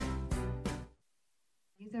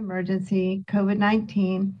Emergency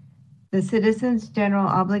COVID-19, the Citizens General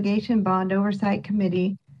Obligation Bond Oversight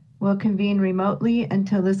Committee will convene remotely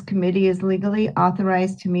until this committee is legally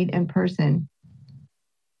authorized to meet in person.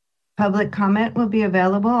 Public comment will be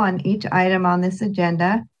available on each item on this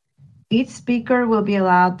agenda. Each speaker will be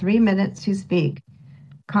allowed 3 minutes to speak.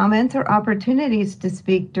 Comments or opportunities to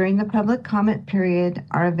speak during the public comment period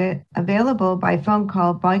are available by phone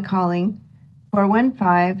call by calling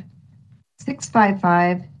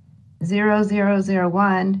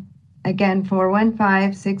 415-655-0001, again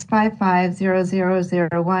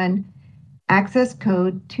 415-655-0001, access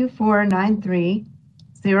code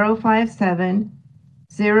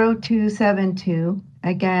 2493-057-0272,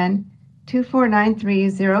 again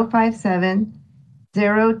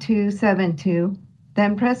 2493-057-0272,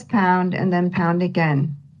 then press pound and then pound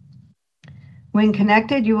again. When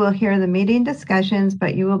connected, you will hear the meeting discussions,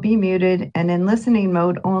 but you will be muted and in listening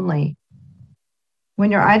mode only. When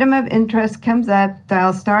your item of interest comes up,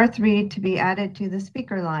 dial *3 to be added to the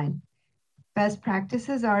speaker line. Best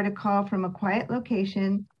practices are to call from a quiet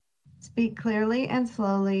location, speak clearly and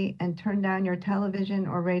slowly, and turn down your television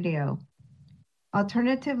or radio.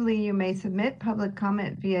 Alternatively, you may submit public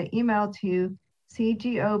comment via email to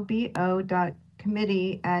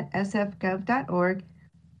cgobo.committee@sfgov.org,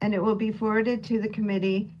 and it will be forwarded to the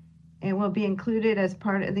committee and will be included as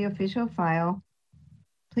part of the official file.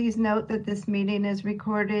 Please note that this meeting is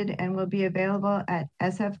recorded and will be available at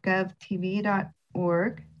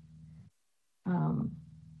sfgovtv.org.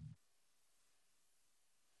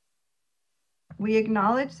 We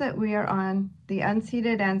acknowledge that we are on the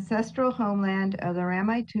unceded ancestral homeland of the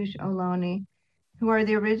Ramaytush Ohlone, who are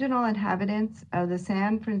the original inhabitants of the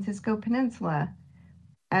San Francisco Peninsula.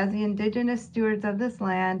 As the indigenous stewards of this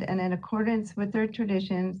land and in accordance with their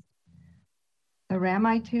traditions, the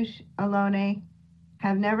Ramaytush Ohlone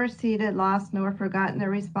have never ceded, lost, nor forgotten their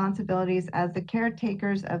responsibilities as the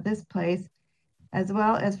caretakers of this place, as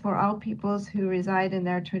well as for all peoples who reside in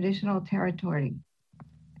their traditional territory.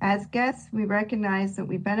 As guests, we recognize that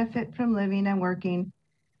we benefit from living and working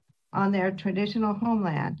on their traditional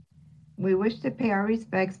homeland. We wish to pay our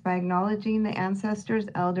respects by acknowledging the ancestors,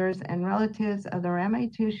 elders, and relatives of the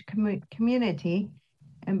Ramaytush community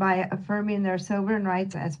and by affirming their sovereign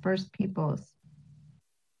rights as First Peoples.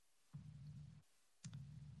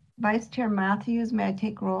 Vice Chair Matthews, may I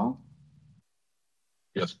take roll?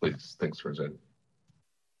 Yes, please. Thanks, Roseanne.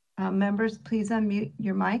 Members, please unmute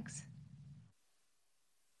your mics.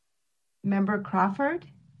 Member Crawford?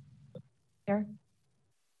 Here.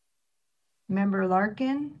 Member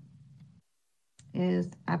Larkin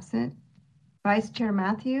is absent. Vice Chair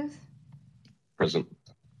Matthews? Present.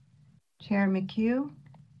 Chair McHugh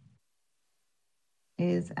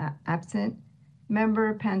is absent.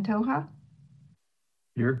 Member Pantoja?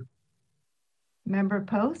 Here. Member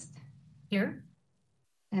Post? Here.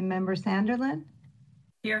 And Member Sanderlin?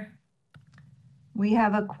 Here. We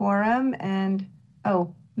have a quorum and,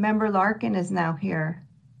 oh, Member Larkin is now here.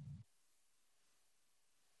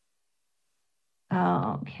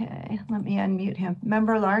 Okay, let me unmute him.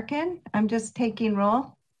 Member Larkin, I'm just taking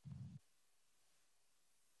roll.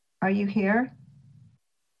 Are you here?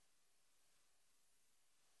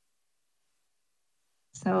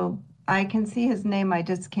 So I can see his name, I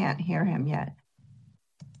just can't hear him yet.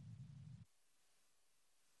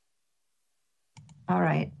 All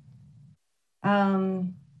right.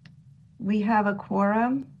 We have a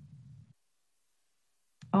quorum.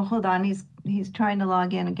 Oh, hold on, he's trying to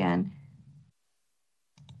log in again.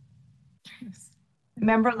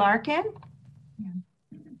 Member Larkin?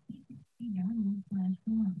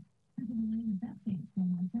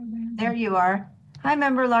 There you are. Hi,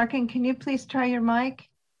 Member Larkin. Can you please try your mic?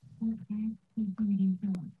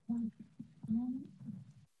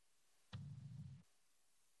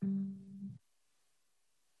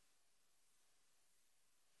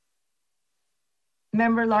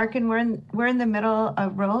 Member Larkin, we're in the middle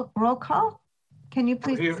of roll call. Can you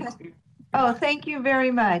please? Oh, thank you very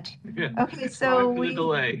much. Yeah, okay, so the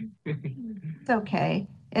delay. It's okay.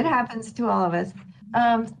 It happens to all of us.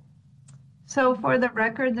 So for the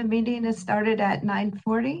record, the meeting is started at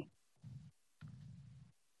 9:40.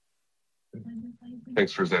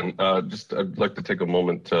 Thanks, Roseanne. I'd like to take a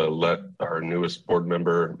moment to let our newest board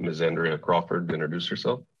member, Ms. Andrea Crawford, introduce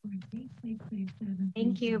herself.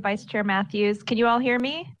 Thank you, Vice Chair Matthews. Can you all hear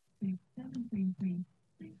me?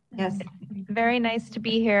 Yes. Very nice to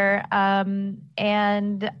be here.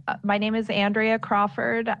 And my name is Andrea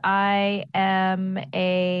Crawford. I am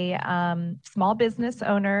a small business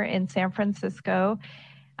owner in San Francisco.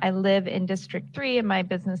 I live in District 3 and my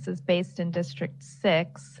business is based in District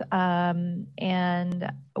 6.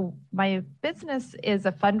 And my my business is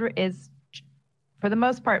for the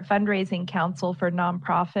most part fundraising counsel for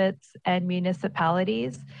nonprofits and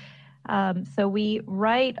municipalities. So we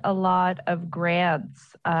write a lot of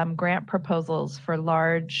grants, grant proposals for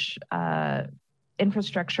large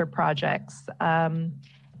infrastructure projects,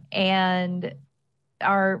 and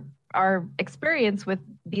our experience with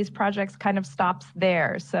these projects kind of stops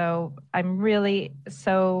there. So I'm really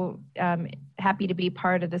so happy to be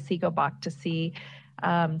part of the CEGOBOC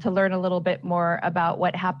to learn a little bit more about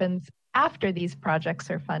what happens after these projects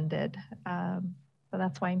are funded. So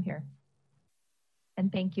that's why I'm here.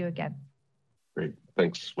 And thank you again. Great,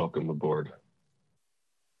 thanks. Welcome aboard.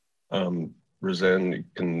 Roseanne, you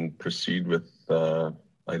can proceed with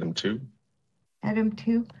item 2. Item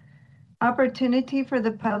 2, opportunity for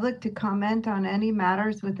the public to comment on any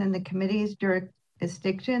matters within the committee's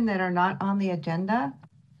jurisdiction that are not on the agenda.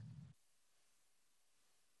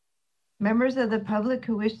 Members of the public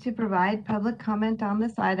who wish to provide public comment on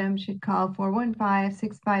this item should call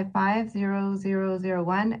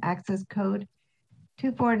 415-655-0001, access code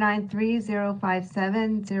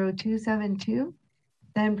 2493-057-0272.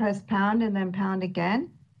 Then press pound and then pound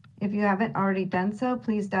again. If you haven't already done so,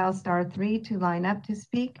 please dial *3 to line up to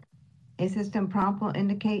speak. A system prompt will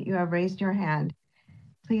indicate you have raised your hand.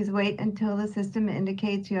 Please wait until the system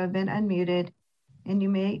indicates you have been unmuted and you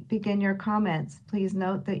may begin your comments. Please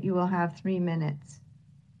note that you will have 3 minutes.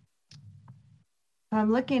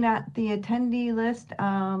 I'm looking at the attendee list.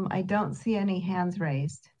 I don't see any hands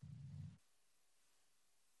raised.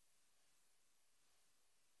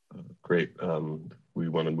 Great. We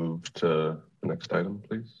want to move to the next item,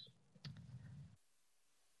 please.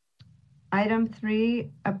 Item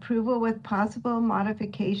 3, approval with possible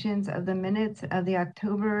modifications of the minutes of the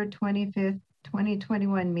October 25th,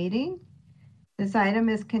 2021 meeting. This item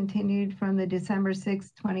is continued from the December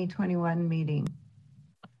 6th, 2021 meeting.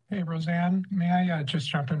 Hey, Roseanne, may I just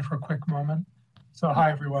jump in for a quick moment? So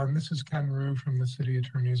hi, everyone. This is Ken Rue from the City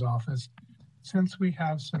Attorney's Office. Since we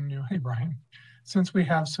have some new, hey, Brian. Since we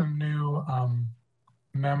have some new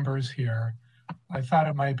members here, I thought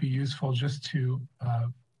it might be useful just to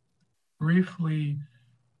briefly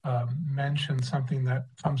mention something that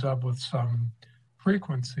comes up with some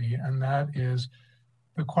frequency, and that is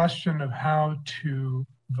the question of how to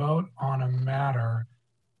vote on a matter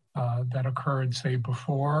that occurred, say,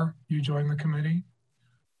 before you joined the committee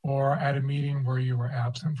or at a meeting where you were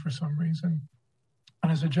absent for some reason.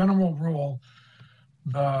 And as a general rule,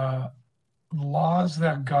 the laws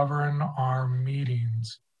that govern our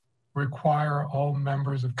meetings require all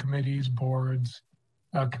members of committees, boards,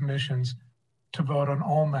 commissions to vote on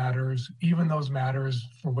all matters, even those matters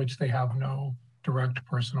for which they have no direct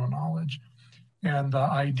personal knowledge. And the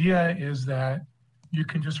idea is that you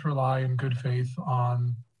can just rely in good faith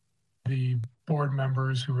on the board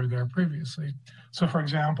members who were there previously. So for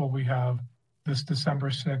example, we have this December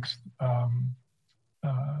 6th,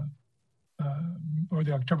 or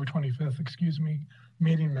the October 25th, excuse me,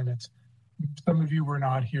 meeting minutes. Some of you were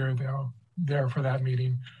not here there for that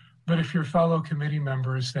meeting, but if your fellow committee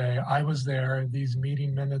members say, I was there, these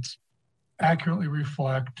meeting minutes accurately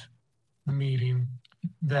reflect the meeting,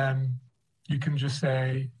 then you can just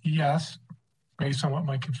say, yes, based on what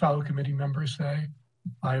my fellow committee members say,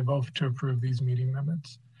 I vote to approve these meeting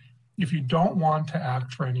minutes. If you don't want to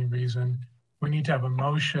act for any reason, we need to have a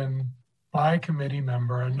motion by a committee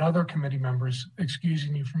member, another committee member's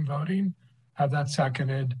excusing you from voting, have that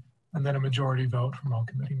seconded, and then a majority vote from all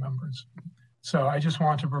committee members. So I just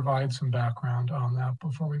want to provide some background on that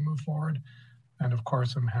before we move forward. And of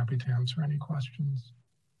course, I'm happy to answer any questions.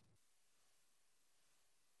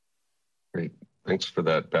 Great. Thanks for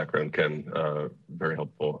that background, Ken. Very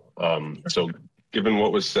helpful. So given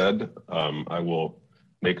what was said, I will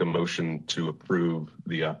make a motion to approve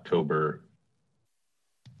the October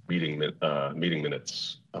meeting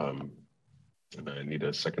minutes. And I need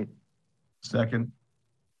a second. Second.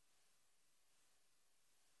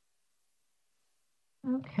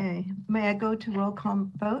 Okay, may I go to roll call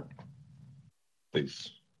vote?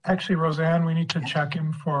 Please. Actually, Roseanne, we need to check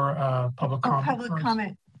in for public comment. Public first.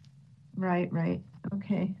 comment. Right.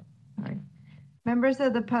 Okay. All right. Members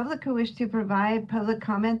of the public who wish to provide public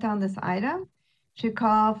comment on this item should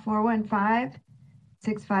call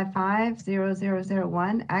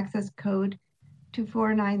 415-655-0001, access code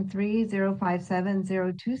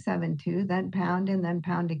 2493-057-0272, then pound and then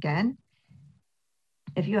pound again.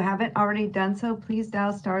 If you haven't already done so, please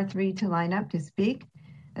dial *3 to line up to speak.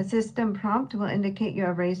 A system prompt will indicate you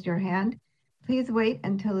have raised your hand. Please wait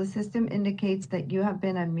until the system indicates that you have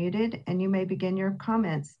been unmuted and you may begin your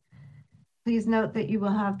comments. Please note that you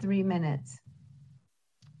will have 3 minutes.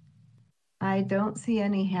 I don't see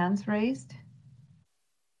any hands raised.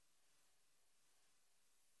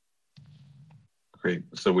 Great.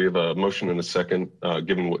 So we have a motion and a second.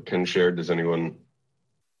 Given what Ken shared, does anyone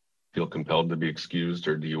feel compelled to be excused,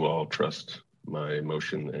 or do you all trust my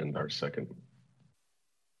motion and our second?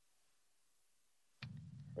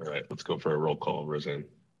 All right, let's go for a roll call, Roseanne.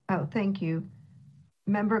 Oh, thank you.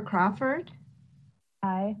 Member Crawford?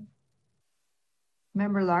 Aye.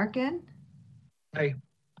 Member Larkin? Aye.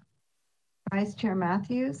 Vice Chair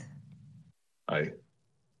Matthews? Aye.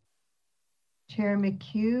 Chair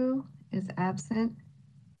McHugh is absent.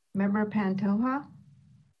 Member Pantoja?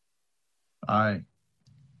 Aye.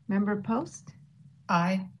 Member Post?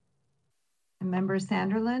 Aye. And Member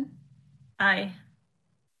Sanderlin? Aye.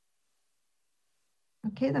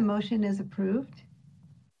 Okay, the motion is approved.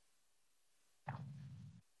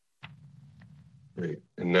 Great.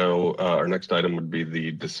 And now our next item would be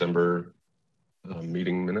the December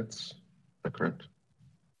meeting minutes. Is that correct?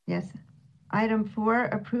 Yes. Item 4,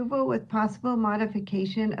 approval with possible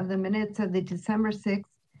modification of the minutes of the December 6th,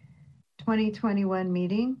 2021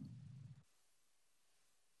 meeting.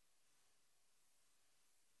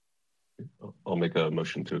 I'll make a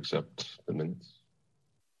motion to accept the minutes.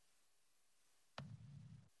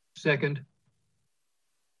 Second.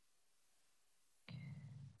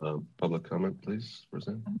 Public comment, please,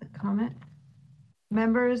 Roseanne. Public comment.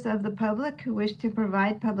 Members of the public who wish to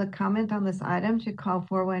provide public comment on this item should call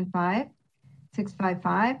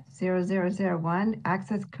 415-655-0001,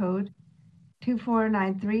 access code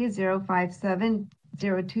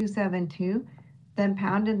 24930570272, then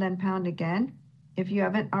pound and then pound again. If you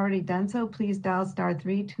haven't already done so, please dial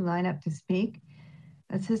 *3 to line up to speak.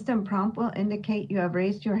 A system prompt will indicate you have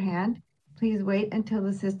raised your hand. Please wait until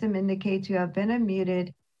the system indicates you have been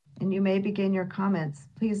unmuted and you may begin your comments.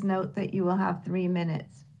 Please note that you will have 3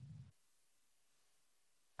 minutes.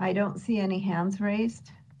 I don't see any hands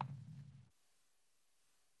raised.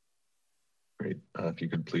 Great. If you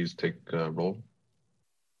could please take roll.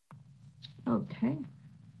 Okay.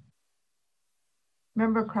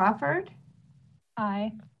 Member Crawford?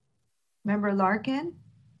 Aye. Member Larkin?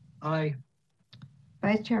 Aye.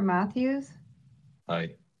 Vice Chair Matthews?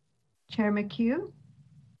 Aye. Chair McHugh?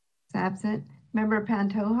 Is absent. Member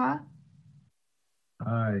Pantoja?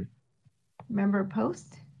 Aye. Member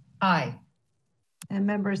Post? Aye. And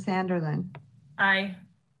Member Sanderlin. Aye.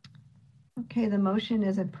 Okay, the motion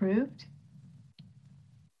is approved.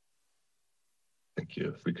 Thank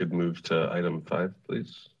you. If we could move to item 5,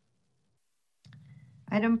 please.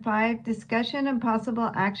 Item 5, discussion and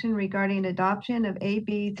possible action regarding adoption of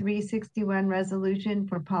AB 361 resolution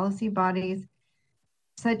for policy bodies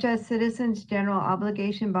such as Citizens General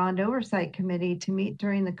Obligation Bond Oversight Committee to meet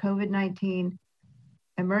during the COVID-19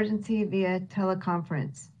 emergency via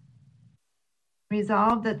teleconference.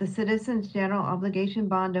 Resolved that the Citizens General Obligation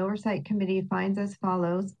Bond Oversight Committee finds as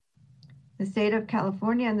follows. The state of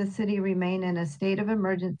California and the city remain in a state of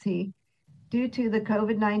emergency due to the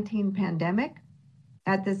COVID-19 pandemic.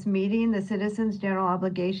 At this meeting, the Citizens General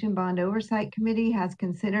Obligation Bond Oversight Committee has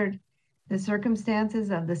considered the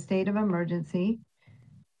circumstances of the state of emergency.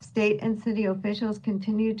 State and city officials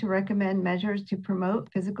continue to recommend measures to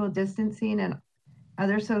promote physical distancing and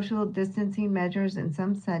other social distancing measures in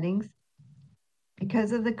some settings.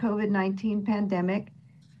 Because of the COVID-19 pandemic,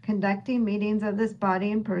 conducting meetings of this body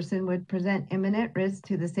in person would present imminent risk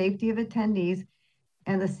to the safety of attendees,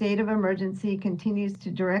 and the state of emergency continues to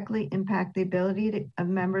directly impact the ability of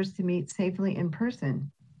members to meet safely in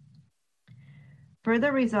person.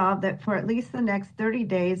 Further resolved that for at least the next 30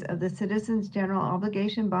 days of the Citizens General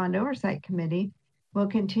Obligation Bond Oversight Committee will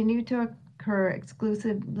continue to occur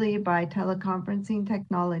exclusively by teleconferencing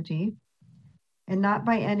technology and not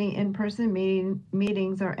by any in-person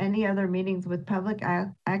meetings or any other meetings with public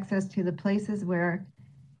access to the places where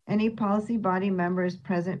any policy body member is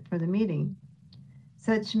present for the meeting.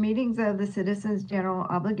 Such meetings of the Citizens General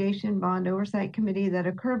Obligation Bond Oversight Committee that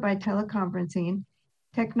occur by teleconferencing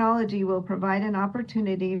technology will provide an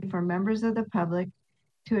opportunity for members of the public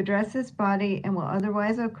to address this body and will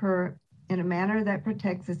otherwise occur in a manner that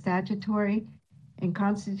protects the statutory and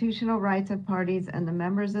constitutional rights of parties and the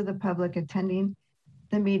members of the public attending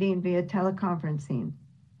the meeting via teleconferencing.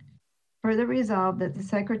 Further resolved that the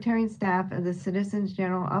Secretary and staff of the Citizens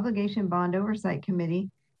General Obligation Bond Oversight Committee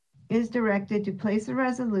is directed to place a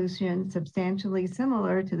resolution substantially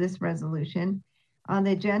similar to this resolution on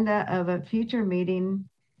the agenda of a future meeting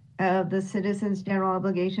of the Citizens General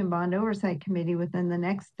Obligation Bond Oversight Committee within the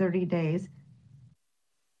next 30 days.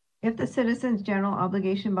 If the Citizens General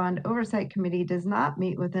Obligation Bond Oversight Committee does not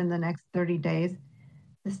meet within the next 30 days,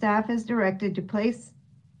 the staff is directed to place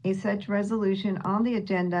a such resolution on the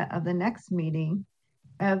agenda of the next meeting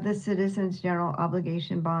of the Citizens General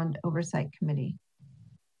Obligation Bond Oversight Committee.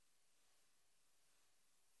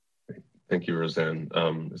 Thank you, Roseanne.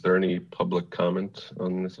 Is there any public comment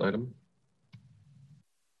on this item?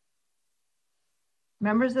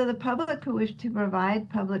 Members of the public who wish to provide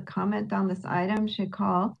public comment on this item should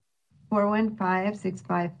call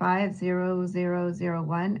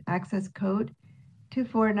 415-655-0001, access code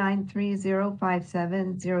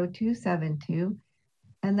 2493-057-0272,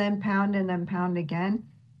 and then pound and then pound again.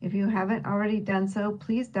 If you haven't already done so,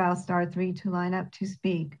 please dial *3 to line up to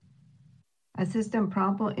speak. A system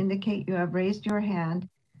prompt will indicate you have raised your hand.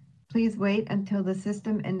 Please wait until the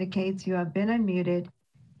system indicates you have been unmuted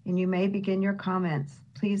and you may begin your comments.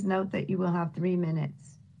 Please note that you will have 3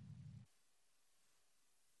 minutes.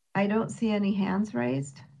 I don't see any hands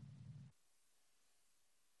raised.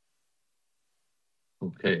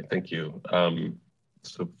 Okay, thank you.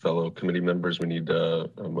 So fellow committee members, we need a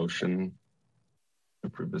motion to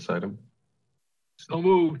approve this item. So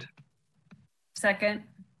moved. Second.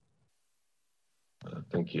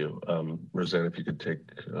 Thank you. Roseanne, if you could take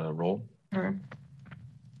roll. Sure.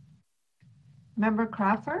 Member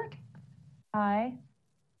Crawford? Aye.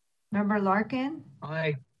 Member Larkin?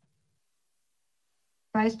 Aye.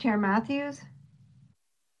 Vice Chair Matthews?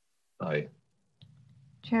 Aye.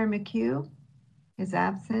 Chair McHugh is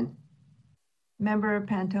absent. Member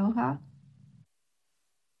Pantoja?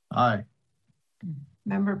 Aye.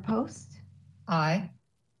 Member Post? Aye.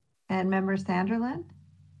 And Member Sanderland?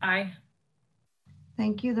 Aye.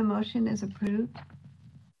 Thank you. The motion is approved.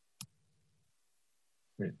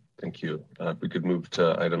 Great, thank you. If we could move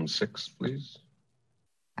to item 6, please.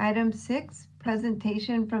 Item 6,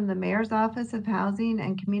 presentation from the Mayor's Office of Housing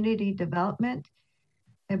and Community Development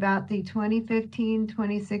about the 2015,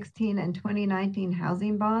 2016, and 2019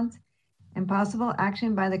 housing bonds and possible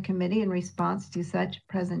action by the committee in response to such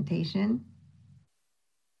presentation.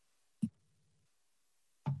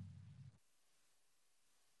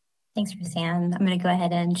 Thanks, Roseanne. I'm going to go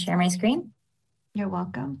ahead and share my screen. You're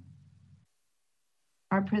welcome.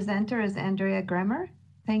 Our presenter is Andrea Gremmer.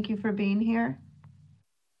 Thank you for being here.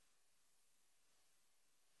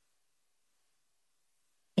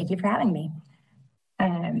 Thank you for having me.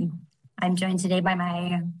 I'm joined today by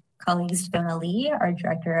my colleagues, Fiona Lee, our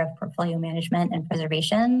Director of Portfolio Management and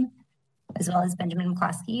Preservation, as well as Benjamin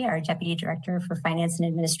McCloskey, our Deputy Director for Finance and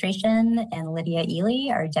Administration, and Lydia Ely,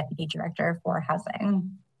 our Deputy Director for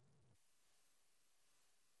Housing.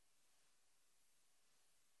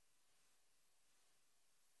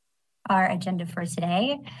 Our agenda for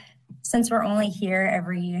today, since we're only here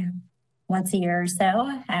every once a year or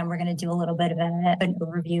so, we're going to do a little bit of an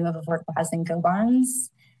overview of affordable housing go-bonds,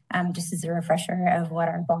 just as a refresher of what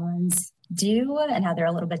our bonds do and how they're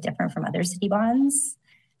a little bit different from other city bonds.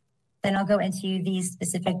 Then I'll go into the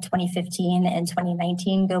specific 2015 and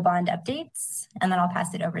 2019 go-bond updates, and then I'll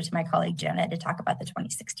pass it over to my colleague Jonah to talk about the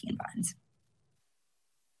 2016 bonds.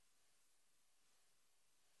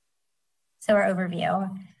 So our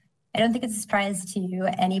overview. I don't think it's a surprise to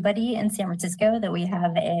anybody in San Francisco that we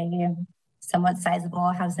have a somewhat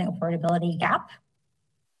sizable housing affordability gap.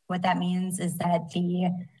 What that means is that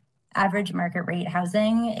the average market rate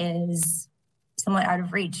housing is somewhat out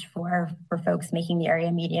of reach for folks making the area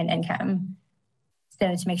median income.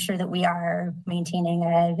 So to make sure that we are maintaining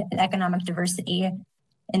an economic diversity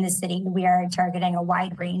in the city, we are targeting a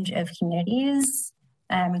wide range of communities,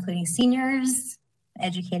 including seniors,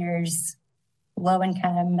 educators,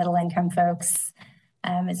 low-income, middle-income folks,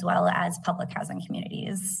 as well as public housing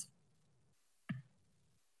communities.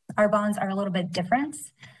 Our bonds are a little bit different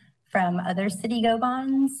from other city go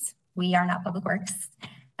bonds. We are not public works.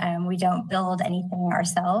 We don't build anything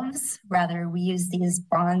ourselves. Rather, we use these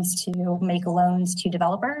bonds to make loans to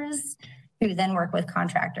developers who then work with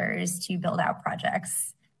contractors to build out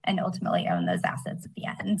projects and ultimately own those assets at the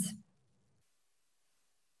end.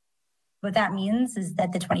 What that means is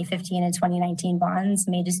that the 2015 and 2019 bonds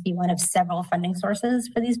may just be one of several funding sources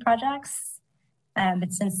for these projects.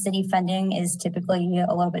 But since city funding is typically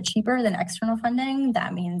a little bit cheaper than external funding,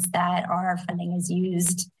 that means that our funding is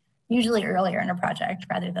used usually earlier in a project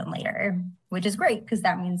rather than later, which is great because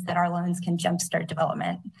that means that our loans can jumpstart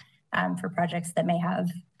development for projects that may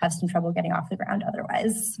have some trouble getting off the ground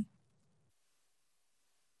otherwise.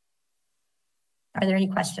 Are there any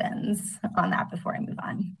questions on that before I move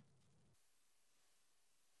on?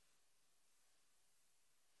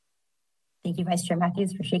 Thank you, Vice Chair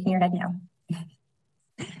Matthews, for shaking your head no.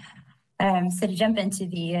 So to jump into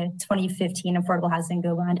the 2015 Affordable Housing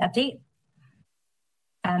Go Bond update,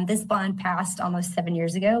 this bond passed almost 7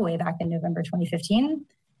 years ago, way back in November 2015.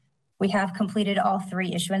 We have completed all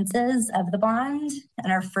 3 issuances of the bond,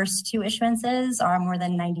 and our first 2 issuances are more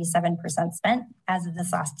than 97% spent as of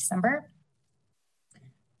this last December.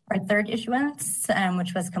 Our third issuance,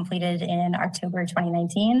 which was completed in October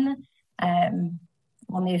 2019,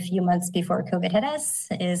 only a few months before COVID hit us,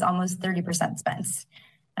 is almost 30% spent,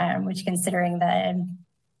 which, considering the,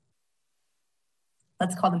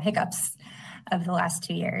 let's call them hiccups of the last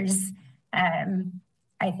 2 years,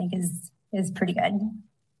 I think is pretty good.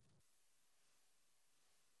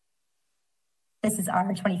 This is our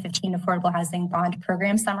 2015 Affordable Housing Bond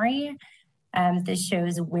Program Summary. This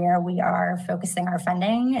shows where we are focusing our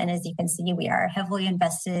funding. And as you can see, we are heavily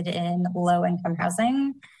invested in low-income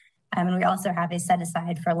housing. And we also have a set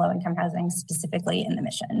aside for low-income housing specifically in the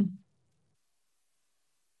mission.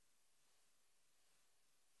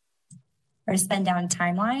 Our spend down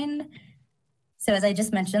timeline. So as I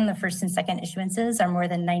just mentioned, the first and second issuances are more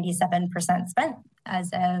than 97% spent as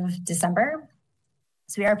of December.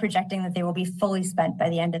 So we are projecting that they will be fully spent by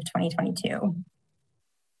the end of 2022.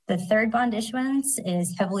 The third bond issuance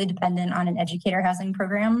is heavily dependent on an educator housing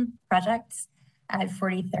program project at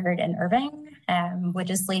 43rd and Irving, which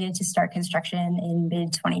is slated to start construction in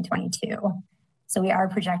mid-2022. So we are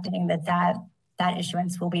projecting that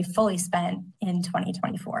issuance will be fully spent in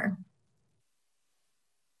 2024.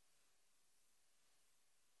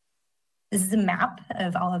 This is a map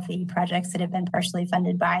of all of the projects that have been partially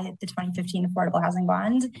funded by the 2015 Affordable Housing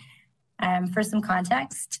Bond. For some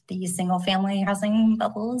context, the single family housing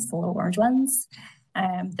bubbles, the little orange ones,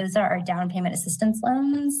 those are our down payment assistance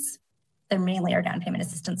loans. They're mainly our down payment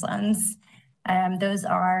assistance loans. Those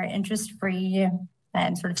are interest-free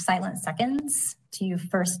and sort of silent seconds to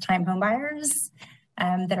first-time homebuyers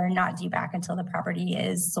that are not due back until the property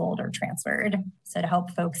is sold or transferred. So to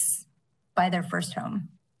help folks buy their first home.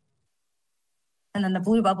 And then the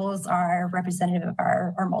blue bubbles are representative of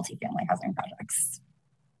our multifamily housing projects.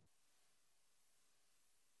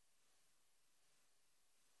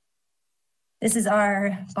 This is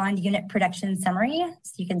our bond unit production summary.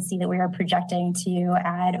 So you can see that we are projecting to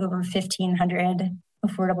add over 1,500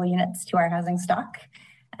 affordable units to our housing stock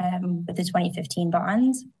with the 2015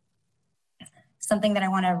 bond. Something that I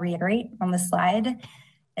want to reiterate on the slide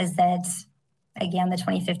is that, again, the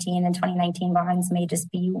 2015 and 2019 bonds may just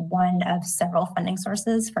be one of several funding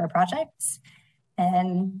sources for our projects.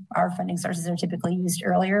 And our funding sources are typically used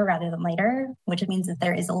earlier rather than later, which means that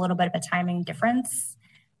there is a little bit of a timing difference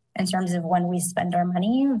in terms of when we spend our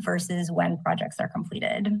money versus when projects are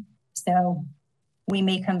completed. So we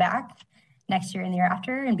may come back next year and the year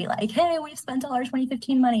after and be like, hey, we've spent all our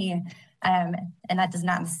 2015 money. And that does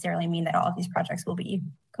not necessarily mean that all of these projects will be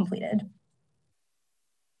completed.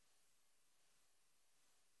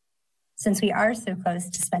 Since we are so close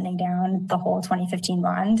to spending down the whole 2015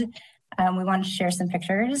 bond, we want to share some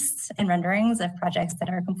pictures and renderings of projects that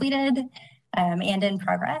are completed and in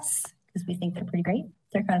progress, because we think they're pretty great.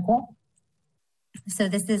 They're kind of cool. So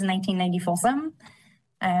this is 1990 Folsom.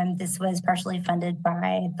 This was partially funded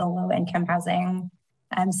by the low-income housing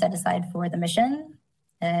set aside for the mission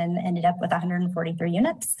and ended up with 143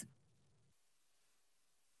 units.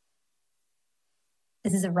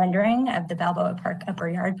 This is a rendering of the Balboa Park Upper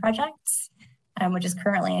Yard project, which is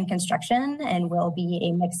currently in construction and will be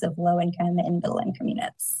a mix of low-income and middle-income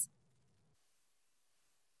units.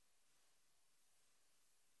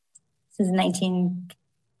 This is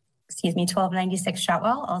 1296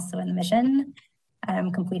 Shotwell, also in the mission,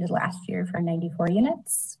 completed last year for 94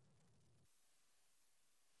 units.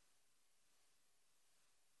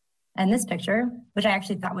 And this picture, which I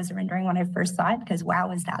actually thought was a rendering when I first saw it, because wow,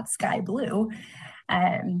 is that sky blue,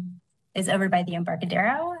 is over by the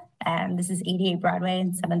Embarcadero. This is 88 Broadway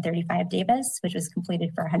and 735 Davis, which was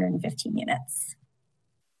completed for 115 units.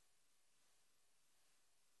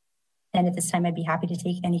 And at this time, I'd be happy to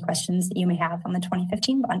take any questions that you may have on the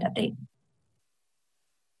 2015 bond update.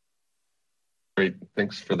 Great,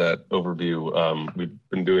 thanks for that overview. We've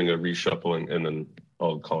been doing a reshuffling, and then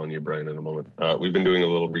I'll call on you, Brian, in a moment. We've been doing a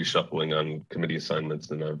little reshuffling on committee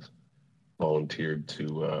assignments, and I've volunteered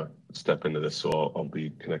to step into this, so I'll be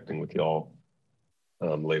connecting with y'all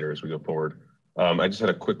later as we go forward. I just had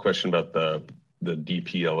a quick question about the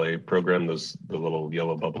DPLA program, the little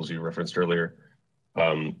yellow bubbles you referenced earlier.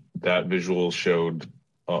 That visual showed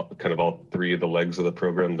kind of all 3 of the legs of the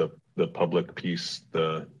program, the public piece,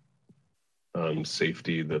 the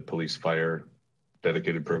safety, the police fire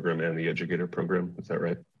dedicated program, and the educator program. Is that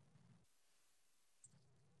right?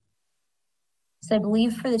 So I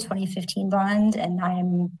believe for the 2015 bond, and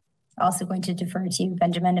I'm also going to defer to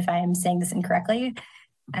Benjamin if I am saying this incorrectly.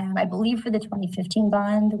 I believe for the 2015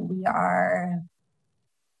 bond, we are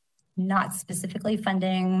not specifically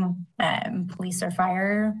funding police or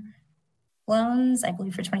fire loans. I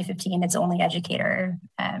believe for 2015, it's only educator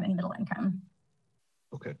and middle income.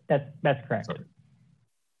 Okay. That's correct. Sorry.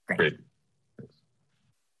 Great. Thanks.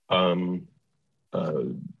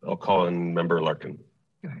 I'll call in Member Larkin.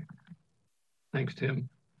 Okay. Thanks, Tim.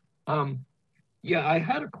 Yeah, I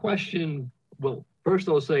had a question. Well, first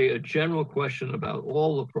I'll say a general question about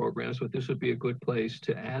all the programs, but this would be a good place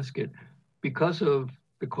to ask it. Because of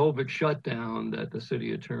the COVID shutdown that the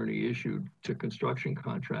city attorney issued to construction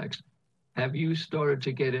contracts, have you started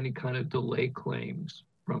to get any kind of delay claims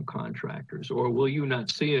from contractors, or will you not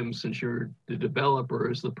see them since you're the developer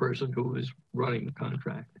is the person who is running the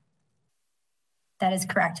contract? That is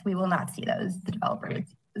correct. We will not see those, the developer. Okay.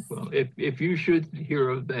 Well, if you should hear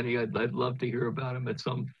of any, I'd love to hear about them at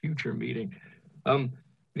some future meeting.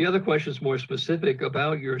 The other question is more specific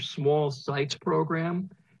about your small sites program.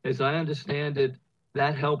 As I understand it,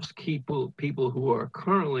 that helps keep people who are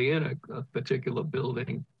currently in a particular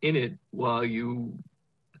building in it while you,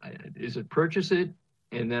 is it purchase it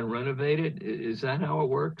and then renovate it? Is that how it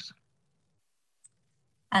works?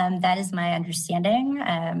 That is my understanding.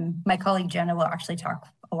 My colleague Jenna will actually talk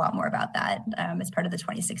a lot more about that as part of the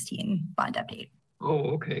 2016 bond update.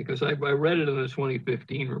 Oh, okay, because I read it in the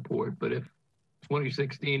 2015 report, but if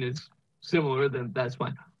 2016 is similar, then that's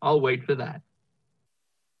fine. I'll wait for that.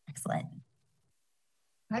 Excellent.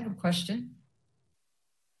 I have a question.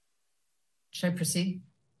 Should I proceed?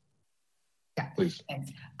 Yeah, please.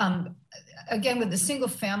 Thanks. Again, with the single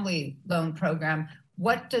family loan program,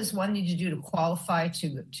 what does one need to do to qualify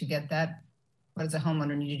to get that? What does a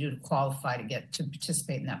homeowner need to do to qualify to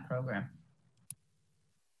participate in that program?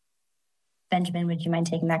 Benjamin, would you mind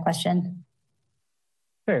taking that question?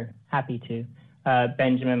 Sure, happy to.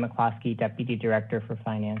 Benjamin McCloskey, Deputy Director for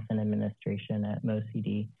Finance and Administration at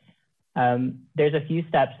MoCD. There's a few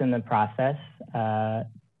steps in the process.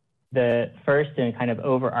 The first and kind of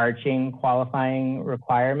overarching qualifying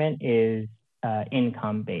requirement is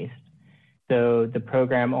income-based. So the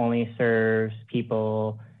program only serves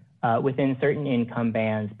people within certain income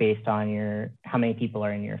bands based on how many people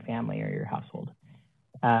are in your family or your household.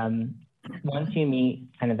 Once you meet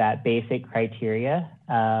kind of that basic criteria,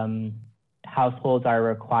 households are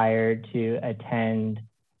required to attend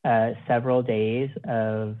several days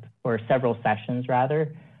or several sessions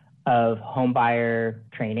rather, of homebuyer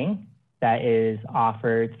training that is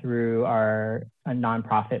offered through our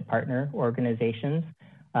nonprofit partner organizations,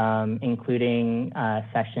 including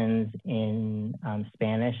sessions in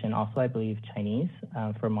Spanish and also, I believe, Chinese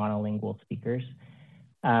for monolingual speakers.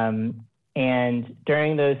 And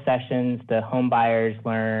during those sessions, the home buyers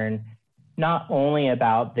learn not only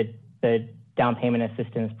about the down payment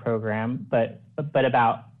assistance program, but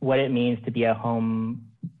about what it means to be a home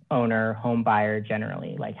owner, home buyer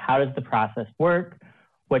generally. Like, how does the process work?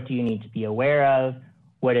 What do you need to be aware of?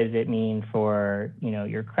 What does it mean for,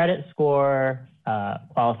 your credit score,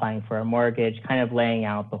 qualifying for a mortgage, kind of laying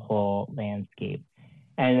out the whole landscape.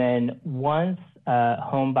 And then once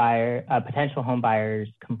potential home buyers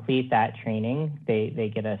complete that training,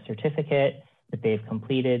 they get a certificate that they've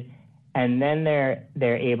completed, and then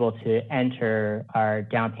they're able to enter our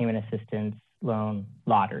down payment assistance loan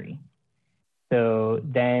lottery. So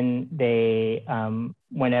then they,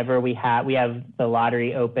 whenever we have the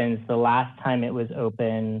lottery opens, the last time it was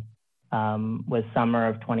open was summer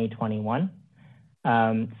of 2021.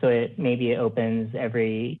 So it opens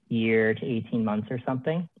every year to 18 months or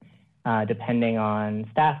something, depending on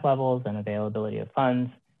staff levels and availability of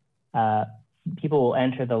funds. People will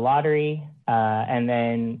enter the lottery, and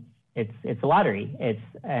then it's a lottery.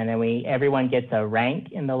 And then everyone gets a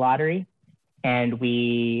rank in the lottery, and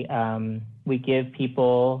we give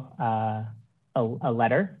people a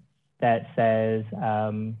letter that says,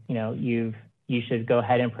 you should go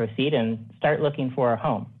ahead and proceed and start looking for a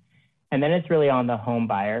home. And then it's really on the home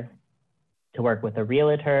buyer to work with a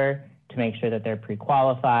realtor to make sure that they're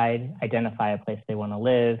pre-qualified, identify a place they want to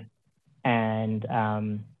live, and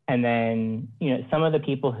then some of the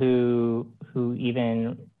people who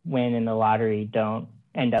even win in the lottery don't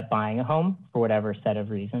end up buying a home for whatever set of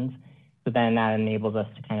reasons. So then that enables us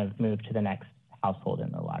to kind of move to the next household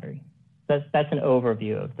in the lottery. That's an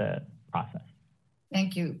overview of the process.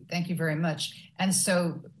 Thank you very much. And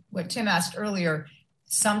so what Tim asked earlier,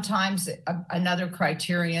 sometimes another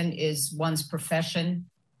criterion is one's profession,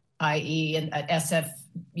 i.e. an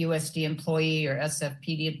SFUSD employee or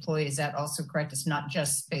SFPD employee. Is that also correct? It's not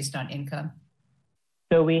just based on income?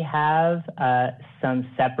 So we have some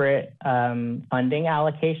separate funding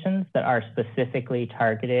allocations that are specifically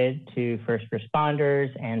targeted to first responders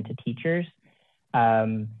and to teachers.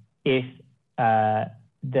 If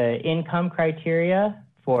the income criteria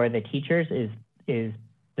for the teachers is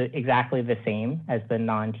exactly the same as the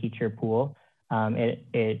non-teacher pool.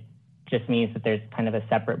 It just means that there's kind of a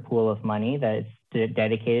separate pool of money that's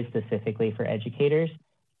dedicated specifically for educators.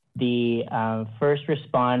 The first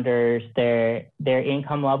responders, their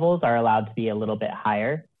income levels are allowed to be a little bit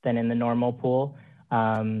higher than in the normal pool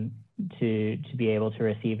to be able to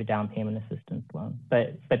receive a down payment assistance loan.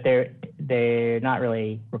 But they're not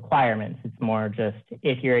really requirements. It's more just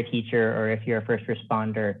if you're a teacher or if you're a first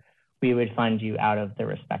responder, we would fund you out of the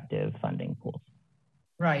respective funding pools.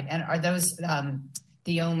 Right, and are those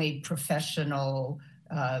the only professional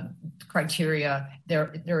criteria?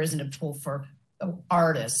 There isn't a pool for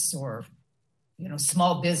artists or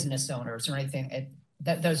small business owners or anything.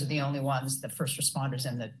 Those are the only ones, the first responders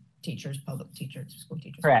and the teachers, public teachers, school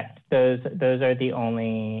teachers. Correct. Those are the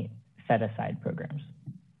only set aside programs.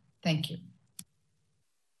 Thank you.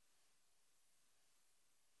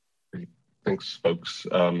 Great. Thanks, folks.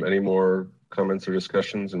 Any more comments or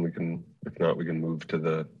discussions? And if not, we can move to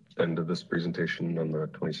the end of this presentation on the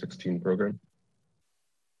 2016 program.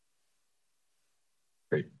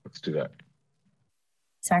 Great, let's do that.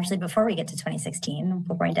 So actually, before we get to 2016,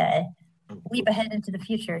 we're going to leap ahead into the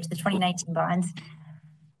future to the 2019 bond.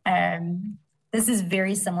 This is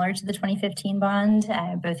very similar to the 2015 bond,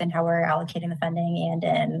 both in how we're allocating the funding and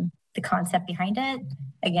in the concept behind it.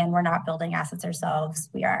 Again, we're not building assets ourselves.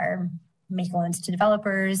 We are making loans to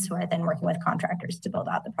developers who are then working with contractors to build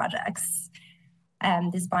out the projects.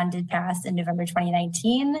 This bond did pass in November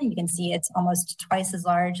 2019. You can see it's almost twice as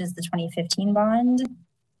large as the 2015 bond.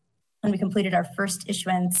 And we completed our first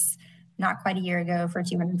issuance not quite a year ago for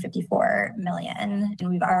 $254 million. And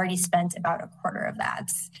we've already spent about a quarter of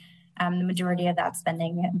that. The majority of that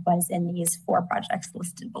spending was in these 4 projects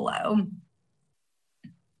listed below.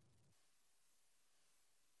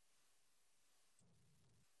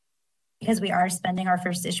 Because we are spending our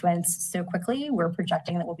first issuance so quickly, we're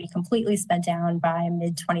projecting that we'll be completely spent down by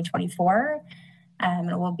mid-2024.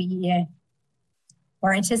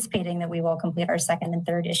 We're anticipating that we will complete our second and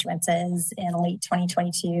third issuances in late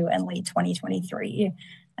 2022 and late 2023,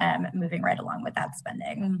 moving right along with that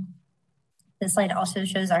spending. This slide also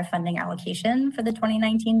shows our funding allocation for the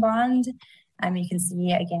 2019 bond. You can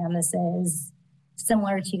see, again, this is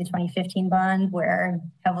similar to the 2015 bond. We're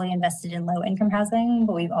heavily invested in low-income housing,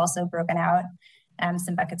 but we've also broken out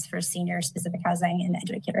some buckets for senior-specific housing and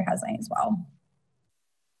educator housing as well.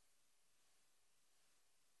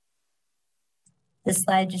 This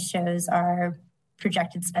slide just shows our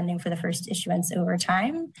projected spending for the first issuance over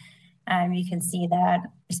time. You can see that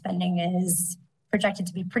spending is projected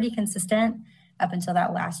to be pretty consistent up until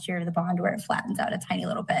that last year of the bond where it flattens out a tiny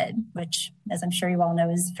little bit, which, as I'm sure you all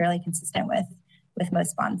know, is fairly consistent with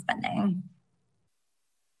most bond spending.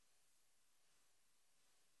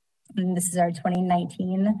 And this is our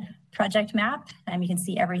 2019 project map. You can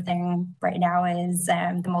see everything right now is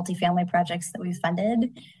the multifamily projects that we've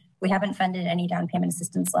funded. We haven't funded any down payment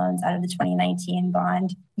assistance loans out of the 2019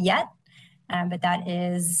 bond yet, but that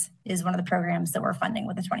is one of the programs that we're funding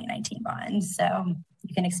with the 2019 bond. So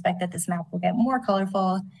you can expect that this map will get more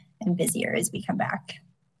colorful and busier as we come back.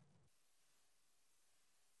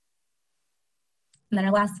 And then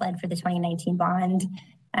our last slide for the 2019 bond,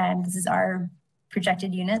 this is our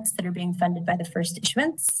projected units that are being funded by the first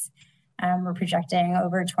issuance. We're projecting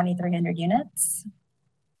over 2,300 units.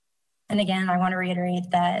 And again, I want to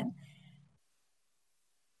reiterate that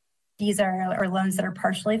these are loans that are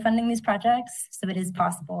partially funding these projects. So it is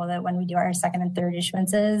possible that when we do our second and third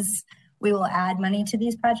issuances, we will add money to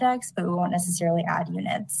these projects, but we won't necessarily add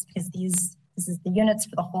units because this is the units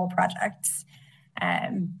for the whole projects.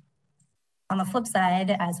 On the flip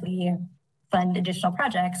side, as we fund additional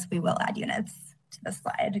projects, we will add units to this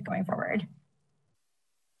slide going forward.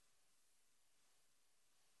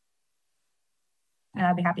 And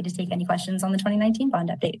I'll be happy to take any questions on the 2019 bond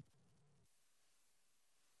update.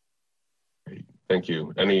 Great. Thank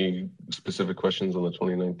you. Any specific questions on the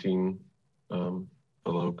 2019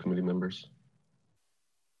 fellow committee members?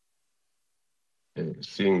 Okay.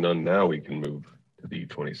 Seeing none now, we can move to the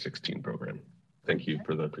 2016 program. Thank you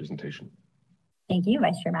for the presentation. Thank you,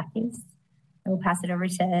 Vice Chair Matthews. I will pass it over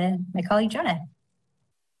to my colleague, Jonah.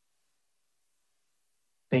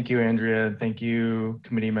 Thank you, Andrea. Thank you,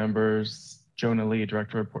 committee members. Jonah Lee,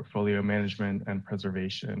 Director of Portfolio Management and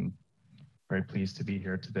Preservation. Very pleased to be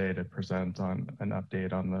here today to present on an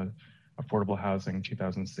update on the Affordable Housing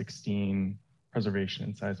 2016 Preservation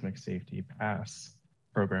and Seismic Safety PASS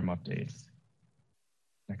program updates.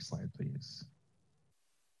 Next slide, please.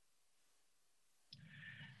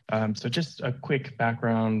 So just a quick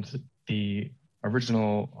background. The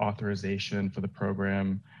original authorization for the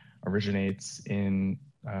program originates in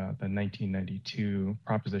the 1992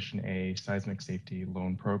 Proposition A Seismic Safety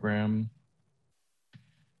Loan Program.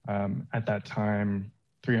 At that time,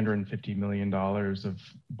 $350 million of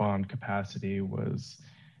bond capacity was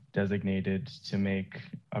designated to make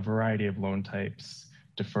a variety of loan types: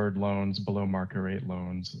 deferred loans, below market rate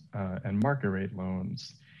loans, and market rate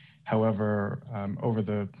loans. However, over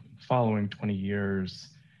the following 20 years,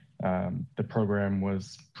 the program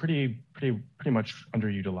was pretty much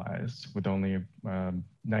underutilized, with only $90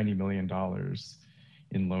 million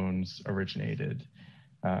in loans originated.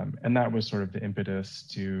 And that was sort of the impetus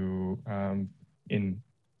to, in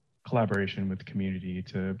collaboration with the community,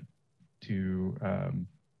 to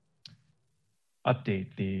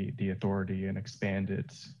update the authority and expand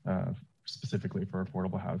it specifically for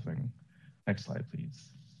affordable housing. Next slide, please.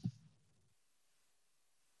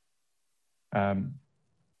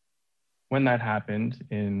 When that happened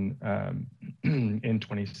in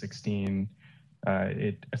 2016,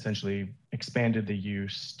 it essentially expanded the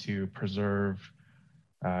use to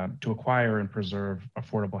acquire and preserve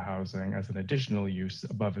affordable housing as an additional use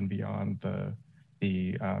above and beyond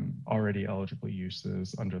the already eligible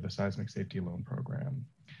uses under the Seismic Safety Loan Program.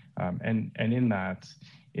 And in that,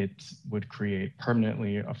 it would create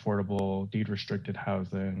permanently affordable deed-restricted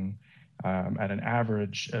housing at an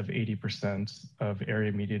average of 80% of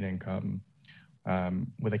area median income,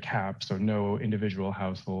 with a cap, so no individual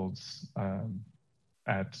households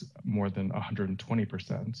at more than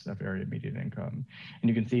 120% of area median income. And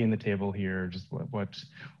you can see in the table here just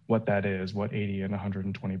what that is, what 80 and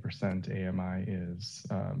 120% AMI is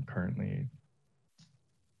currently.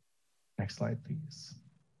 Next slide, please.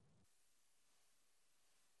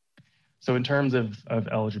 So in terms of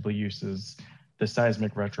eligible uses, the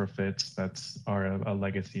seismic retrofits are a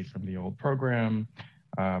legacy from the old program,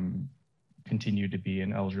 continue to be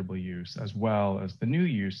an eligible use, as well as the new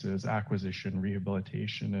uses: acquisition,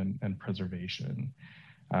 rehabilitation, and preservation.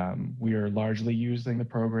 We are largely using the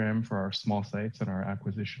program for our small sites and our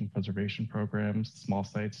acquisition preservation programs. Small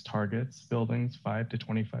sites targets buildings 5 to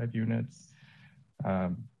 25 units,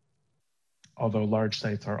 although large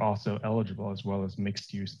sites are also eligible, as well as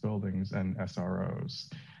mixed use buildings and SROs.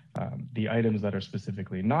 The items that are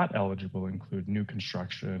specifically not eligible include new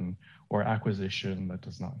construction or acquisition that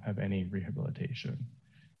does not have any rehabilitation.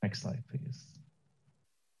 Next slide, please.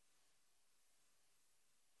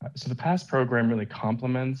 So the PASS program really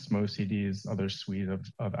complements MoCD's other suite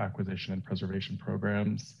of acquisition and preservation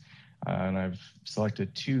programs. And I've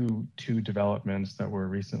selected two developments that were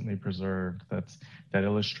recently preserved that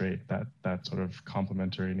illustrate that sort of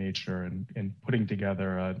complementary nature, and putting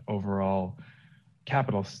together an overall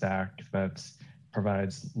capital stack that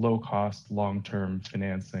provides low-cost, long-term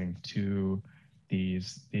financing to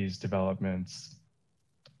these developments.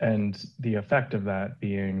 And the effect of that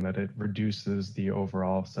being that it reduces the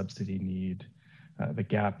overall subsidy need, the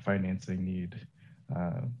gap financing need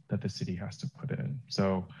that the city has to put in.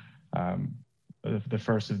 So the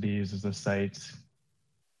first of these is a site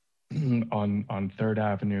on 3rd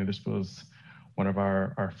Avenue. This was one of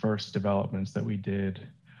our first developments that we did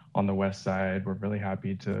on the west side. We're really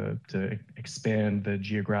happy to expand the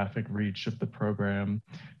geographic reach of the program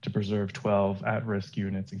to preserve 12 at-risk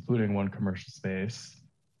units, including 1 commercial space.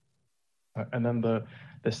 And then the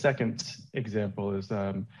second example is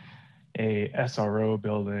a SRO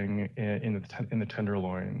building in the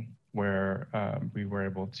Tenderloin, where we were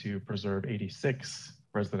able to preserve 86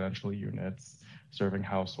 residential units serving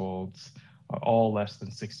households, all less than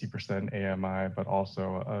 60% AMI, but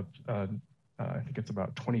also I think it's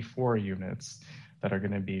about 24 units that are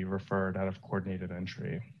going to be referred out of coordinated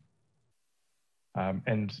entry.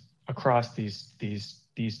 And across these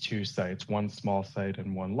two sites, 1 small site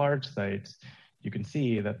and 1 large site, you can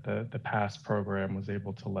see that the PASS program was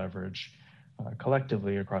able to leverage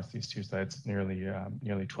collectively across these 2 sites nearly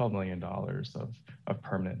 $12 million of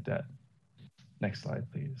permanent debt. Next slide,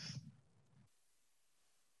 please.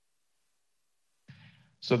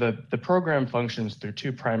 So the program functions through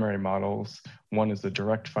 2 primary models. One is the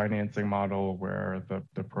direct financing model, where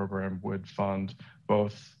the program would fund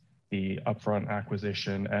both the upfront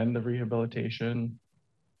acquisition and the rehabilitation.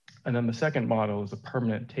 And then the second model is a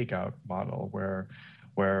permanent takeout model,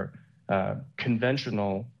 where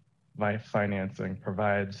conventional financing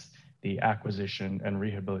provides the acquisition and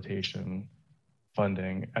rehabilitation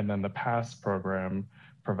funding, and then the PASS program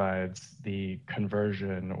provides the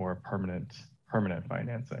conversion or permanent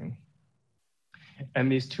financing. And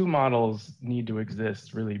these 2 models need to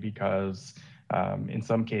exist really because in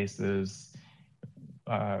some cases,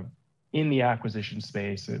 in the acquisition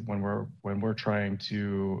space, when we're trying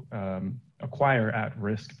to acquire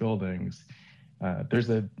at-risk buildings, there's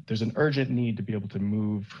an urgent need to be able to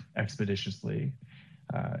move expeditiously,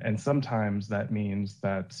 and sometimes that means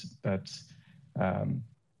that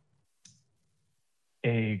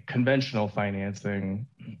a conventional financing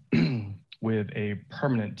with a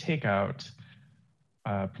permanent takeout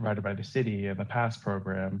provided by the city and the PASS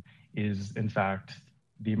program is in fact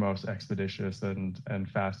the most expeditious and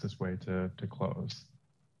fastest way to close.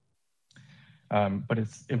 But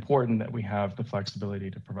it's important that we have the flexibility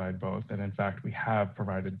to provide both. And in fact, we have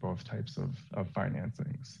provided both types of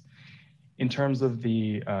financings. In terms of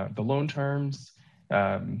the loan terms,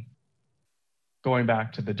 going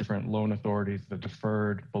back to the different loan authorities, the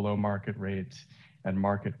deferred, below market rate, and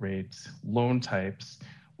market rate loan types,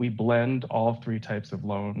 we blend all three types of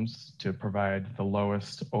loans to provide the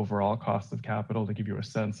lowest overall cost of capital. To give you a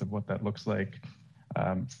sense of what that looks like,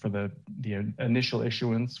 for the initial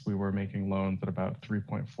issuance, we were making loans at about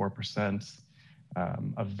 3.4%,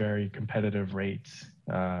 a very competitive rate,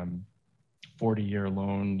 40-year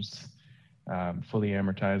loans, fully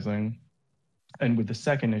amortizing. And with the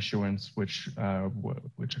second issuance, which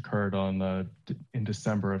occurred in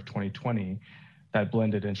December of 2020, that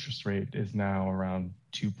blended interest rate is now around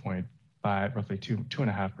 2.5, roughly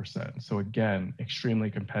 2.5%. So again,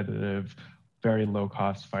 extremely competitive, very low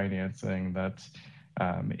cost financing that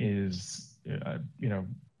is,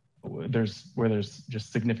 there's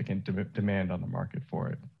just significant demand on the market for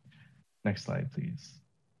it. Next slide, please.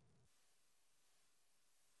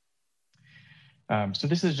 So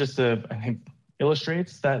this is just I think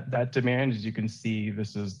illustrates that demand. As you can see,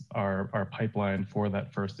 this is our pipeline for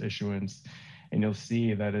that first issuance. And you'll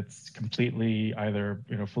see that it's completely either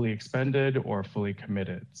fully expended or fully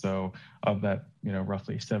committed. So of that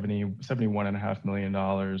roughly $71.5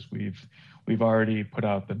 million, we've already put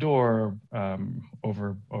out the door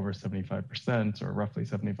over 75% or roughly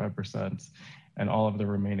 75%, and all of the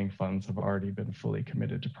remaining funds have already been fully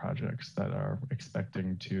committed to projects that are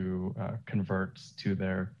expecting to convert to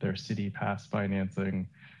their city pass financing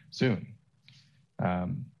soon.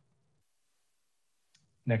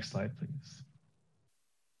 Next slide, please.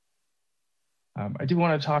 I do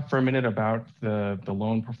want to talk for a minute about the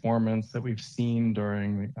loan performance that we've seen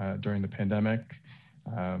during the pandemic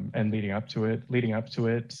and leading up to it.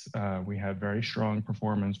 We had very strong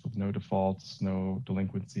performance with no defaults, no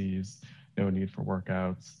delinquencies, no need for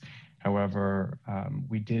workouts. However,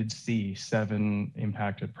 we did see 7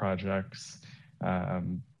 impacted projects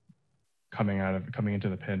coming into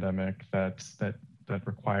the pandemic that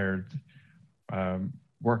required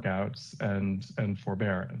workouts and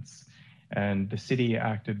forbearance. And the city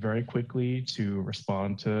acted very quickly to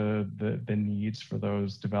respond to the needs for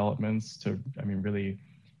those developments, to, really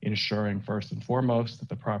ensuring first and foremost that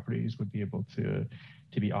the properties would be able to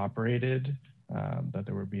be operated, that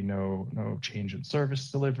there would be no change in service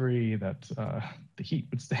delivery, that the heat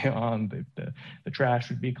would stay on, the trash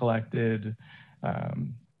would be collected,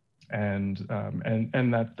 and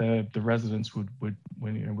that the residents would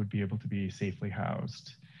be able to be safely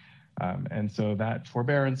housed. And so that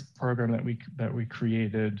forbearance program that we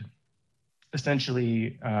created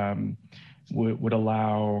essentially would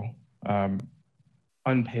allow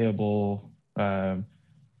unpayable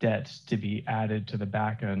debt to be added to the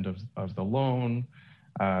back end of the loan.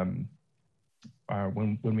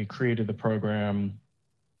 When we created the program,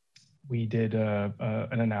 we did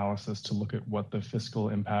an analysis to look at what the fiscal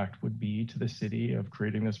impact would be to the city of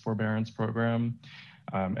creating this forbearance program.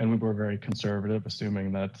 And we were very conservative,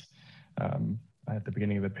 assuming that at the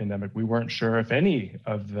beginning of the pandemic, we weren't sure if any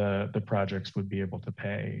of the projects would be able to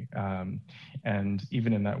pay. And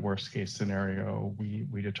even in that worst case scenario,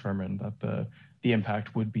 we determined that the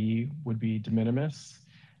impact would be de minimis.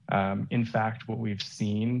 In fact, what we've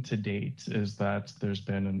seen to date is that there's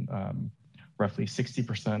been roughly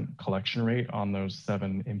 60% collection rate on those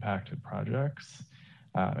 7 impacted projects.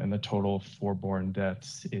 And the total forborne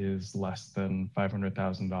debts is less than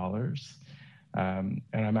 $500,000. And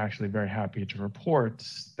I'm actually very happy to report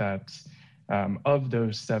that of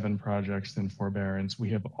those 7 projects in forbearance, we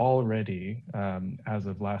have already, as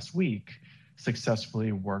of last week,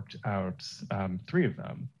 successfully worked out 3 of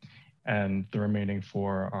them. And the remaining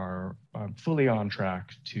 4 are fully on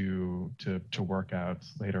track to work out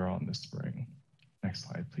later on this spring. Next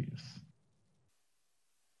slide, please.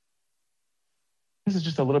 This is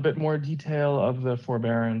just a little bit more detail of the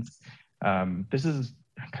forbearance. This is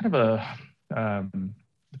kind of the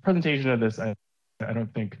presentation of this. I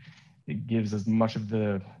don't think it gives as much of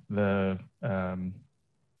the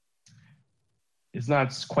is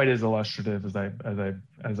not quite as illustrative as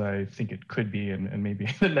I think it could be, and maybe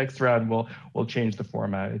in the next round we'll change the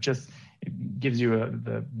format. It gives you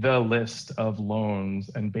the list of loans,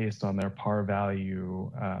 and based on their par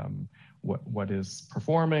value, what is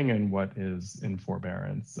performing and what is in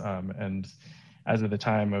forbearance. And as of the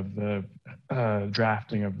time of the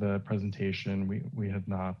drafting of the presentation, we had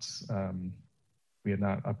not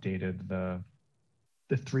updated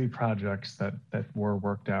the three projects that were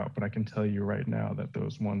worked out, but I can tell you right now that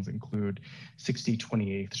those ones include 60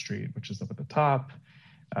 28th Street, which is up at the top.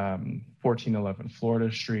 1411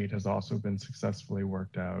 Florida Street has also been successfully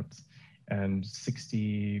worked out, and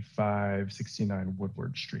 65 69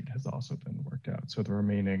 Woodward Street has also been worked out. So the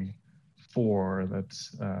remaining four that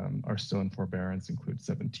are still in forbearance include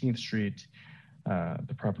 17th Street,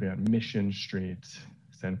 the property on Mission Street,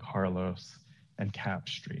 San Carlos, and Cap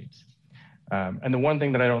Street. And the one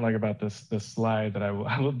thing that I don't like about this slide that I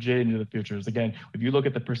will change in the future is, again, if you look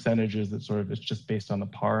at the percentages, it's just based on the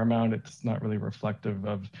par amount. It's not really reflective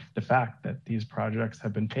of the fact that these projects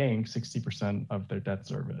have been paying 60% of their debt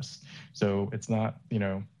service. So it's not,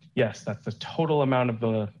 yes, that's the total amount of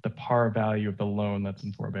the par value of the loan that's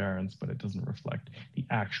in forbearance, but it doesn't reflect the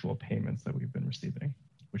actual payments that we've been receiving,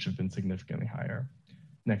 which have been significantly higher.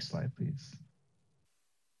 Next slide, please.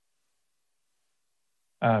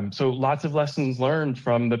 So lots of lessons learned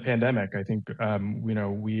from the pandemic. I think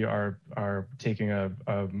we are taking a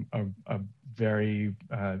very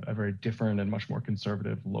different and much more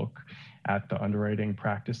conservative look at the underwriting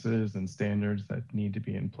practices and standards that need to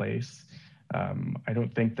be in place. I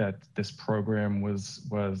don't think that this program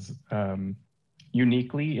was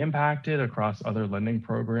uniquely impacted across other lending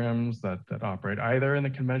programs that operate either in the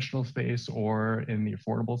conventional space or in the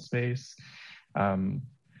affordable space.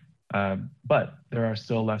 But there are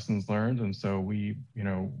still lessons learned, and so we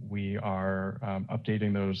are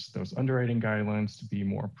updating those underwriting guidelines to be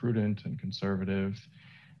more prudent and conservative.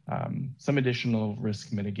 Some additional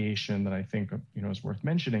risk mitigation that I think is worth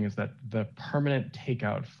mentioning is that the permanent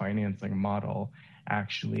takeout financing model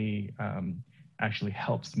actually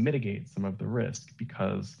helps mitigate some of the risk,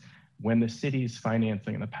 because when the city's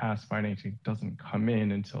financing and the past financing doesn't come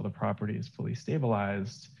in until the property is fully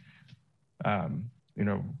stabilized,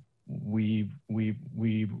 we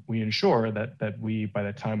ensure that we, by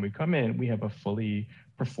the time we come in, we have a fully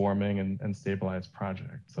performing and stabilized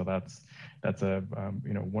project. So that's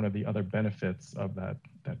one of the other benefits of that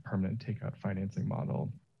permanent takeout financing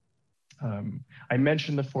model. I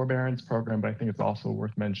mentioned the forbearance program, but I think it's also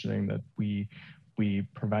worth mentioning that we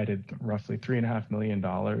provided roughly $3.5 million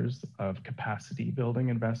of capacity building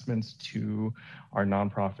investments to our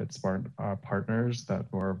nonprofit partners that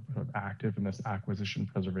were active in this acquisition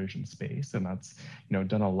preservation space, and that's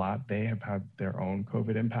done a lot. They have had their own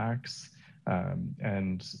COVID impacts,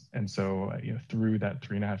 and so through that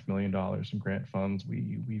 $3.5 million in grant funds,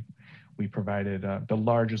 we provided the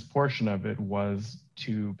largest portion of it was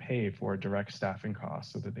to pay for direct staffing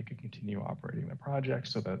costs so that they could continue operating the project,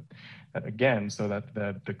 so that the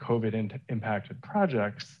COVID impacted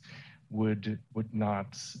projects would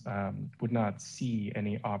not see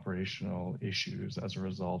any operational issues as a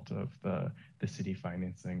result of the city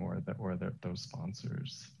financing or those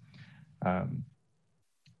sponsors.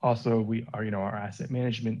 Also, our asset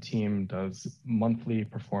management team does monthly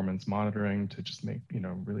performance monitoring to just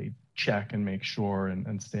really check and make sure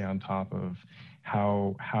and stay on top of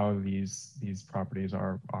how these properties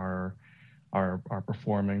are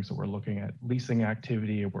performing. So we're looking at leasing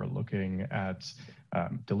activity, we're looking at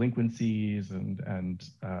delinquencies and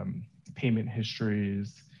payment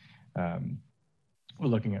histories. We're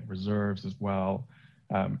looking at reserves as well.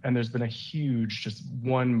 And there's been a huge, just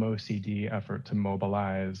one MoCD effort to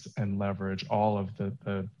mobilize and leverage all of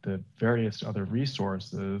the various other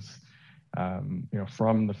resources,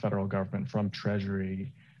 from the federal government, from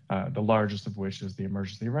Treasury, the largest of which is the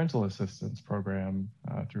Emergency Rental Assistance Program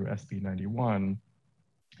through SB 91,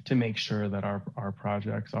 to make sure that our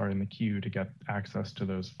projects are in the queue to get access to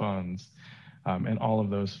those funds. And all of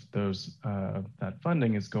that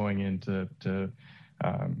funding is going into to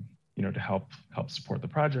help support the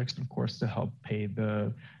projects, and of course to help pay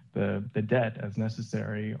the debt as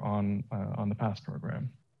necessary on the past program.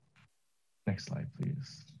 Next slide,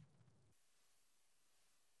 please.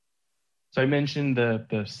 So I mentioned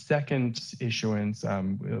the second issuance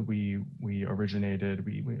we originated.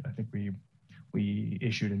 I think we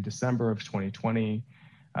issued in December of 2020.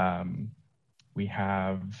 We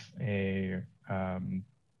have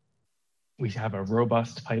a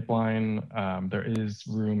robust pipeline. There is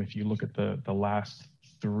room, if you look at the last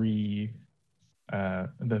three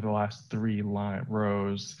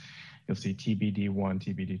rows, you'll see TBD1,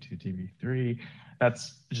 TBD2, TBD3.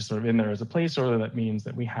 That's just sort of in there as a placeholder. That means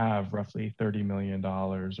that we have roughly $30 million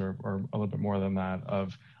or a little bit more than that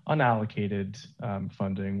of unallocated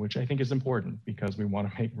funding, which I think is important because we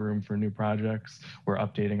want to make room for new projects. We're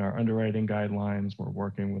updating our underwriting guidelines. We're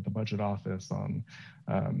working with the budget office on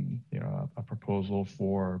a proposal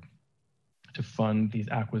to fund these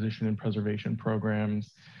acquisition and preservation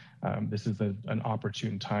programs. This is an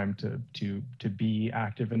opportune time to be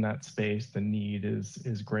active in that space. The need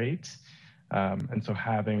is great. And so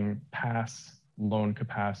having pass loan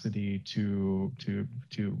capacity to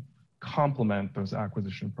complement those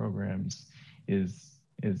acquisition programs is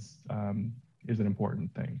an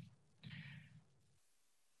important thing.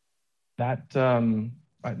 That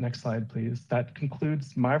next slide, please. That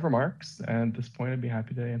concludes my remarks. And at this point, I'd be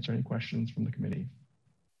happy to answer any questions from the committee.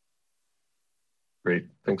 Great,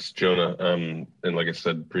 thanks, Jonah. And like I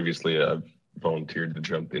said previously, I've volunteered to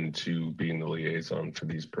jump into being the liaison for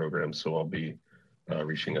these programs, so I'll be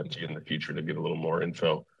reaching out to you in the future to get a little more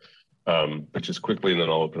info. But just quickly, and then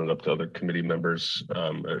I'll open it up to other committee members.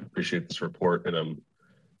 I appreciate this report, and I'm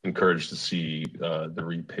encouraged to see the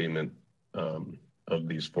repayment of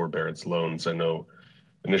these forbearance loans. I know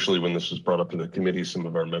initially when this was brought up to the committee, some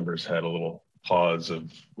of our members had a little pause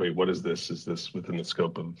of, wait, what is this? Is this within the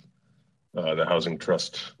scope of the Housing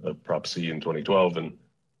Trust of Prop C in 2012? And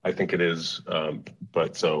I think it is,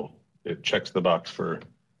 but so it checks the box for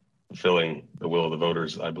fulfilling the will of the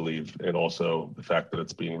voters, I believe, and also the fact that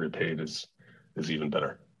it's being repaid is even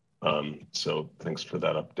better. So thanks for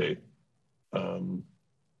that update.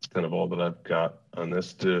 It's kind of all that I've got on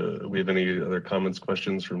this. Do we have any other comments,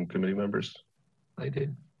 questions from committee members? I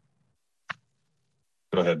did.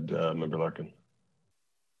 Go ahead, Member Larkin.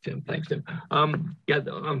 Tim, thanks, Tim. Yeah,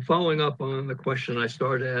 I'm following up on the question I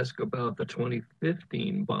started to ask about the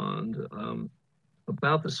 2015 bond,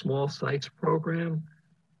 about the small sites program.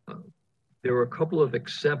 There were a couple of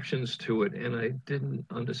exceptions to it, and I didn't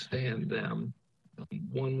understand them.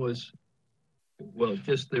 One was, well,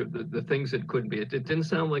 just the things that couldn't be. It didn't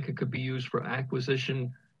sound like it could be used for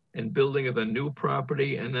acquisition and building of a new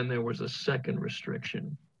property, and then there was a second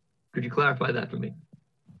restriction. Could you clarify that for me?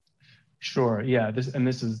 Sure. Yeah.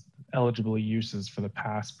 This is eligible uses for the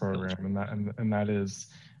past program, and that is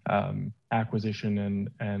acquisition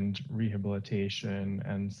and rehabilitation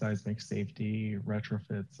and seismic safety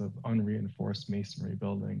retrofits of unreinforced masonry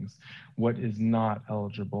buildings. What is not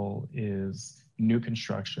eligible is new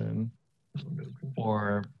construction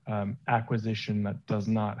or acquisition that does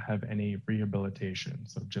not have any rehabilitation.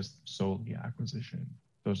 So just solely acquisition.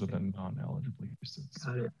 Those are the non-eligible uses.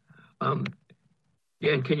 Got it.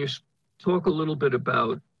 Yeah, and can you talk a little bit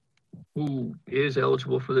about who is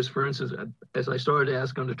eligible for this? For instance, as I started to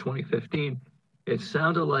ask under 2015, it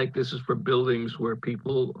sounded like this is for buildings where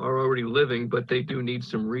people are already living, but they do need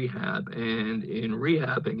some rehab. And in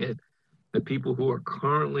rehabbing it, the people who are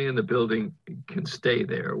currently in the building can stay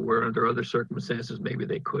there, where under other circumstances, maybe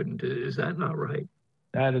they couldn't. Is that not right?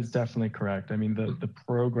 That is definitely correct. I mean, the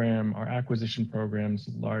program, our acquisition programs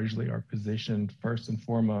largely are positioned first and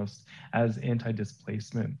foremost as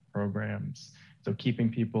anti-displacement programs. So keeping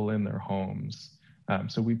people in their homes.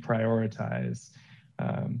 So we prioritize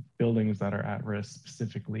buildings that are at risk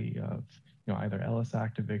specifically of either Ellis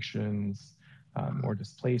Act evictions or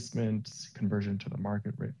displacement, conversion to the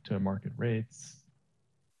market rates,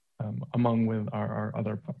 among with our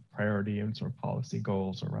other priority and sort of policy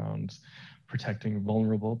goals around protecting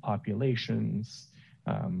vulnerable populations,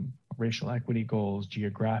 racial equity goals,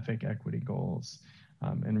 geographic equity goals,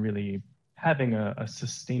 and really having a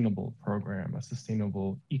sustainable program, a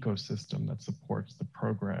sustainable ecosystem that supports the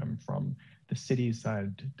program from the city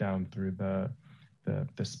side down through the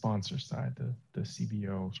sponsor side, the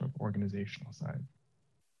CBO sort of organizational side.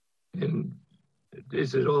 And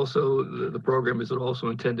is it also, the program, is it also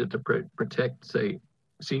intended to protect, say,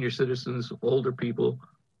 senior citizens, older people,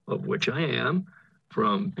 of which I am,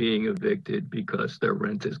 from being evicted because their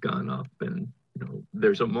rent has gone up and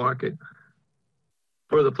there's a market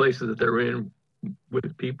for the places that they're in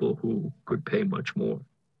with people who could pay much more?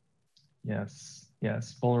 Yes.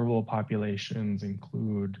 Vulnerable populations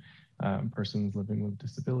include persons living with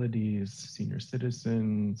disabilities, senior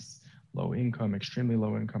citizens, low income, extremely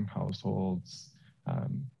low income households.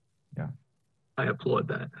 Yeah. I applaud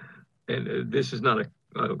that. And this is not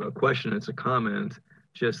a question, it's a comment,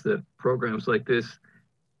 just that programs like this,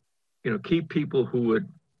 keep people who would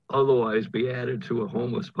otherwise be added to a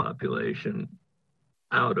homeless population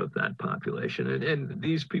out of that population. And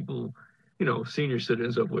these people, senior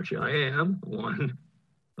citizens, of which I am one,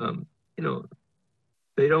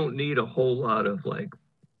 they don't need a whole lot of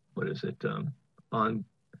on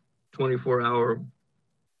 24-hour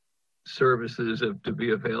services to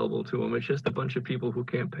be available to them. It's just a bunch of people who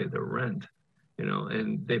can't pay their rent, you know,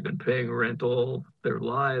 and they've been paying rent all their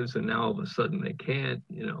lives, and now all of a sudden they can't,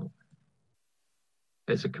 you know.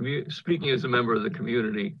 As a community, speaking as a member of the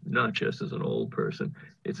community, not just as an old person,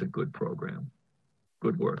 it's a good program.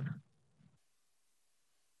 Good work.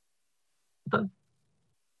 Done.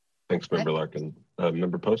 Thanks, Member Larkin.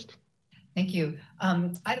 Member Post? Thank you. I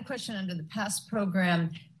had a question under the past program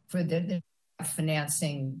for the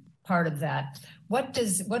financing part of that. What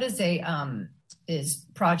is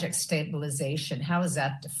project stabilization? How is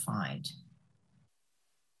that defined?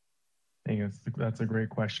 I think that's a great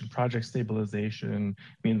question. Project stabilization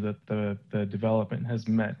means that the development has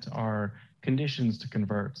met our conditions to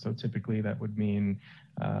convert. So typically that would mean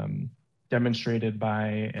demonstrated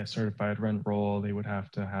by a certified rent roll. They would have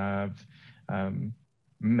to have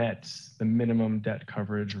met the minimum debt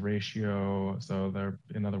coverage ratio. So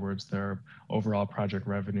in other words, their overall project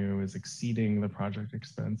revenue is exceeding the project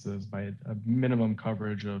expenses by a minimum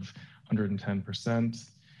coverage of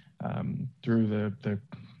 110%. Through the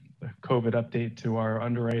COVID update to our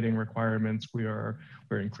underwriting requirements, we're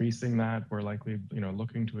increasing that. We're likely, you know,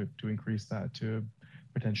 looking to increase that to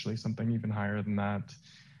potentially something even higher than that.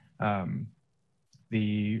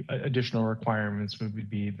 The additional requirements would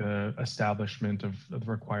be the establishment of the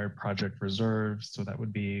required project reserves. So that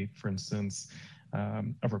would be, for instance, a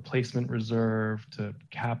replacement reserve to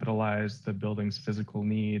capitalize the building's physical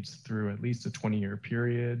needs through at least a 20-year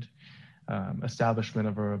period. Establishment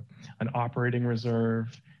of an operating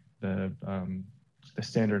reserve. The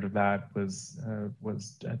standard of that was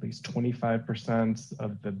at least 25%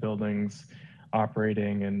 of the building's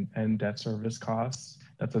operating and debt service costs.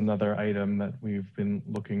 That's another item that we've been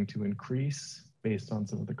looking to increase based on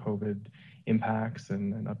some of the COVID impacts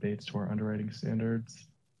and updates to our underwriting standards,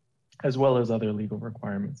 as well as other legal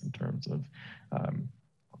requirements in terms of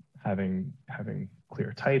having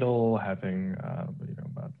clear title, having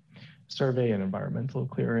survey and environmental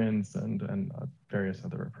clearance, and various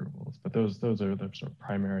other approvals. But those are the sort of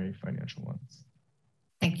primary financial ones.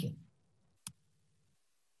 Thank you.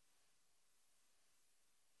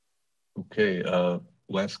 Okay,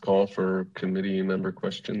 last call for committee member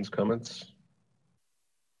questions, comments.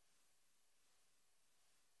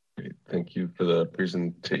 Great, thank you for the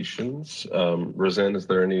presentations. Roseanne,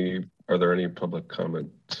 are there any public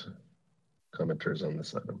commenters on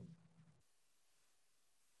this item?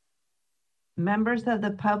 Members of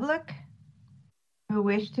the public who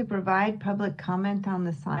wish to provide public comment on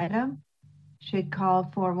this item should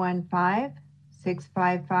call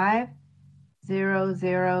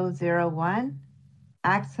 415-655-0001,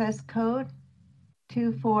 access code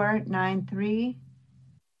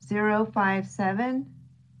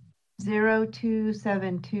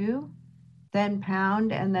 2493-057-0272, then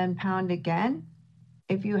pound and then pound again.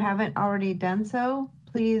 If you haven't already done so,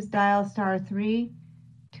 please dial *3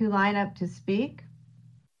 to line up to speak.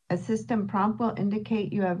 A system prompt will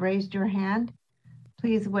indicate you have raised your hand.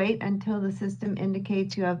 Please wait until the system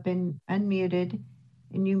indicates you have been unmuted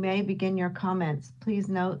and you may begin your comments. Please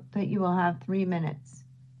note that you will have 3 minutes.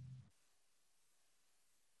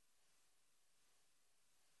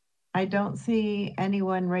 I don't see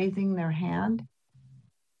anyone raising their hand.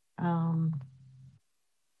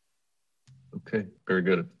 Okay, very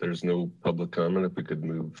good. If there's no public comment, if we could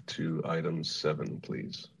move to item 7,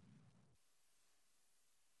 please.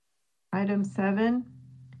 Item 7,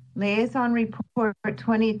 Liaison Report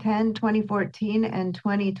 2010, 2014, and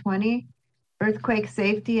 2020, Earthquake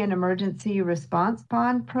Safety and Emergency Response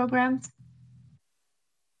Bond Programs.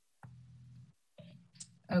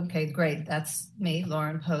 Okay, great. That's me,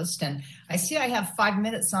 Lauren Post. And I see I have 5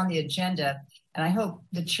 minutes on the agenda, and I hope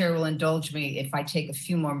the chair will indulge me if I take a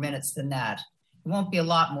few more minutes than that. It won't be a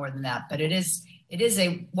lot more than that, but it is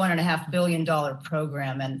a $1.5 billion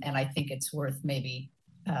program, and I think it's worth maybe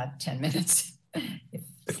 10 minutes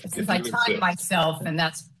if I time myself, and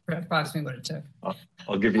that's approximately what it took.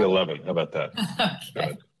 I'll give you 11. How about that?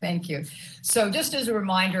 Okay, thank you. So just as a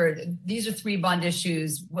reminder, these are 3 bond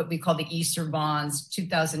issues, what we call the Easter bonds,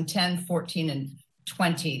 2010, 14, and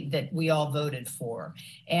 20 that we all voted for.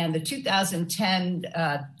 And the 2010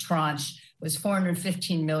 tranche was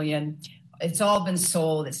 $415 million. It's all been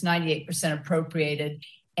sold. It's 98% appropriated.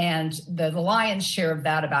 And the lion's share of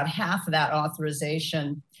that, about half of that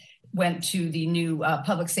authorization, went to the new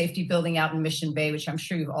public safety building out in Mission Bay, which I'm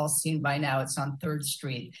sure you've all seen by now. It's on 3rd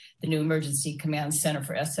Street, the new Emergency Command Center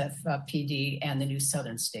for SFPD and the new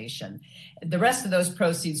Southern Station. The rest of those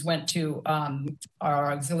proceeds went to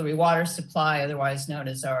our auxiliary water supply, otherwise known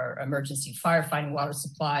as our emergency firefighting water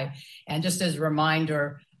supply. And just as a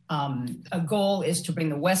reminder, A goal is to bring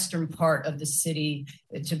the western part of the city,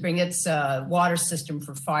 to bring its water system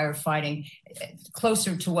for firefighting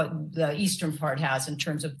closer to what the eastern part has in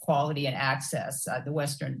terms of quality and access. The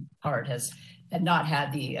western part has not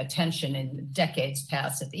had the attention in decades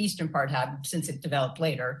past that the eastern part had since it developed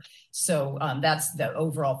later. So that's the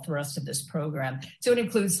overall thrust of this program. So it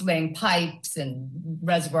includes laying pipes and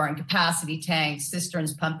reservoir and capacity tanks,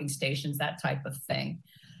 cisterns, pumping stations, that type of thing.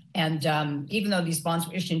 And even though these bonds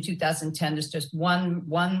were issued in 2010, there's just one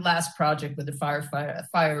last project with the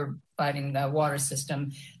firefighting water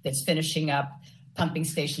system that's finishing up, Pumping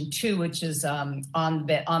Station 2, which is on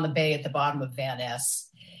the bay at the bottom of Van Ness.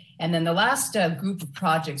 And then the last group of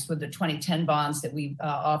projects with the 2010 bonds that we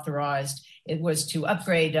authorized, it was to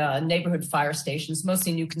upgrade neighborhood fire stations,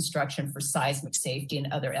 mostly new construction for seismic safety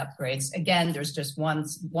and other upgrades. Again, there's just one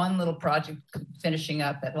little project finishing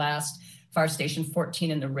up at last, Fire Station 14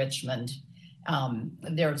 in the Richmond.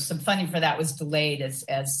 There was some funding for that was delayed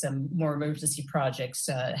as some more emergency projects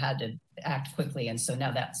had to act quickly, and so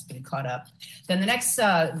now that's been caught up. Then the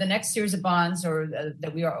next series of bonds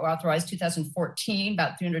that we are authorized 2014,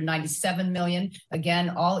 about $397 million.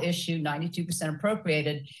 Again, all issued, 92%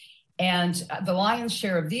 appropriated, and the lion's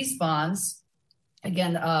share of these bonds,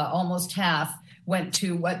 again, almost half, went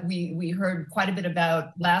to what we heard quite a bit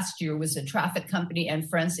about last year, was a traffic company and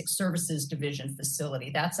forensic services division facility.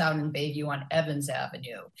 That's out in Bayview on Evans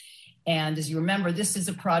Avenue. And as you remember, this is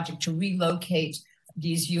a project to relocate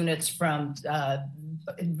these units from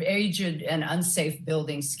aged and unsafe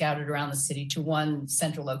buildings scattered around the city to one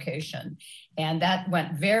central location. And that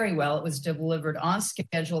went very well. It was delivered on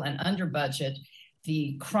schedule and under budget.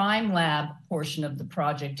 The crime lab portion of the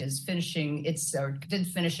project is did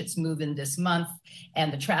finish its move-in this month,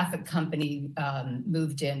 and the traffic company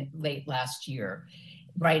moved in late last year.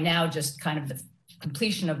 Right now, just kind of the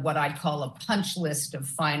completion of what I'd call a punch list of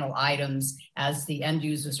final items as the end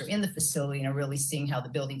users are in the facility and are really seeing how the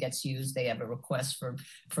building gets used. They have a request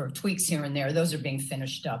for tweaks here and there. Those are being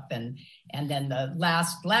finished up. And then the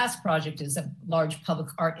last project is a large public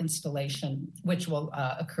art installation, which will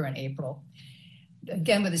occur in April.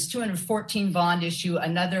 Again, with this 214 bond issue,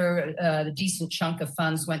 another decent chunk of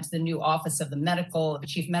funds went to the new office of the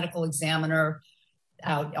chief medical examiner,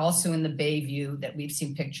 out also in the Bayview that we've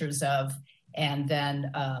seen pictures of. And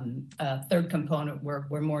then a third component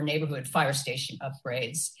were more neighborhood fire station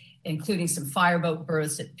upgrades, including some fireboat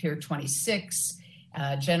berths at Pier 26,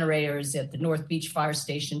 generators at the North Beach Fire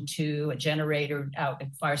Station 2, a generator out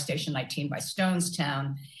at Fire Station 19 by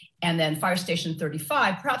Stonestown, and then Fire Station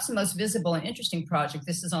 35, perhaps the most visible and interesting project.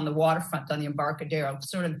 This is on the waterfront on the Embarcadero,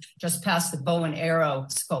 sort of just past the bow and arrow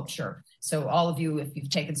sculpture. So all of you, if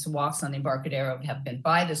you've taken some walks on the Embarcadero, have been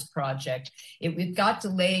by this project. It got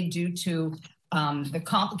delayed due to the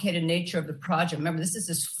complicated nature of the project. Remember, this is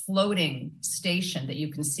this floating station that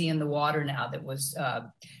you can see in the water now that was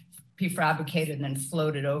prefabricated and then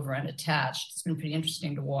floated over and attached. It's been pretty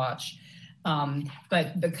interesting to watch.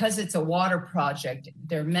 But because it's a water project,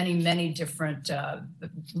 there are many, many different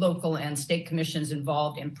local and state commissions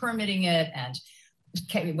involved in permitting it. And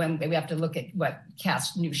when we have to look at what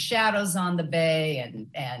casts new shadows on the bay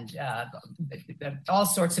and all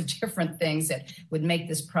sorts of different things that would make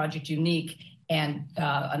this project unique. And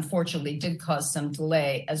unfortunately did cause some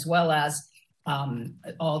delay, as well as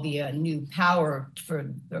all the new power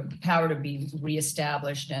to be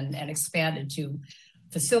reestablished and expanded to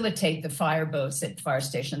facilitate the fireboats at Fire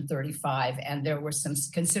Station 35. And there were some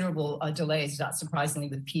considerable delays, not surprisingly,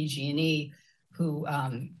 with PG&E, who,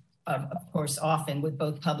 of course, often with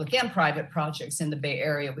both public and private projects in the Bay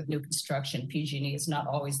Area with new construction, PG&E is not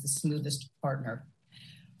always the smoothest partner.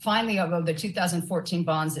 Finally, although the 2014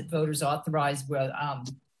 bonds that voters authorized were,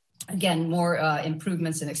 again, more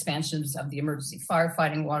improvements and expansions of the emergency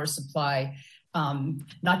firefighting water supply,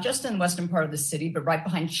 not just in the western part of the city, but right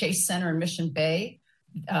behind Chase Center and Mission Bay.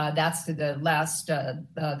 That's the last,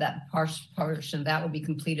 that portion that will be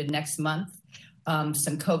completed next month.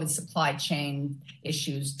 Some COVID supply chain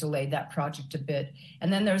issues delayed that project a bit.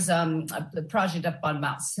 And then there's the project up on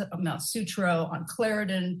Mount Sutro on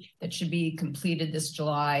Clarendon that should be completed this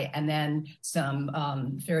July. And then some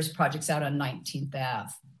various projects out on 19th Ave,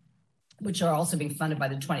 which are also being funded by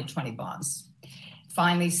the 2020 bonds.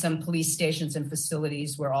 Finally, some police stations and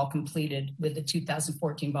facilities were all completed with the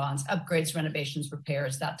 2014 bonds, upgrades, renovations,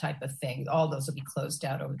 repairs, that type of thing. All those will be closed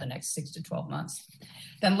out over the next 6 to 12 months.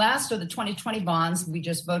 Then last are the 2020 bonds we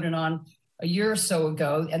just voted on a year or so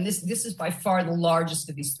ago. And this is by far the largest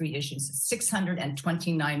of these three issues. It's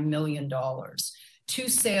 $629 million. 2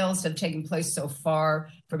 sales have taken place so far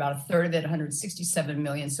for about a third of it, $167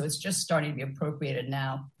 million. So it's just starting to be appropriated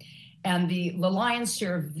now. And the lion's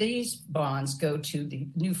share of these bonds go to the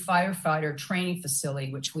new firefighter training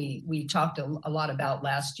facility, which we talked a lot about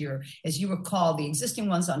last year. As you recall, the existing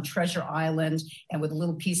ones on Treasure Island and with a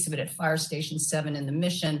little piece of it at Fire Station 7 in the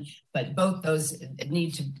Mission, but both those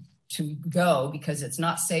need to go because it's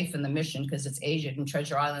not safe in the Mission because it's aged, and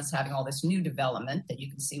Treasure Island is having all this new development that you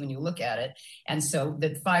can see when you look at it. And so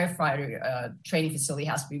the firefighter training facility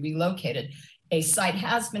has to be relocated. A site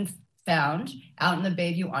has been found out in the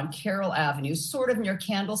Bayview on Carroll Avenue, sort of near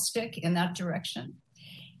Candlestick in that direction.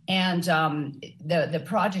 And the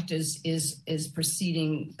project is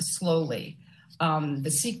proceeding slowly. The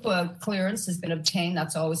CEQA clearance has been obtained.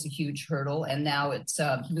 That's always a huge hurdle. And now it's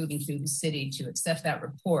moving through the city to accept that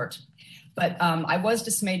report. But I was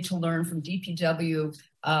dismayed to learn from DPW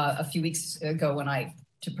a few weeks ago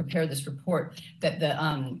to prepare this report that the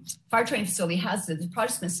fire training facility the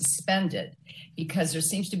project's been suspended because there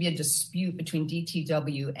seems to be a dispute between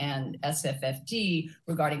DTW and SFFD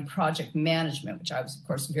regarding project management, which I was, of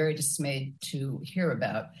course, very dismayed to hear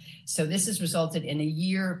about. So this has resulted in a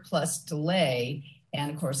year plus delay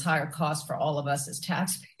and, of course, higher costs for all of us as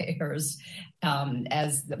taxpayers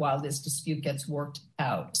while this dispute gets worked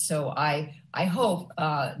out. So I hope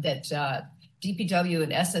that DPW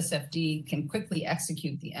and SSFD can quickly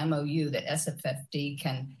execute the MOU, that SFFD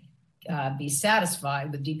can be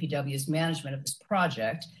satisfied with DPW's management of this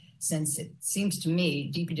project, since it seems to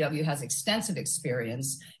me DPW has extensive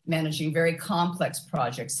experience managing very complex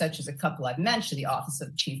projects, such as a couple I've mentioned, the Office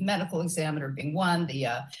of Chief Medical Examiner being one, the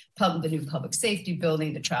new public safety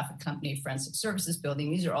building, the traffic company forensic services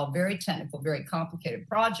building. These are all very technical, very complicated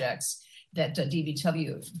projects that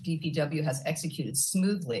DPW has executed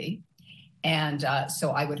smoothly. And so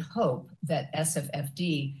I would hope that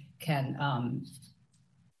SFFD can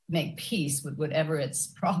make peace with whatever its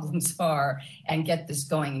problems are and get this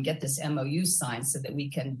going and get this MOU signed so that we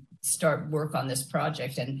can start work on this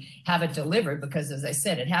project and have it delivered, because as I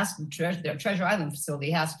said, it has to, the Treasure Island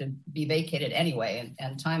facility has to be vacated anyway,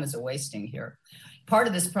 and time is a wasting here. Part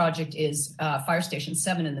of this project is Fire Station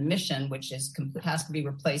 7 in the Mission, which has to be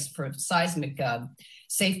replaced for seismic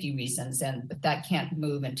safety reasons, but that can't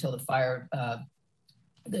move until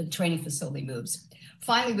the training facility moves.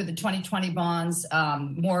 Finally, with the 2020 bonds,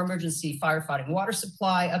 more emergency firefighting water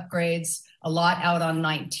supply upgrades, a lot out on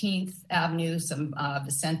 19th Avenue, some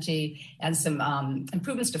Vicente, and some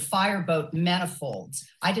improvements to fireboat manifolds.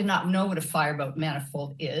 I did not know what a fireboat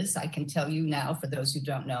manifold is. I can tell you now, for those who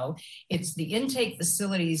don't know. It's the intake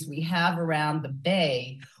facilities we have around the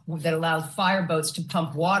bay that allows fireboats to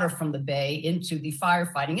pump water from the bay into the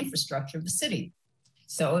firefighting infrastructure of the city.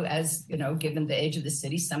 So as you know, given the age of the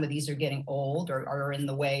city, some of these are getting old or are in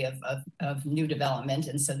the way of new development,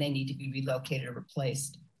 and so they need to be relocated or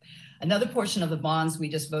replaced. Another portion of the bonds we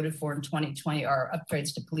just voted for in 2020 are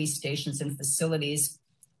upgrades to police stations and facilities.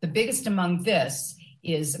 The biggest among this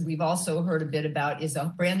is, we've also heard a bit about, is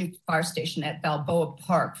a brand new fire station at Balboa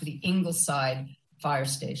Park for the Ingleside Fire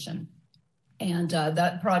Station. And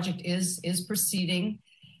that project is proceeding.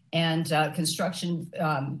 And construction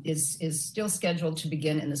is still scheduled to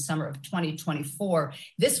begin in the summer of 2024.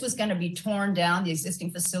 This was going to be torn down, the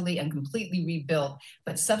existing facility, and completely rebuilt.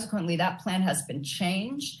 But subsequently, that plan has been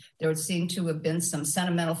changed. There would seem to have been some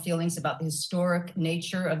sentimental feelings about the historic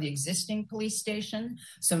nature of the existing police station.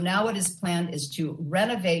 So now what is planned is to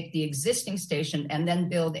renovate the existing station and then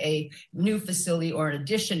build a new facility, or an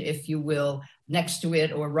addition, if you will, next to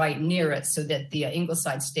it or right near it, so that the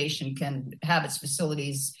Ingleside station can have its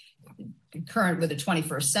facilities current with the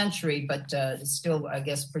 21st century, but still, I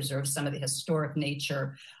guess, preserve some of the historic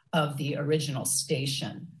nature of the original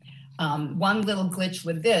station. One little glitch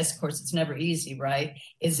with this, of course, it's never easy, right,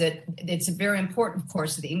 is that it's very important, of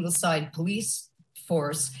course, that the Ingleside police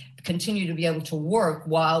force continue to be able to work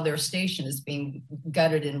while their station is being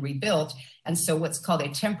gutted and rebuilt. And so what's called a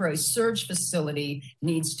temporary surge facility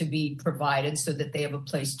needs to be provided so that they have a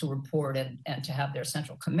place to report and to have their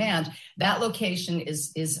central command. That location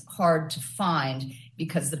is hard to find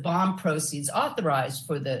because the bond proceeds authorized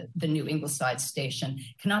for the new Ingleside station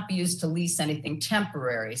cannot be used to lease anything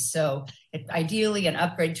temporary. So ideally, an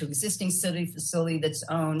upgrade to existing city facility that's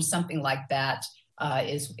owned, something like that,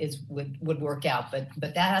 would work out, but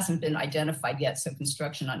that hasn't been identified yet. So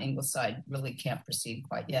construction on Ingleside really can't proceed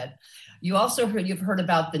quite yet. You've heard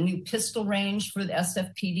about the new pistol range for the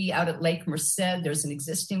SFPD out at Lake Merced. There's an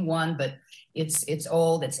existing one, but it's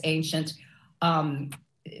old, it's ancient.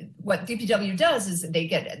 What DPW does is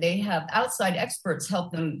they have outside experts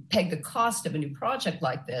help them peg the cost of a new project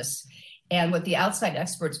like this. And what the outside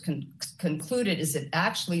experts concluded is that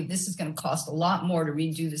actually this is going to cost a lot more to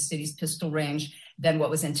redo the city's pistol range than what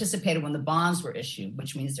was anticipated when the bonds were issued,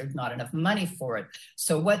 which means there's not enough money for it.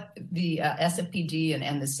 So what the SFPD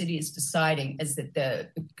and the city is deciding is that the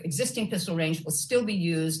existing pistol range will still be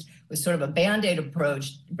used with sort of a Band-Aid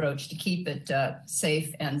approach to keep it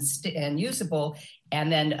safe and usable,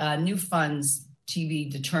 and then new funds to be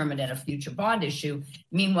determined in a future bond issue.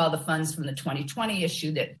 Meanwhile, the funds from the 2020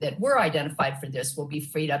 issue that were identified for this will be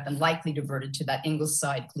freed up and likely diverted to that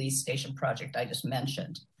Ingleside police station project I just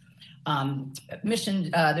mentioned.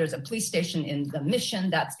 There's a police station in the Mission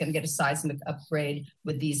that's going to get a seismic upgrade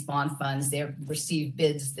with these bond funds. They've received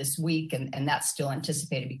bids this week, and that's still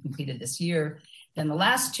anticipated to be completed this year. Then the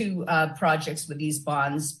last two projects with these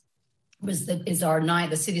bonds is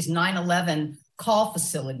the city's 9/11 call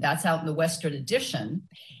facility. That's out in the Western Addition.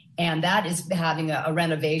 And that is having a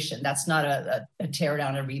renovation. That's not a tear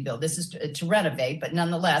down and rebuild. This is to renovate, but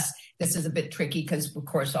nonetheless, this is a bit tricky because, of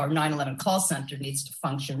course, our 9/11 call center needs to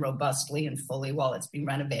function robustly and fully while it's being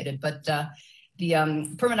renovated. But the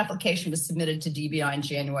permit application was submitted to DBI in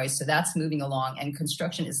January, so that's moving along, and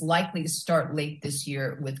construction is likely to start late this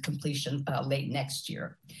year with completion late next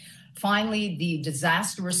year. Finally, the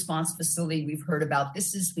disaster response facility we've heard about.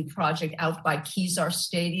 This is the project out by Kezar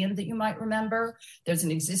Stadium that you might remember. There's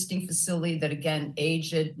an existing facility that, again,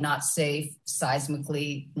 aged, not safe,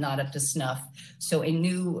 seismically not up to snuff. So a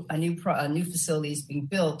new facility is being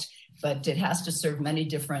built, but it has to serve many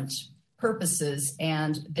different purposes,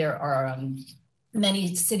 and there are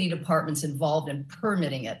many city departments involved in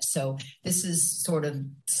permitting it. So this is sort of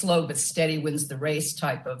slow but steady wins the race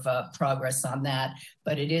type of progress on that.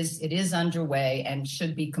 But it is underway and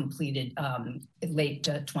should be completed late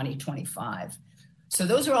 2025. So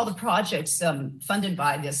those are all the projects funded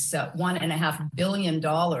by this $1.5 billion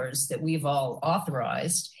that we've all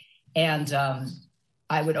authorized. And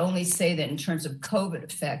I would only say that in terms of COVID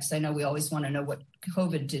effects, I know we always want to know what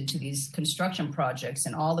COVID did to these construction projects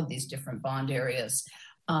in all of these different bond areas.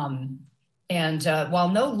 While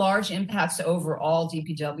no large impacts overall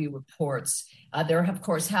DPW reports, there of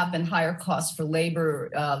course have been higher costs for labor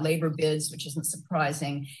bids, which isn't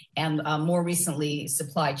surprising, and more recently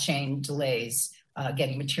supply chain delays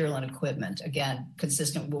getting material and equipment. Again,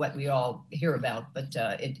 consistent with what we all hear about, but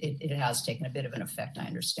it has taken a bit of an effect, I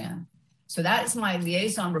understand. So that is my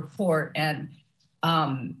liaison report, and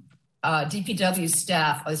DPW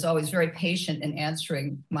staff is always very patient in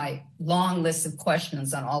answering my long list of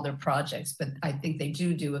questions on all their projects, but I think they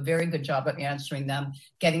do a very good job of answering them,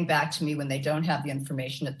 getting back to me when they don't have the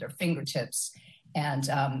information at their fingertips. And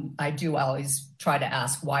I do always try to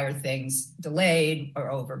ask, why are things delayed or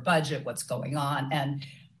over budget? What's going on? And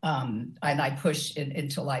I push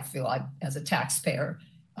until I feel as a taxpayer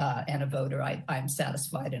and a voter, I'm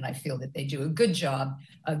satisfied, and I feel that they do a good job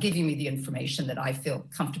of giving me the information that I feel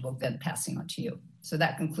comfortable then passing on to you. So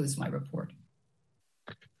that concludes my report.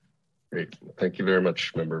 Great. Thank you very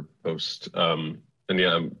much, Member Post. And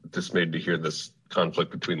yeah, I'm dismayed to hear this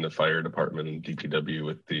conflict between the fire department and DPW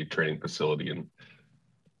with the training facility, and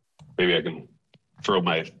maybe I can throw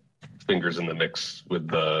my fingers in the mix with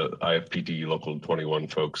the IFPD Local 21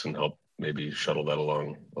 folks and help maybe shuttle that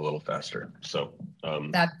along a little faster. So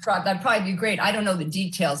that'd probably be great. I don't know the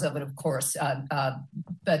details of it, of course,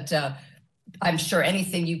 but I'm sure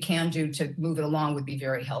anything you can do to move it along would be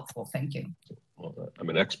very helpful. Thank you. Well, I'm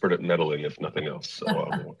an expert at meddling, if nothing else.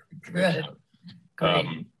 So good.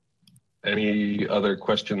 Any other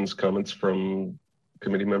questions, comments from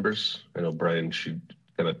committee members? I know Brian, she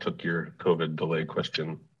kind of took your COVID delay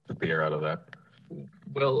question, took the air out of that.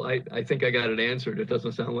 Well, I think I got it answered. It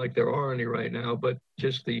doesn't sound like there are any right now, but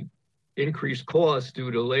just the increased costs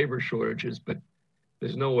due to labor shortages, but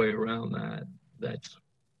there's no way around that.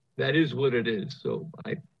 That is what it is. So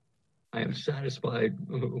I am satisfied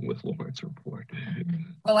with Lauren's report.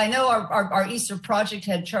 Well, I know our Easter project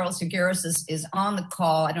head, Charles Higueras, is on the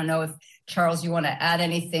call. I don't know if, Charles, you want to add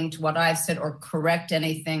anything to what I've said or correct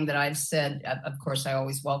anything that I've said. Of course, I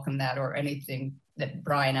always welcome that, or anything that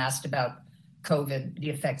Brian asked about COVID, the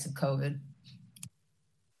effects of COVID.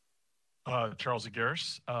 Charles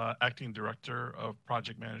Higueras, Acting Director of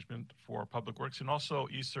Project Management for Public Works, and also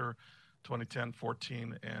ESER 2010,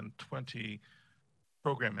 14, and 20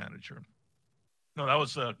 Program Manager. No, that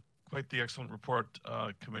was quite the excellent report,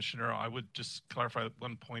 Commissioner. I would just clarify at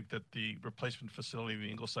one point that the replacement facility in the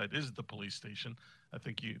Ingleside is the police station. I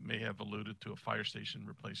think you may have alluded to a fire station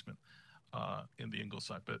replacement in the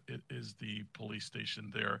Ingleside, but it is the police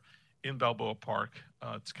station there in Balboa Park.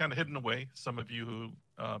 It's kind of hidden away. Some of you who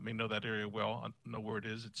may know that area well know where it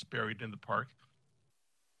is. It's buried in the park,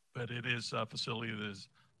 but it is a facility that is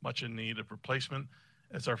much in need of replacement,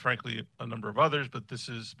 as are frankly a number of others, but this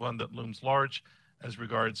is one that looms large. as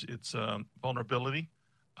regards its vulnerability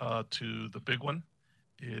to the big one.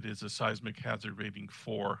 It is a seismic hazard rating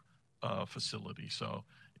 4 facility. So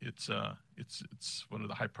it's one of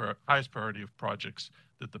the highest priority of projects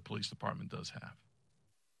that the police department does have.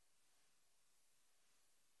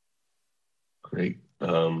 Great.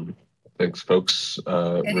 Thanks, folks.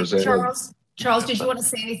 Roseanne? Charles, did you want to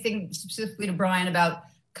say anything specifically to Brian about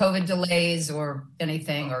COVID delays or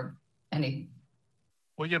anything or any?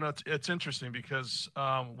 Well, you know, it's interesting because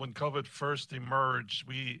when COVID first emerged,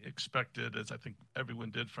 we expected, as I think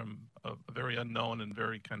everyone did, from a very unknown and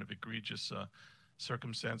very kind of egregious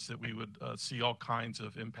circumstance, that we would see all kinds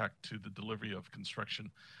of impact to the delivery of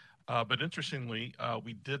construction. But interestingly,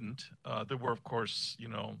 we didn't. There were, of course, you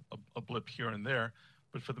know, a blip here and there,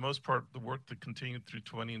 but for the most part, the work that continued through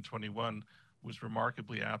 20 and 21 was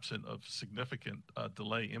remarkably absent of significant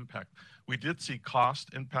delay impact. We did see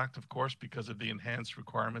cost impact, of course, because of the enhanced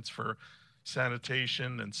requirements for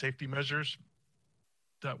sanitation and safety measures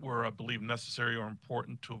that were, I believe, necessary or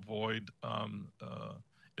important to avoid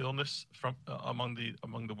illness from among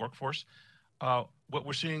the workforce. What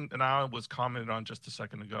we're seeing now, was commented on just a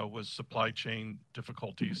second ago, was supply chain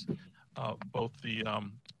difficulties. Both the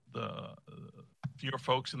fewer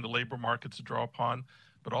folks in the labor market to draw upon,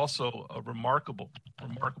 but also remarkable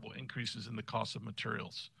increases in the cost of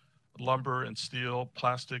materials. Lumber and steel,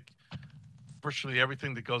 plastic, virtually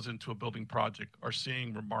everything that goes into a building project are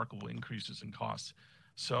seeing remarkable increases in costs.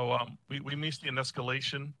 So we may see an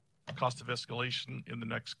escalation, cost of escalation in the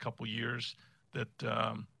next couple years that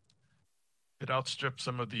it outstrips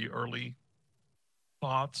some of the early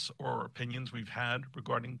thoughts or opinions we've had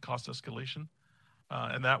regarding cost escalation.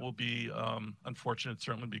 And that will be unfortunate,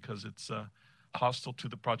 certainly because it's hostile to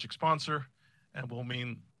the project sponsor and will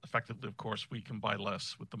mean effectively, of course, we can buy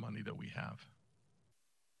less with the money that we have.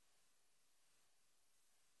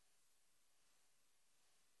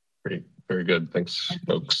 Great, very good. Thanks,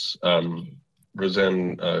 folks.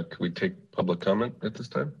 Roseanne, can we take public comment at this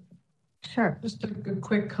time? Sure. Just a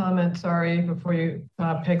quick comment, sorry, before you,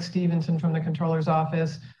 Peg Stevenson from the Controller's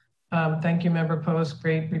Office. Thank you, Member Post.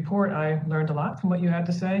 Great report. I learned a lot from what you had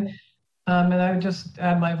to say. And I would just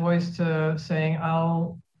add my voice to saying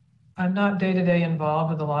I'm not day-to-day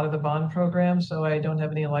involved with a lot of the bond programs, so I don't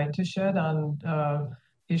have any light to shed on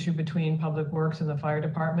issue between Public Works and the Fire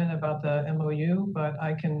Department about the MOU, but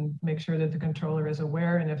I can make sure that the controller is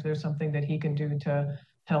aware, and if there's something that he can do to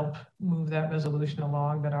help move that resolution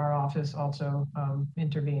along, that our office also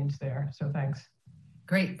intervenes there. So thanks.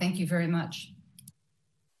 Great, thank you very much.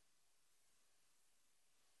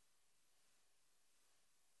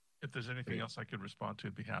 If there's anything else I could respond to,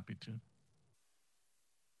 I'd be happy to.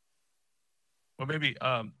 Well, maybe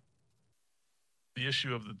the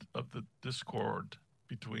issue of the discord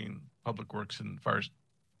between Public Works and Fire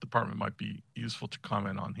Department might be useful to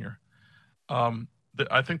comment on here.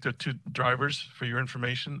 I think there are two drivers for your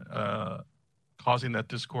information causing that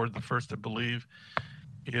discord. The first, I believe,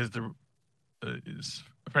 is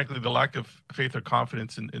frankly the lack of faith or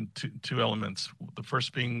confidence in two elements. The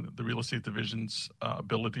first being the real estate division's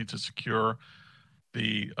ability to secure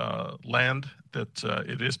the land that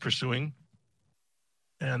it is pursuing,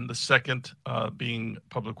 and the second being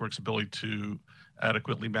Public Works' ability to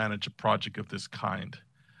adequately manage a project of this kind.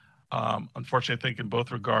 Unfortunately, I think in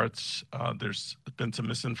both regards, there's been some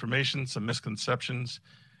misinformation, some misconceptions,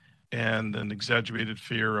 and an exaggerated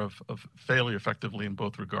fear of failure effectively in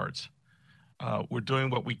both regards. We're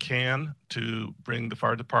doing what we can to bring the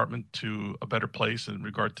fire department to a better place in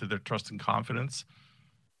regard to their trust and confidence.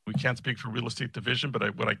 We can't speak for real estate division,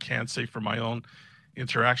 but what I can say for my own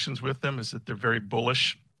interactions with them is that they're very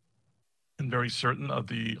bullish and very certain of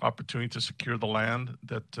the opportunity to secure the land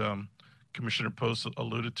that Commissioner Post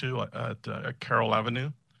alluded to at Carroll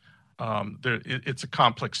Avenue. It's a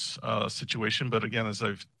complex situation, but again, as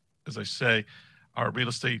I say, our real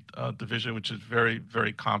estate division, which is very,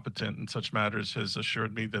 very competent in such matters, has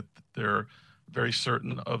assured me that they're very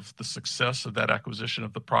certain of the success of that acquisition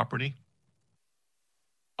of the property.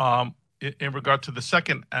 In regard to the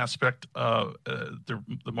second aspect, the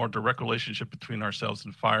more direct relationship between ourselves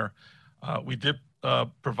and fire, we did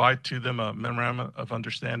provide to them a memorandum of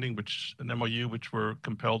understanding, an MOU, which we're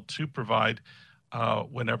compelled to provide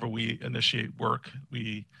whenever we initiate work.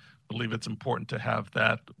 We believe it's important to have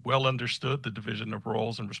that well understood, the division of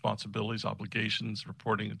roles and responsibilities, obligations,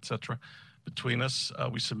 reporting, et cetera, between us.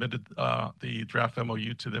 We submitted the draft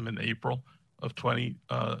MOU to them in April of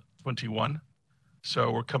 2021.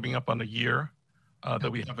 So we're coming up on a year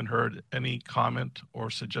that we haven't heard any comment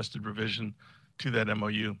or suggested revision to that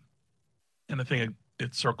MOU. And I think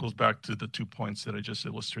it circles back to the 2 points that I just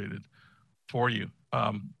illustrated for you.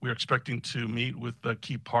 We're expecting to meet with the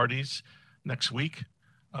key parties next week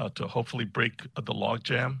to hopefully break the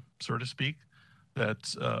logjam, so to speak,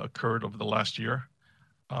 that's occurred over the last year.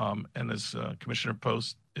 And as Commissioner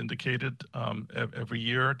Post indicated, every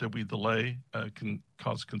year that we delay can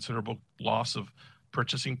cause considerable loss of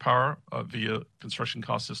purchasing power via construction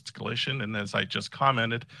cost escalation. And as I just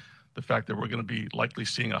commented, the fact that we're going to be likely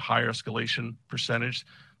seeing a higher escalation percentage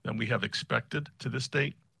than we have expected to this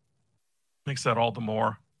date makes that all the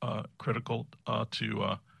more critical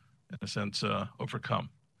to, in a sense, overcome.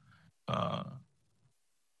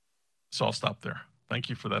 So I'll stop there. Thank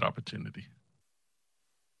you for that opportunity.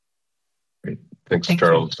 Great. Thanks,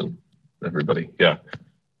 Charles, and everybody. Yeah.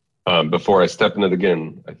 Before I step in it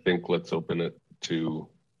again, I think let's open it to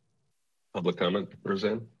public comment.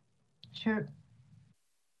 Roseanne? Sure.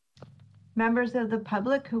 Members of the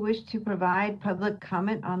public who wish to provide public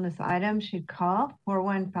comment on this item should call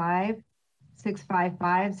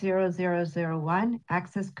 415-655-0001,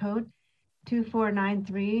 access code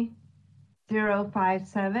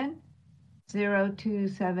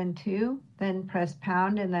 2493057-0272, then press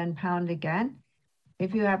pound and then pound again.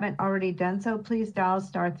 If you haven't already done so, please dial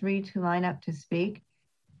 *3 to line up to speak.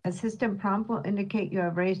 A system prompt will indicate you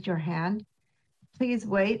have raised your hand. Please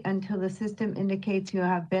wait until the system indicates you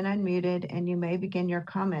have been unmuted and you may begin your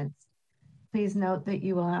comments. Please note that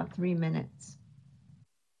you will have 3 minutes.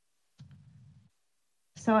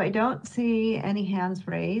 So I don't see any hands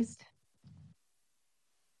raised.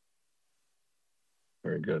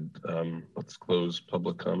 Very good. Let's close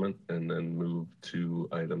public comment and then move to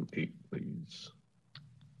item 8, please.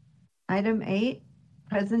 Item 8,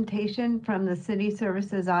 presentation from the City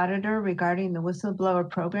Services Auditor regarding the whistleblower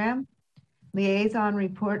program. Liaison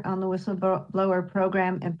report on the whistleblower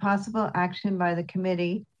program and possible action by the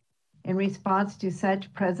committee in response to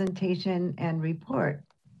such presentation and report.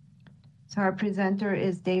 So our presenter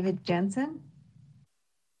is David Jensen.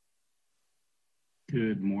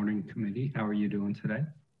 Good morning, committee. How are you doing today?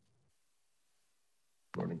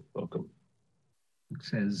 Morning. Welcome.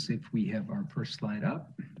 Looks as if we have our first slide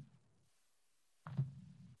up.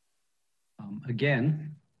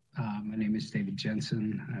 Again, my name is David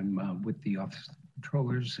Jensen. I'm with the Office of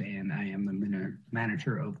Controllers, and I am the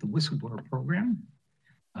manager of the whistleblower program.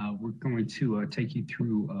 We're going to take you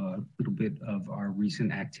through a little bit of our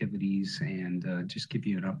recent activities and just give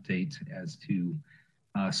you an update as to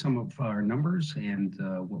some of our numbers and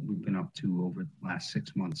what we've been up to over the last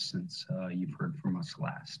 6 months since you've heard from us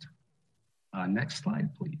last. Next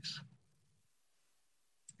slide, please.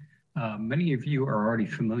 Many of you are already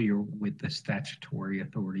familiar with the statutory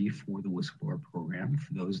authority for the whistleblower program.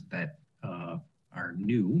 For those that are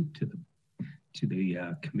new to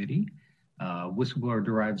the committee, whistleblower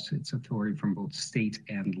derives its authority from both state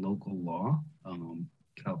and local law,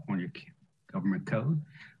 California Government Code,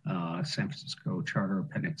 San Francisco Charter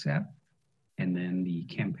Appendix F, and then the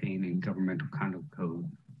Campaign and Governmental Conduct Code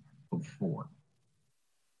of 4.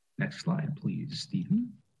 Next slide, please,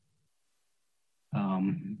 Stephen.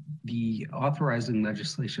 The authorizing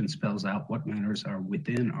legislation spells out what matters are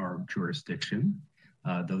within our jurisdiction.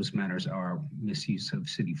 Those matters are misuse of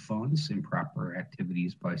city funds, improper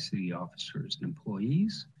activities by city officers and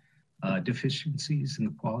employees, deficiencies in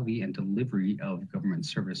the quality and delivery of government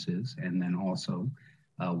services, and then also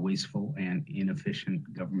wasteful and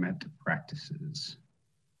inefficient government practices.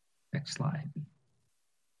 Next slide.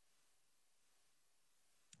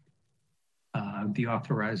 The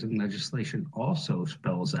authorizing legislation also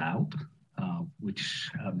spells out which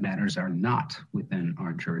matters are not within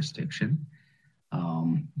our jurisdiction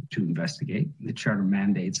to investigate. The charter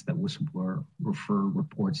mandates that whistleblower refer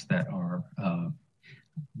reports that are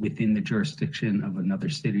within the jurisdiction of another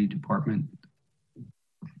city department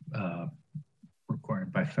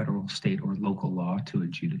required by federal, state, or local law to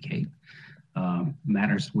adjudicate.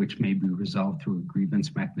 Matters which may be resolved through a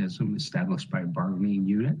grievance mechanism established by a bargaining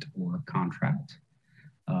unit or a contract.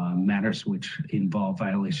 Matters which involve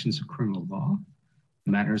violations of criminal law.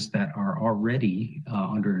 Matters that are already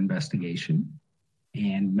under investigation.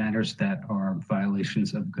 And matters that are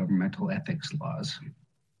violations of governmental ethics laws.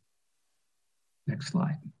 Next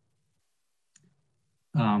slide.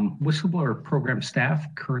 Whistleblower program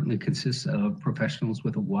staff currently consists of professionals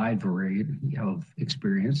with a wide variety of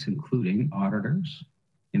experience, including auditors,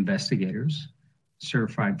 investigators,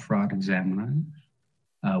 certified fraud examiners.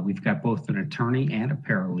 We've got both an attorney and a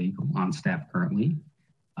paralegal on staff currently.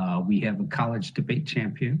 We have a college debate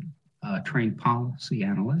champion, a trained policy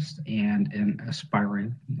analyst, and an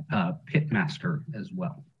aspiring pit master as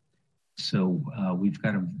well. So we've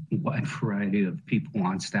got a wide variety of people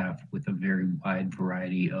on staff with a very wide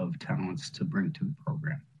variety of talents to bring to the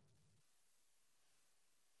program.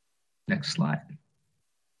 Next slide.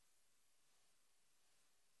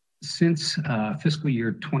 Since fiscal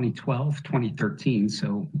year 2012, 2013,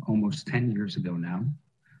 so almost 10 years ago now,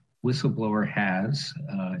 Whistleblower has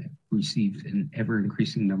received an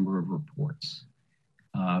ever-increasing number of reports.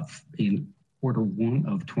 In Q1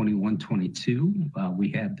 of 21-22,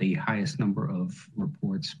 we had the highest number of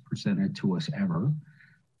reports presented to us ever.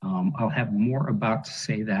 I'll have more about to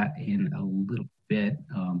say that in a little bit,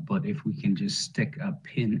 but if we can just stick a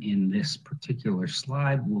pin in this particular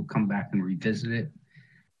slide, we'll come back and revisit it.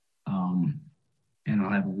 And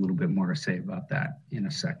I'll have a little bit more to say about that in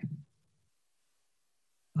a second.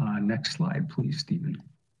 Next slide, please, Stephen.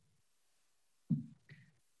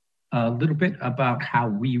 A little bit about how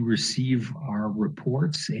we receive our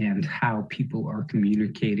reports and how people are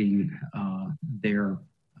communicating their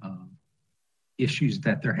issues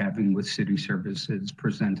that they're having with city services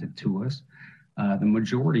presented to us. The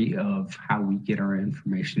majority of how we get our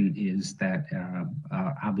information is that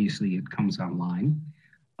obviously it comes online.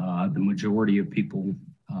 The majority of people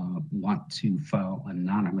want to file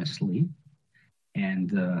anonymously, and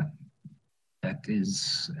that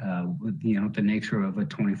is the nature of a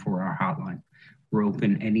 24-hour hotline. We're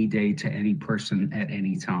open any day to any person at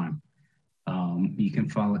any time. You can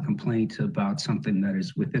file a complaint about something that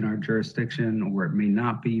is within our jurisdiction, or it may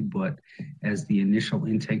not be, but as the initial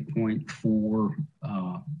intake point for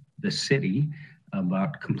the city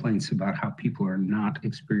about complaints about how people are not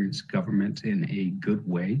experiencing government in a good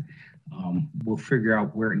way, we'll figure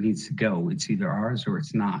out where it needs to go. It's either ours or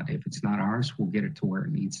it's not. If it's not ours, we'll get it to where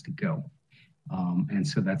it needs to go. And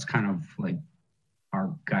so that's kind of like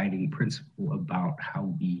our guiding principle about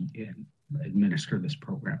how we administer this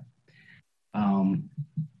program.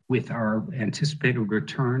 With our anticipated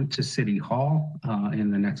return to City Hall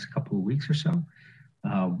in the next couple of weeks or so,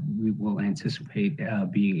 we will anticipate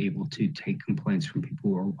being able to take complaints from people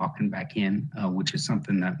who are walking back in, which is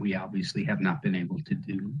something that we obviously have not been able to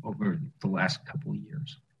do over the last couple of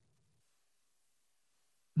years.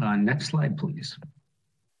 Next slide, please.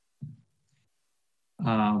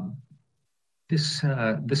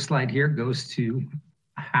 This slide here goes to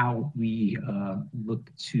how we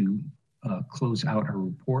look to close out our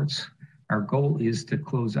reports. Our goal is to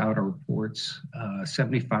close out our reports,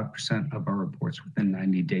 75% of our reports within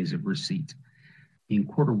 90 days of receipt. In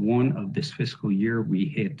Q1 of this fiscal year, we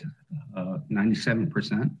hit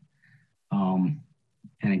 97%. And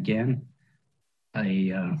again,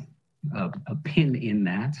 a pin in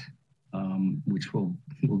that, which we'll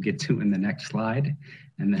get to in the next slide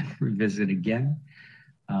and then revisit again.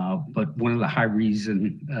 But one of the high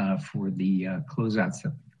reasons for the closeouts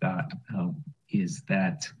that we've got is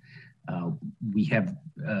that we have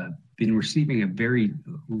been receiving a very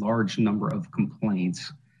large number of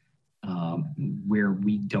complaints where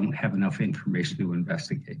we don't have enough information to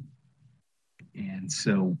investigate. And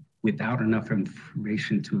so without enough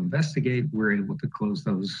information to investigate, we're able to close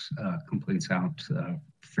those complaints out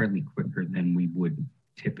fairly quicker than we would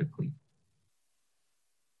typically.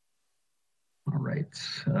 All right,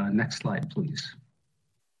 next slide, please.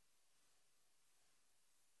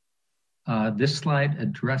 This slide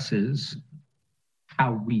addresses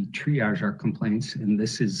how we triage our complaints, and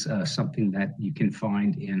this is something that you can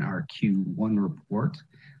find in our Q1 report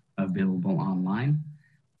available online.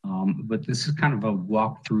 But this is kind of a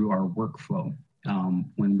walk through our workflow.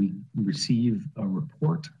 When we receive a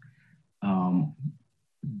report,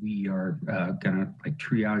 we are gonna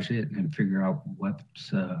triage it and figure out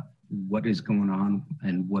what is going on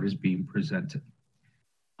and what is being presented.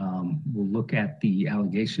 We'll look at the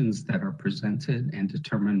allegations that are presented and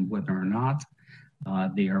determine whether or not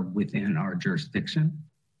they are within our jurisdiction.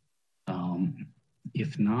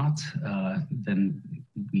 If not, then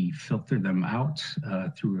we filter them out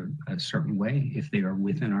through a certain way. If they are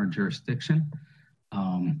within our jurisdiction,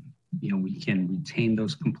 we can retain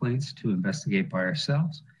those complaints to investigate by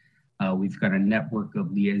ourselves. We've got a network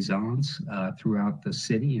of liaisons throughout the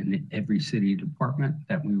city and every city department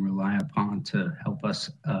that we rely upon to help us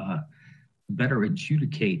better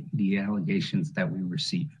adjudicate the allegations that we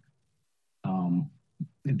receive.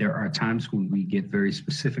 There are times when we get very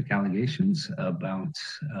specific allegations about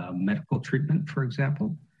medical treatment, for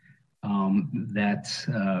example, that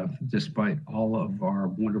despite all of our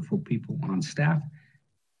wonderful people on staff,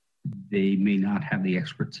 they may not have the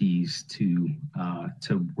expertise to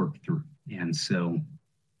work through. And so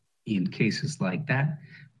in cases like that,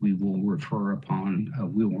 we will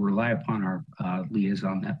rely upon our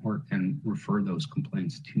liaison network and refer those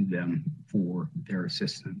complaints to them for their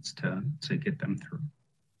assistance to get them through.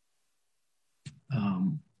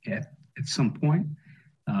 At some point,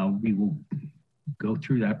 we will go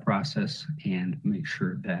through that process and make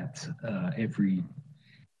sure that every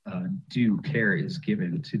due care is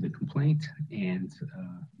given to the complaint. And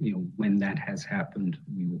when that has happened,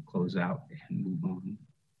 we will close out and move on.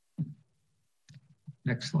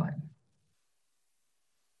 Next slide.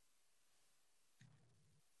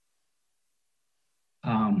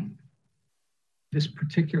 This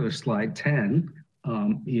particular slide 10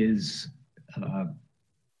 is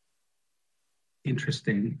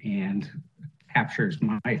interesting and captures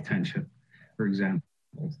my attention. For example,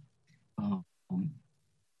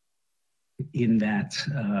 in that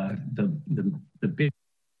the big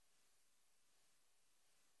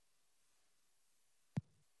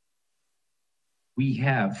we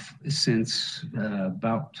have since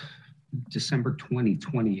about December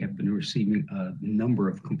 2020 have been receiving a number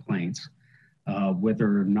of complaints.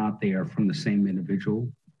 Whether or not they are from the same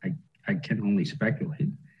individual, I can only speculate,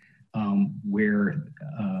 where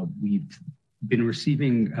we've been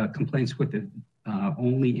receiving complaints with the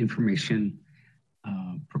only information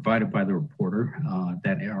provided by the reporter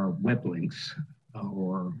that are web links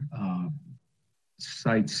or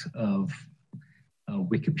sites of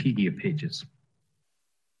Wikipedia pages.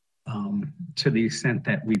 To the extent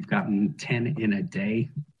that we've gotten 10 in a day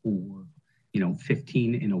or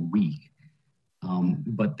 15 in a week.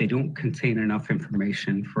 But they don't contain enough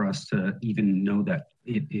information for us to even know that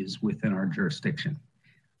it is within our jurisdiction.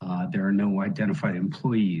 There are no identified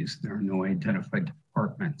employees. There are no identified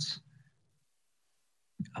departments.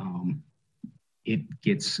 It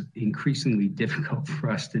gets increasingly difficult for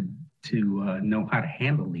us to know how to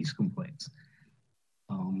handle these complaints.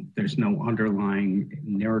 There's no underlying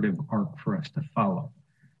narrative arc for us to follow.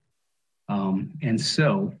 And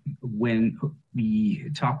so when we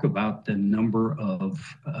talk about the number of,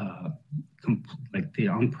 like the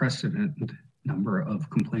unprecedented number of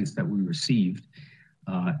complaints that we received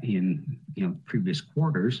in previous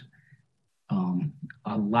quarters,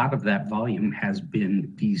 a lot of that volume has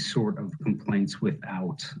been these sort of complaints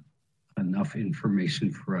without enough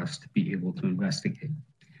information for us to be able to investigate.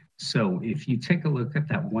 So if you take a look at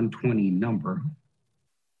that 120 number,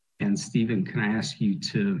 and Stephen, can I ask you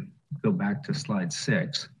to go back to slide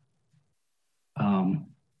 6?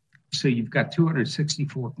 So you've got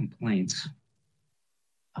 264 complaints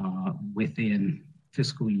within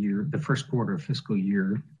fiscal year, the first quarter of fiscal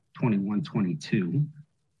year 21-22.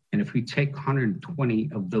 And if we take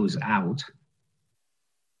 120 of those out,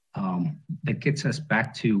 that gets us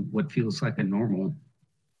back to what feels like a normal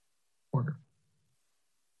quarter.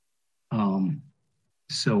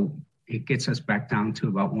 So it gets us back down to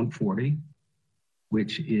about 140,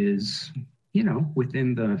 which is,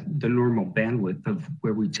 within the normal bandwidth of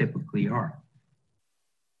where we typically are.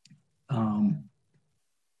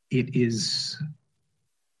 It has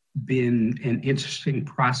been an interesting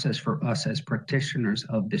process for us as practitioners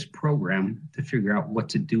of this program to figure out what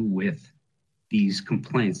to do with these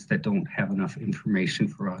complaints that don't have enough information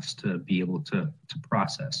for us to be able to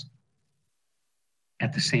process.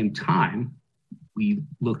 At the same time, we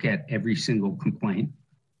look at every single complaint,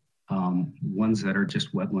 ones that are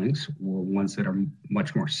just web links or ones that are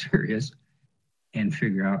much more serious, and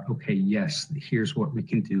figure out, okay, yes, here's what we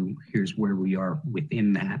can do. Here's where we are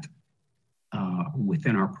within that,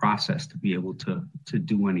 within our process to be able to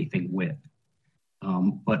do anything with.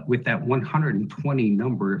 But with that 120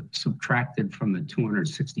 number subtracted from the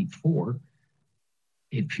 264,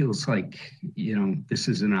 it feels like, this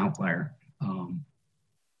is an outlier.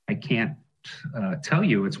 I can't tell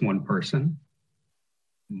you it's one person.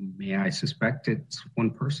 May I suspect it's one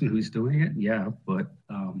person who's doing it? Yeah, but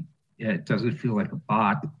it doesn't feel like a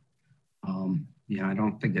bot. I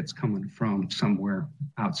don't think it's coming from somewhere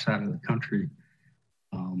outside of the country,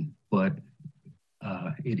 but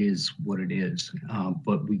it is what it is.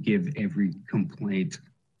 But we give every complaint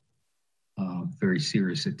very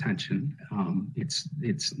serious attention.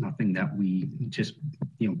 It's nothing that we just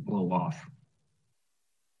blow off.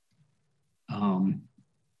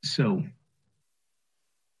 So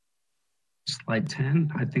slide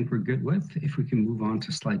 10, I think we're good with. If we can move on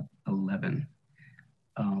to slide 11.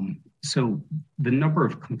 So the number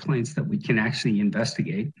of complaints that we can actually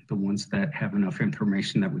investigate, the ones that have enough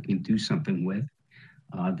information that we can do something with,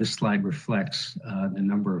 this slide reflects the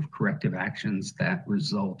number of corrective actions that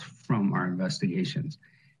result from our investigations.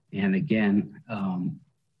 And again,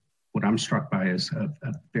 what I'm struck by is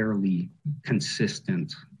a fairly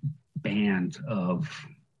consistent band of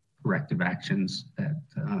corrective actions that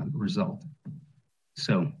result.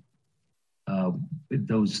 So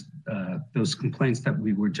those complaints that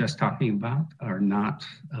we were just talking about are not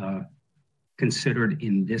considered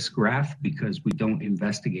in this graph because we don't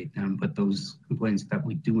investigate them, but those complaints that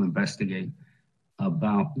we do investigate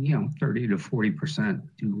about 30 to 40%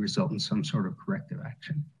 do result in some sort of corrective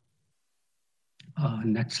action.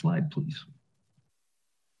 Next slide, please.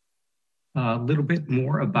 A little bit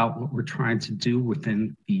more about what we're trying to do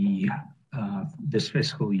within the this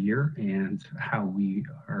fiscal year and how we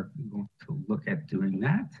are going to look at doing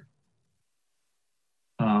that.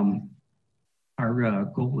 Our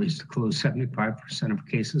goal is to close 75% of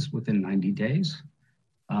cases within 90 days.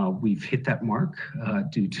 We've hit that mark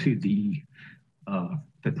due to the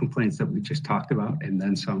complaints that we just talked about and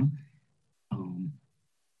then some.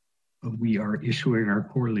 We are issuing our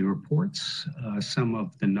quarterly reports. Some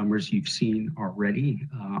of the numbers you've seen already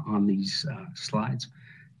on these slides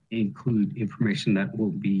include information that will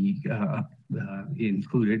be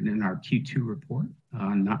included in our Q2 report.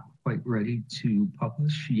 Not quite ready to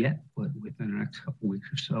publish yet, but within the next couple of weeks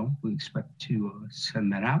or so, we expect to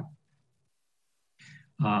send that out.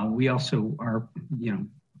 We also are,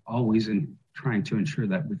 always trying to ensure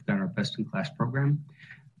that we've got our best-in-class program,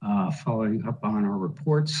 following up on our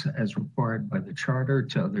reports as required by the charter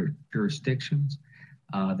to other jurisdictions.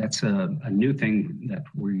 That's a new thing that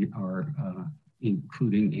we are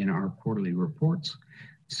including in our quarterly reports.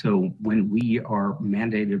 So when we are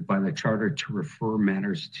mandated by the charter to refer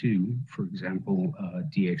matters to, for example,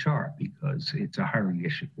 DHR, because it's a hiring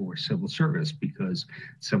issue, or civil service because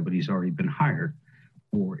somebody's already been hired,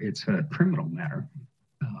 or it's a criminal matter,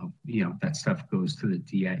 that stuff goes to the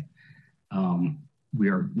DA. We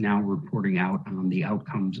are now reporting out on the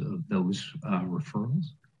outcomes of those referrals.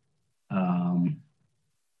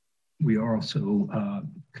 We are also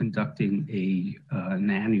conducting an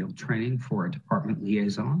annual training for our department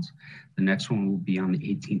liaisons. The next one will be on the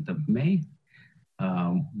 18th of May.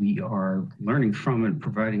 We are learning from and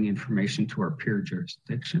providing information to our peer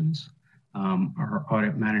jurisdictions. Our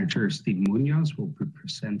audit manager, Steve Munoz, will be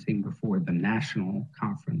presenting before the National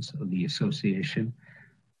Conference of the Association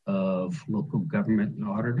of Local Government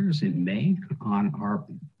Auditors in May on our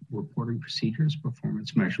reporting procedures,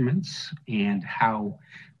 performance measurements, and how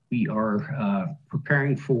we are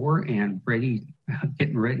preparing for and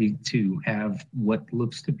getting ready to have what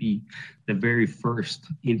looks to be the very first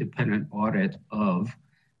independent audit of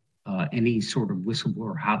any sort of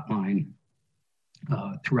whistleblower hotline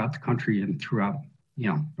throughout the country and throughout,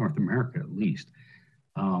 North America at least.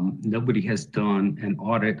 Nobody has done an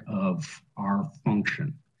audit of our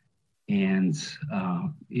function. And,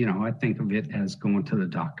 I think of it as going to the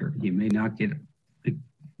doctor. You may not get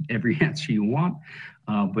every answer you want,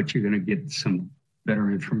 but you're going to get some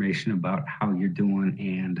better information about how you're doing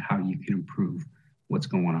and how you can improve what's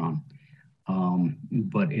going on.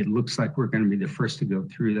 But it looks like we're going to be the first to go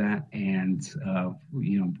through that. And,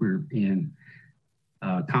 we're in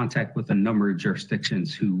contact with a number of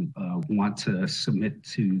jurisdictions who want to submit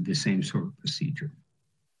to the same sort of procedure.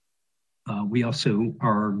 We also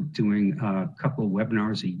are doing a couple of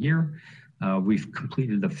webinars a year. We've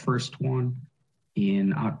completed the first one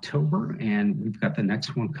in October, and we've got the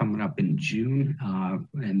next one coming up in June,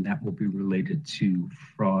 and that will be related to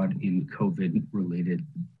fraud in COVID-related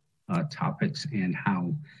topics and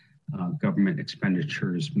how government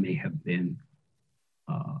expenditures may have been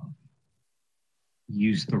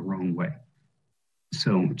used the wrong way.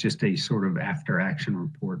 So just a sort of after-action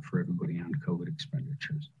report for everybody on COVID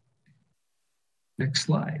expenditures. Next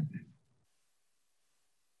slide.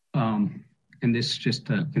 And this just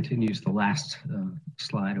continues the last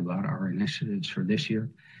slide about our initiatives for this year.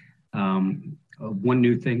 One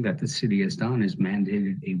new thing that the city has done is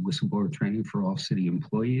mandated a whistleblower training for all city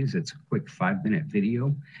employees. It's a quick 5-minute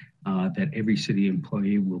video that every city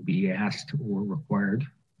employee will be asked or required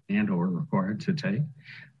to take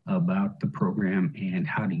about the program and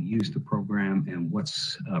how to use the program and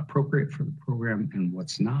what's appropriate for the program and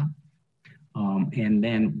what's not. And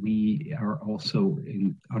then we are also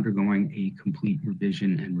undergoing a complete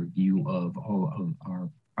revision and review of all of our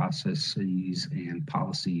processes and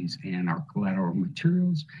policies and our collateral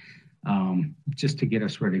materials, just to get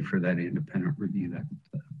us ready for that independent review that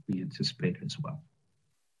we anticipate as well.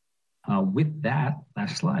 With that,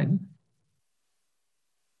 last slide.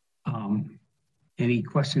 Any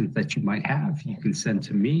questions that you might have, you can send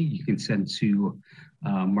to me. You can send to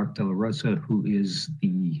Mark De La Rosa, who is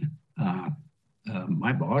the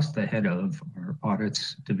my boss, the head of our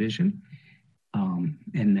audits division, and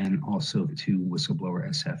then also to Whistleblower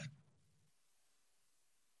SF.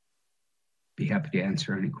 Be happy to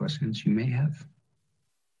answer any questions you may have.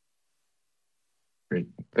 Great.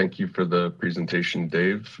 Thank you for the presentation,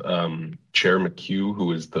 Dave. Chair McHugh,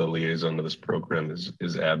 who is the liaison to this program,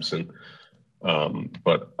 is absent.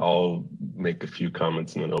 But I'll make a few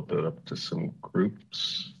comments and then open it up to some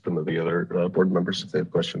groups from the other board members if they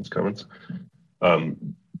have questions, comments.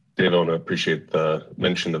 Dave, I want to appreciate the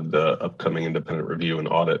mention of the upcoming independent review and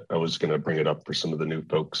audit. I was going to bring it up for some of the new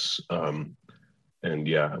folks. And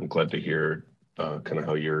yeah, I'm glad to hear kind of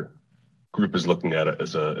how your group is looking at it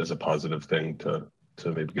as a positive thing to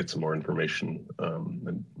maybe get some more information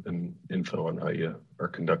and info on how you are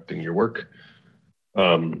conducting your work.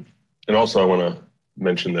 And also I want to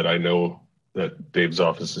mention that I know that Dave's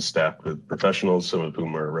office is staffed with professionals, some of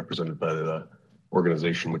whom are represented by the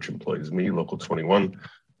organization which employs me, Local 21.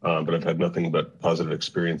 But I've had nothing but positive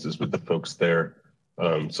experiences with the folks there.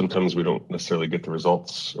 Sometimes we don't necessarily get the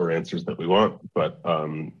results or answers that we want, but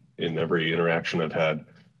in every interaction I've had,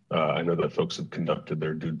 I know that folks have conducted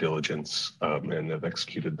their due diligence and have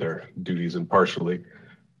executed their duties impartially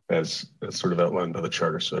as sort of outlined by the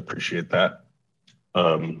charter. So I appreciate that.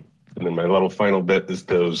 And then my little final bit is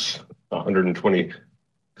those 120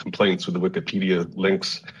 complaints with the Wikipedia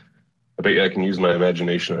links. I bet you I can use my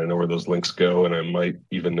imagination. I know where those links go, and I might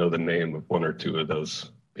even know the name of one or two of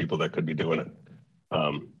those people that could be doing it.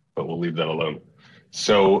 But we'll leave that alone.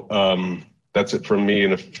 So that's it from me.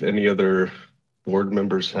 And if any other board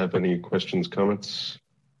members have any questions, comments?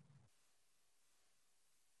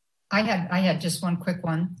 I had just one quick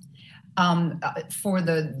one. For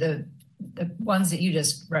the ones that you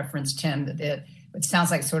just referenced, Tim, it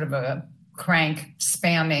sounds like sort of a crank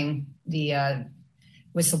spamming the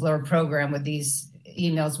whistleblower program with these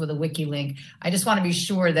emails with a wiki link. I just want to be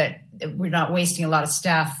sure that we're not wasting a lot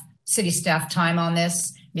of city staff time on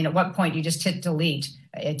this. I mean, at what point you just hit delete?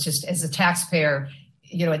 It just, as a taxpayer,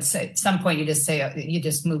 at some point you just say, you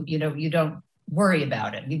just move, you don't worry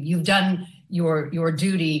about it. You've done your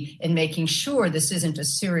duty in making sure this isn't a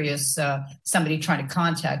serious, somebody trying to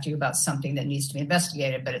contact you about something that needs to be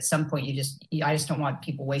investigated. But at some point I just don't want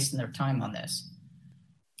people wasting their time on this.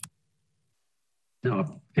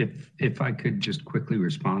 No, if I could just quickly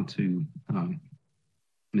respond to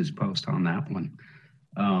Ms. Post on that one.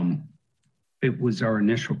 It was our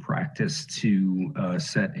initial practice to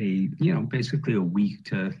set basically a week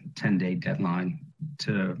to 10-day deadline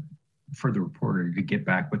for the reporter to get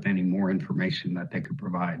back with any more information that they could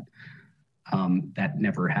provide. That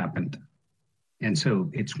never happened. And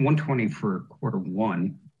so it's 120 for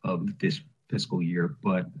Q1 of this fiscal year,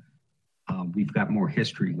 but we've got more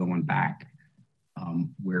history going back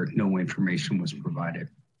where no information was provided.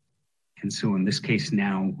 And so in this case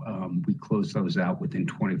now, we close those out within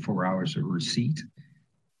 24 hours of receipt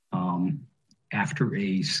after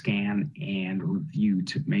a scan and review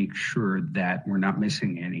to make sure that we're not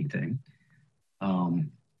missing anything.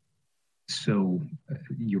 So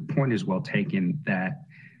your point is well taken that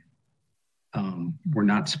we're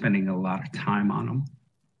not spending a lot of time on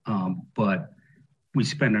them, but we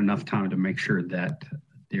spend enough time to make sure that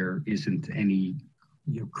there isn't any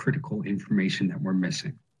critical information that we're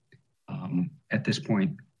missing. At this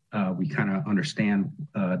point, we kind of understand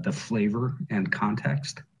the flavor and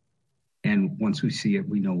context. And once we see it,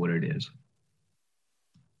 we know what it is.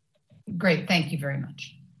 Great, thank you very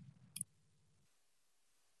much.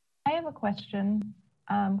 I have a question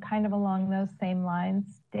kind of along those same lines,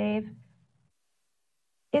 Dave.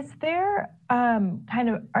 Is there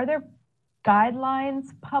are there guidelines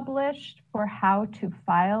published for how to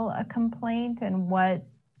file a complaint and what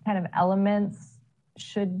kind of elements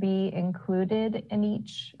should be included in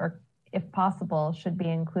each, or if possible, should be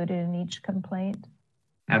included in each complaint?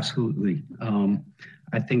 Absolutely.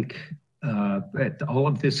 I think all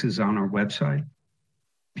of this is on our website.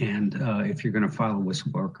 And if you're going to file a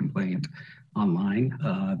whistleblower complaint online,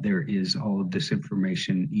 there is all of this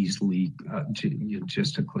information easily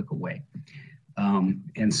just a click away.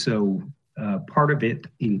 And so part of it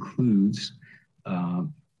includes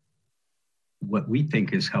what we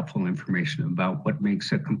think is helpful information about what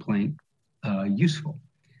makes a complaint useful.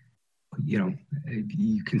 You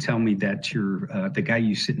can tell me that the guy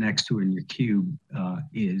you sit next to in your queue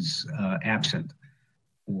is absent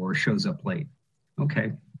or shows up late.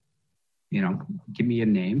 Okay, give me a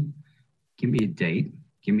name, give me a date,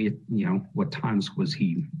 give me what times was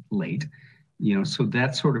he late. So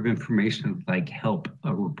that sort of information like help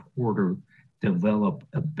a reporter develop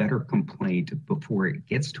a better complaint before it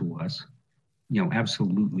gets to us.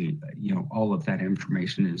 Absolutely, all of that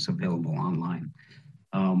information is available online.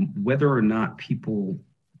 Whether or not people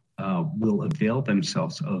will avail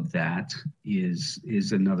themselves of that is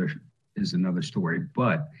another story.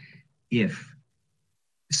 But if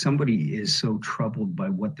somebody is so troubled by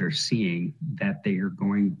what they're seeing that they are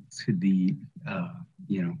going to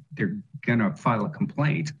they're gonna file a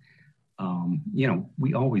complaint,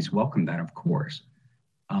 we always welcome that, of course.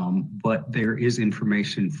 But there is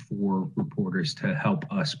information for reporters to help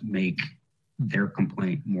us make their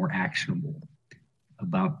complaint more actionable.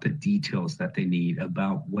 about the details that they need,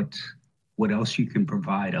 about what else you can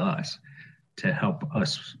provide us to help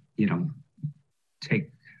us,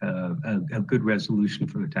 take a good resolution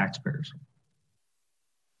for the taxpayers.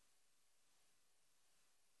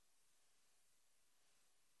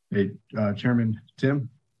 Hey, Chairman Tim.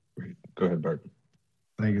 Great. Go ahead, Bart.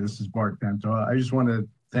 Thank you. This is Bart Pinto. I just want to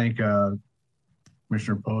thank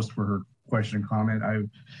Commissioner Post for her question and comment.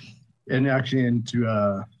 And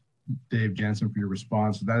to Dave Jensen for your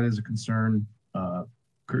response. That is a concern.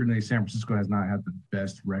 Currently, San Francisco has not had the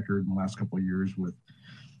best record in the last couple of years with,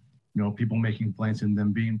 people making complaints and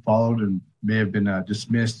them being followed and may have been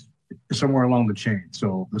dismissed somewhere along the chain.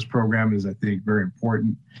 So this program is, I think, very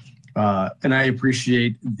important. And I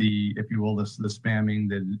appreciate the, if you will, the spamming,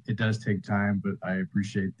 that it does take time, but I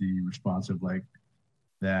appreciate the responsive, like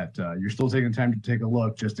that you're still taking time to take a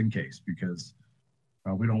look just in case, because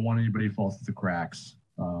we don't want anybody to fall through the cracks.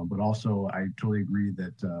 But also, I totally agree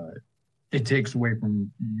that it takes away from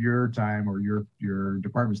your time or your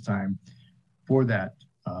department's time for that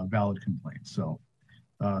valid complaint. So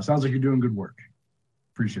sounds like you're doing good work.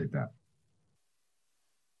 Appreciate that.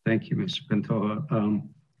 Thank you, Mr. Pinto.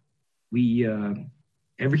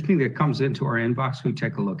 Everything that comes into our inbox, we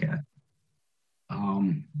take a look at.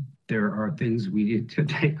 There are things we need to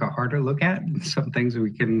take a harder look at, and some things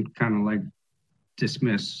we can kind of like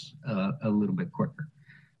dismiss a little bit quicker.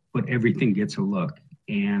 But everything gets a look,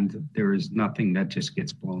 and there is nothing that just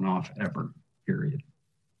gets blown off ever, period.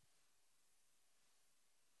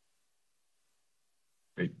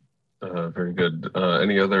 Great. Very good.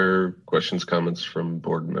 Any other questions, comments from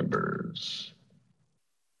board members?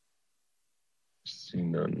 See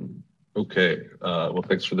none. Okay. Well,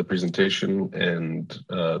 thanks for the presentation and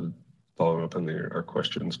following up on our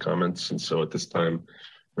questions, comments. And so at this time,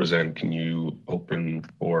 Roseanne, can you open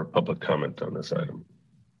for public comment on this item?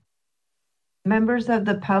 Members of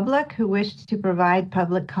the public who wish to provide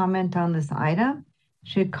public comment on this item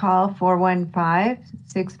should call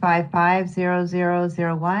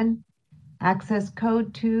 415-655-0001, access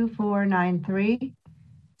code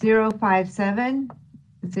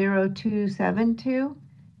 2493-057-0272,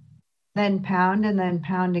 then pound and then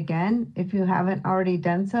pound again. If you haven't already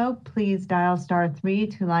done so, please dial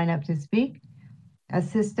 *3 to line up to speak. A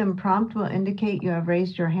system prompt will indicate you have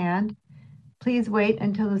raised your hand. Please wait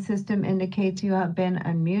until the system indicates you have been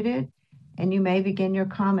unmuted, and you may begin your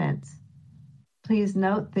comments. Please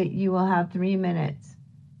note that you will have 3 minutes.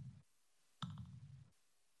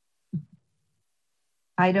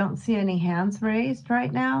 I don't see any hands raised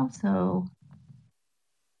right now, so.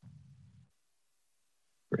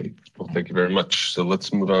 Great. Well, thank you very much. So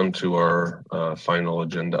let's move on to our final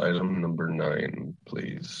agenda item, number 9,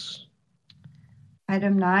 please.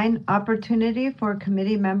 Item 9, opportunity for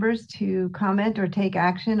committee members to comment or take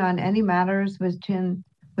action on any matters within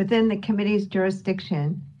the committee's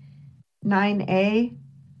jurisdiction. 9A,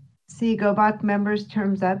 see GOBOC members'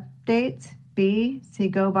 terms updates. B, see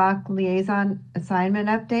GOBOC liaison assignment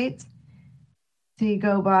updates. C,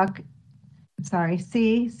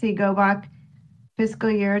 see GOBOC fiscal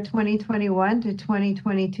year 2021 to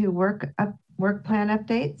 2022 work plan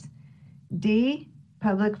updates. D,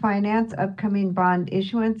 public finance upcoming bond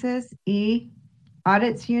issuances. E,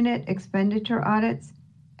 audits unit expenditure audits.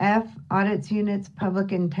 F, audits units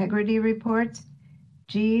public integrity reports.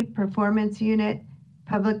 G, performance unit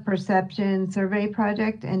public perception survey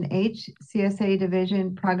project. And H, CSA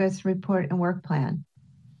division progress report and work plan.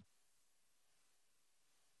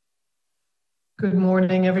 Good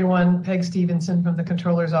morning, everyone. Peg Stevenson from the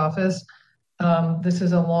Controller's Office. This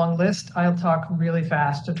is a long list. I'll talk really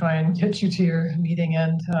fast to try and get you to your meeting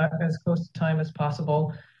end as close to time as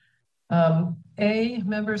possible. A,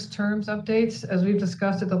 members' terms updates. As we've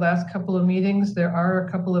discussed at the last couple of meetings, there are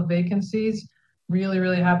a couple of vacancies. Really,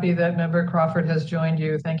 really happy that Member Crawford has joined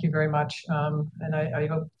you. Thank you very much. And I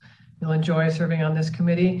hope you'll enjoy serving on this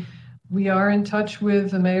committee. We are in touch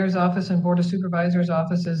with the Mayor's Office and Board of Supervisors'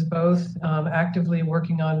 offices, both actively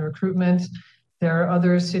working on recruitment. There are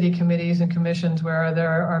other city committees and commissions where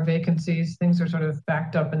there are vacancies. Things are sort of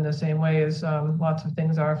backed up in the same way as lots of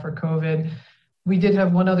things are for COVID. We did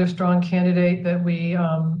have one other strong candidate that we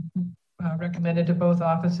recommended to both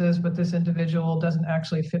offices, but this individual doesn't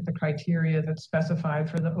actually fit the criteria that's specified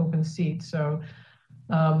for the open seat. So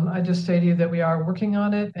I just say to you that we are working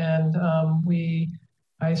on it, and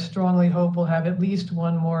I strongly hope we'll have at least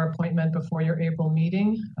one more appointment before your April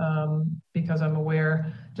meeting, because I'm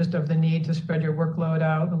aware just of the need to spread your workload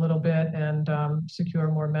out a little bit and secure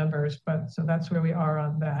more members. But so that's where we are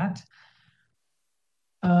on that.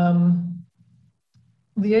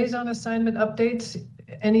 Liaison assignment updates.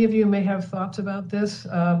 any of you may have thoughts about this.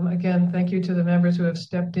 Again, thank you to the members who have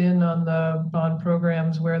stepped in on the bond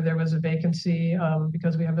programs where there was a vacancy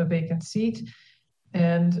because we have a vacant seat.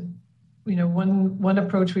 And one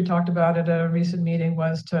approach we talked about at a recent meeting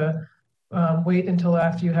was to wait until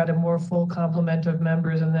after you had a more full complement of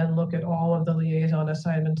members and then look at all of the liaison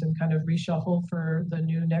assignments and kind of reshuffle for the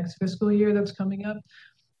new next fiscal year that's coming up.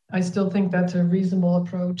 I still think that's a reasonable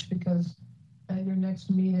approach because at your next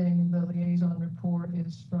meeting, the liaison report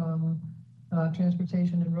is from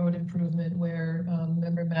Transportation and Road Improvement, where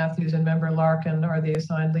Member Matthews and Member Larkin are the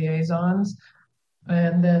assigned liaisons.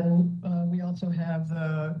 And then we also have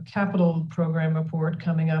the capital program report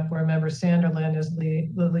coming up where Member Sanderlin is the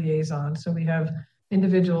liaison. So we have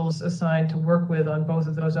individuals assigned to work with on both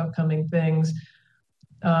of those upcoming things.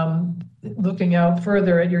 Looking out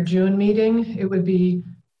further at your June meeting, it would be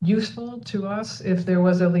useful to us if there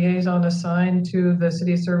was a liaison assigned to the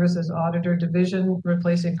City Services Auditor Division,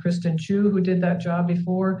 replacing Kristen Chu, who did that job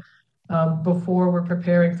before we're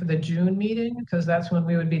preparing for the June meeting, because that's when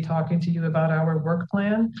we would be talking to you about our work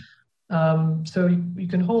plan. So you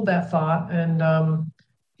can hold that thought, and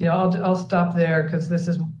I'll stop there because this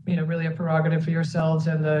is really a prerogative for yourselves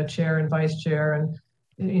and the chair and vice chair, and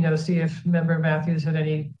see if Member Matthews had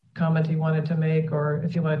any comment he wanted to make, or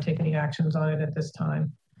if you want to take any actions on it at this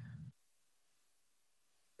time.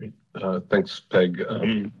 Thanks, Peg.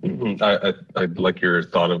 I'd like your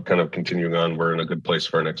thought of kind of continuing on. We're in a good place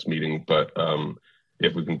for our next meeting, but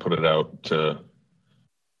if we can put it out to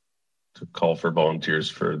call for volunteers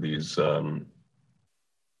for these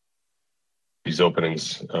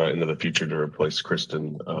openings into the future to replace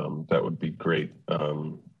Kristen, that would be great. Got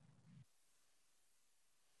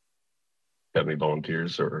any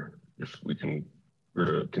volunteers, or if we can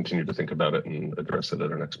continue to think about it and address it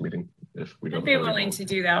at our next meeting if we don't. I'd be willing to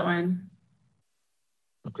do that one.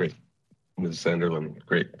 Oh, great. Ms. Sanderlin,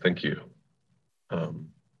 great, thank you.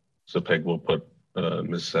 So Peg, we'll put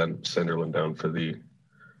Ms. Sanderlin down for the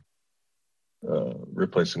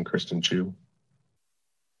replacing Kristen Chu.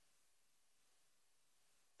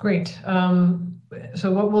 Great.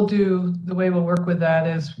 So what we'll do, the way we'll work with that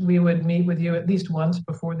is we would meet with you at least once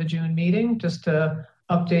before the June meeting, just to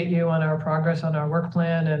update you on our progress on our work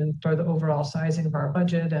plan and for the overall sizing of our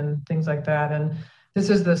budget and things like that. And this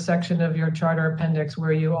is the section of your charter appendix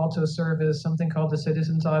where you also serve as something called the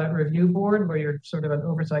Citizens Audit Review Board, where you're sort of an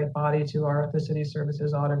oversight body to the City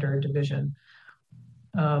Services Auditor Division.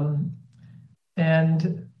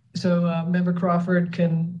 And so Member Crawford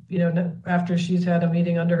can, after she's had a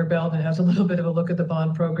meeting under her belt and has a little bit of a look at the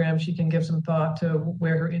bond program, she can give some thought to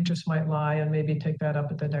where her interests might lie and maybe take that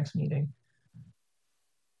up at the next meeting.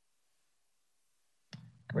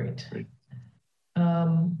 Great.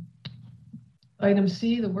 Item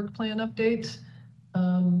C, the work plan updates.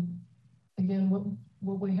 Again,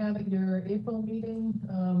 what we had at your April meeting,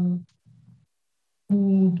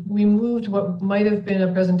 we moved what might have been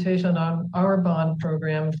a presentation on our bond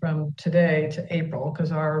program from today to April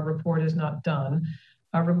because our report is not done.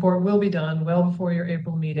 Our report will be done well before your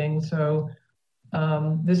April meeting. So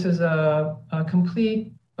this is a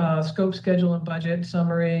complete scope, schedule, and budget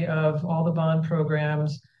summary of all the bond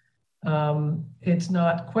programs. It's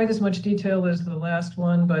not quite as much detail as the last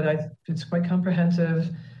one, but it's quite comprehensive.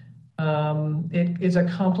 It is a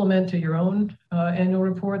complement to your own annual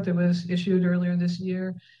report that was issued earlier this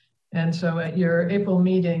year. And so at your April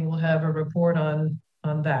meeting, we'll have a report on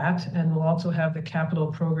that, and we'll also have the capital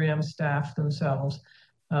program staff themselves,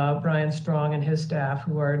 Brian Strong and his staff,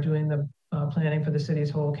 who are doing the planning for the city's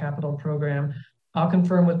whole capital program. I'll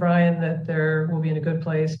confirm with Brian that there will be in a good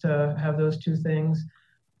place to have those two things.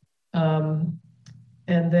 And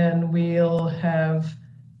then we'll have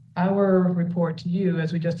our report to you,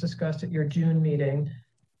 as we just discussed at your June meeting.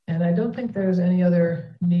 And I don't think there's any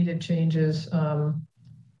other needed changes to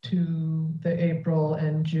the April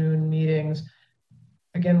and June meetings.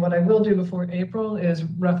 Again, what I will do before April is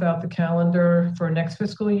rough out the calendar for next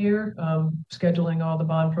fiscal year, scheduling all the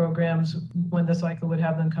bond programs when the cycle would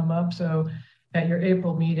have them come up. So at your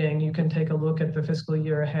April meeting, you can take a look at the fiscal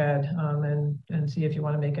year ahead and see if you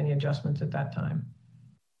want to make any adjustments at that time.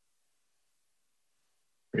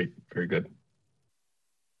 Great, very good.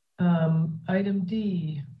 Item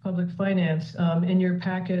D, public finance. In your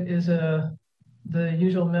packet is the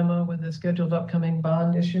usual memo with the scheduled upcoming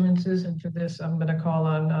bond issuances. And for this, I'm going to call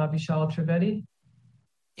on Vishal Trivedi.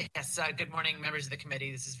 Yes, good morning, members of the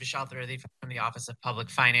committee. This is Vishal Trivedi from the Office of Public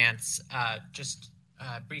Finance. Just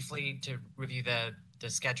briefly to review the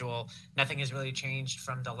schedule, nothing has really changed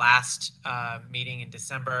from the last meeting in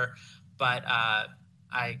December, but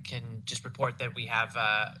I can just report that we have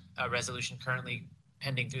a resolution currently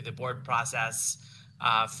pending through the board process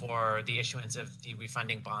for the issuance of the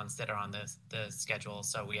refunding bonds that are on the schedule.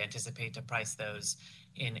 So we anticipate to price those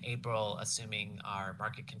in April, assuming our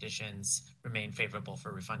market conditions remain favorable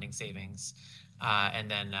for refunding savings.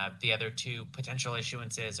 And then the other two potential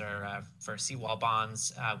issuances are for seawall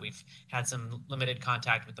bonds. We've had some limited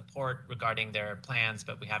contact with the port regarding their plans,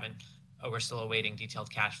 but we're still awaiting detailed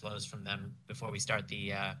cash flows from them before we start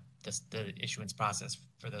the issuance process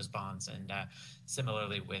for those bonds. And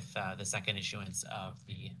similarly with the second issuance of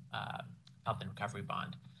the health and recovery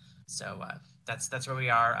bond. So that's where we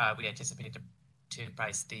are. We anticipate to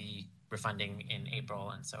price the refunding in April,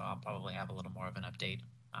 and so I'll probably have a little more of an update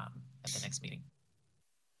at the next meeting.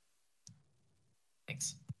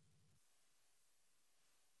 Thanks.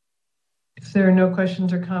 If there are no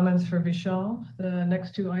questions or comments for Vishal, the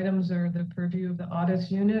next two items are the purview of the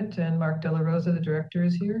audits unit, and Mark De La Rosa, the director,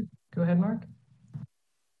 is here. Go ahead, Mark.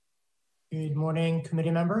 Good morning,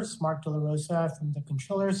 committee members. Mark De La Rosa from the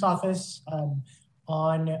Controller's Office.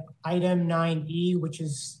 On item 9E, which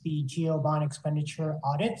is the GO bond expenditure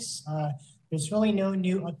audits, there's really no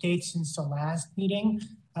new updates since the last meeting.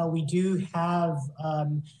 We do have,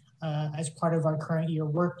 as part of our current year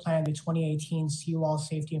work plan, the 2018 Seawall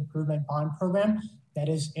Safety Improvement Bond Program that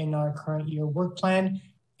is in our current year work plan.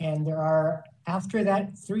 And there are, after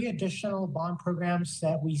that, 3 additional bond programs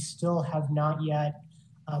that we still have not yet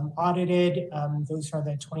audited. Those are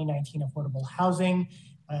the 2019 Affordable Housing,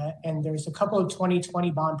 and there's a couple of 2020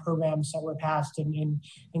 bond programs that were passed in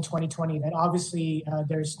 2020 that obviously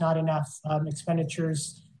there's not enough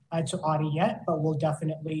expenditures to audit yet, but we'll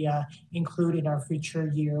definitely include in our future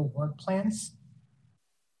year work plans.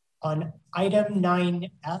 On item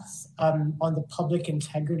 9F, on the public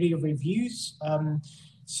integrity reviews,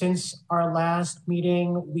 since our last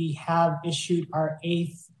meeting, we have issued our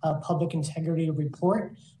 8th public integrity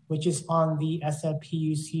report, which is on the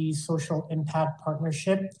SFPUC Social Impact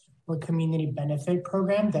Partnership or Community Benefit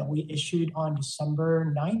Program that we issued on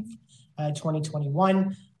December 9th,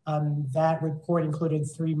 2021. That report included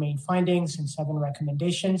 3 main findings and 7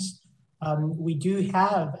 recommendations. We do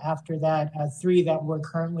have, after that, 3 that we're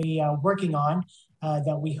currently working on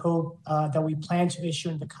that we hope, that we plan to issue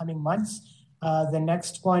in the coming months. The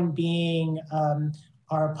next one being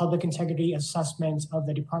our public integrity assessment of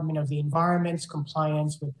the Department of the Environment's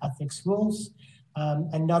compliance with ethics rules.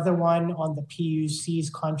 Another one on the PUC's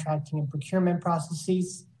contracting and procurement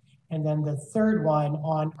processes. And then the third one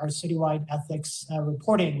on our citywide ethics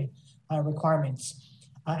reporting requirements.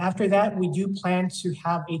 After that, we do plan to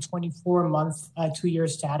have a 24-month, 2-year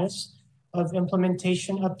status of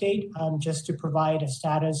implementation update, just to provide a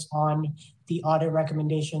status on the audit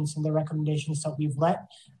recommendations and the recommendations that we've let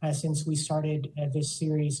since we started this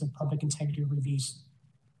series of public integrity reviews.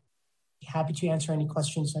 Happy to answer any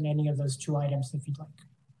questions on any of those 2 items if you'd like.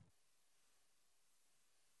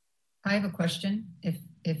 I have a question,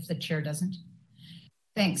 if the chair doesn't.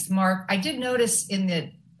 Thanks, Mark. I did notice in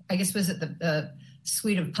the, I guess, was it the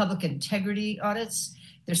suite of public integrity audits,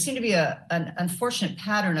 there seemed to be an unfortunate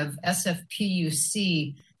pattern of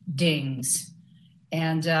SFPUC dings.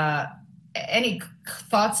 And any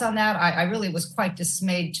thoughts on that? I really was quite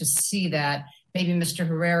dismayed to see that. Maybe Mr.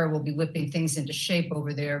 Herrera will be whipping things into shape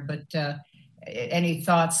over there, but any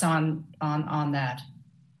thoughts on that?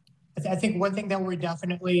 I think one thing that we're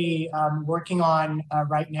definitely working on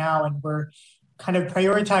right now, and we're kind of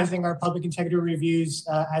prioritizing our public integrity reviews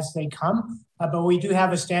as they come, but we do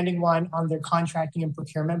have a standing one on their contracting and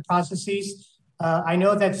procurement processes. I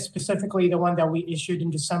know that specifically the one that we issued in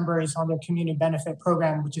December is on their community benefit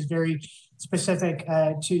program, which is very specific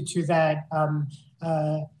to that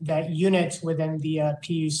that unit within the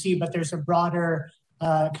PUC, but there's a broader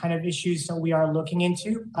kind of issues that we are looking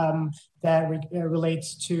into that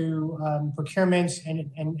relates to procurement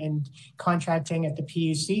and contracting at the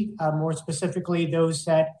PUC, more specifically those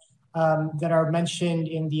that are mentioned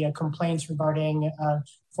in the complaints regarding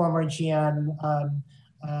former GM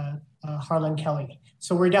Harlan Kelly.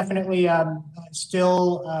 So we're definitely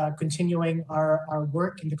still continuing our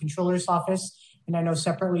work in the Controller's Office. And I know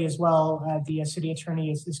separately as well, the city attorney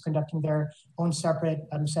is conducting their own separate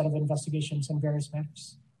set of investigations in various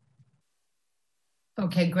matters.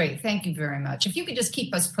 Okay, great. Thank you very much. If you could just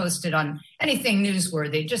keep us posted on anything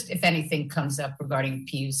newsworthy, just if anything comes up regarding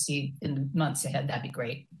PUC in the months ahead, that'd be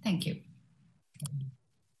great. Thank you.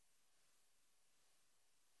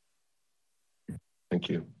 Thank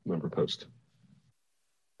you, Member Post.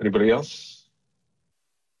 Anybody else?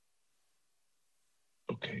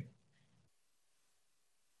 Okay.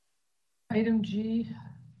 Item G,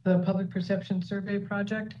 the Public Perception Survey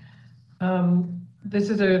Project. This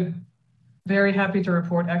is a very happy to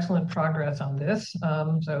report excellent progress on this.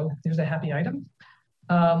 So here's a happy item.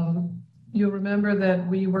 You'll remember that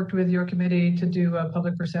we worked with your committee to do a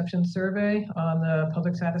public perception survey on the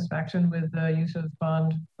public satisfaction with the use of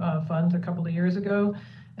bond funds a couple of years ago.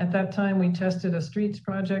 At that time, we tested a streets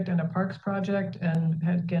project and a parks project, and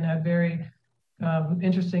had very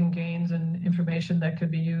interesting gains and information that could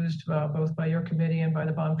be used both by your committee and by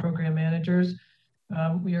the bond program managers.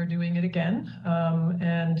 We are doing it again.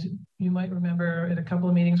 And you might remember at a couple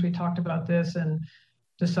of meetings we talked about this and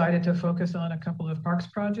decided to focus on a couple of parks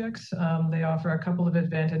projects. They offer a couple of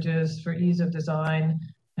advantages for ease of design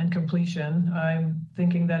and completion. I'm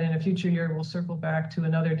thinking that in a future year, we'll circle back to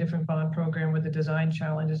another different bond program where the design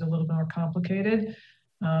challenge is a little more complicated.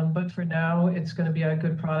 But for now, it's going to be a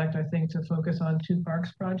good product, I think, to focus on 2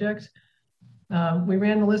 parks projects. We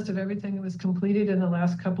ran the list of everything that was completed in the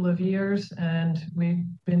last couple of years, and we've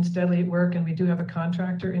been steadily at work, and we do have a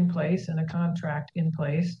contractor in place and a contract in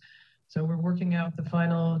place. So we're working out the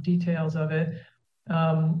final details of it.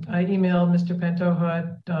 I emailed Mr.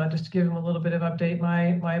 Pantoja just to give him a little bit of update.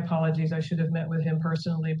 My apologies. I should have met with him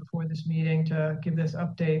personally before this meeting to give this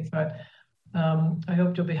update, but I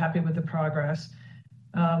hope you'll be happy with the progress.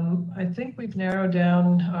 I think we've narrowed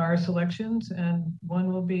down our selections, and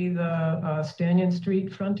one will be the Stanyan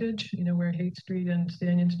Street frontage, where Haight Street and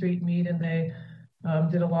Stanyan Street meet, and they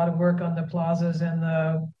did a lot of work on the plazas and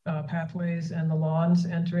the pathways and the lawns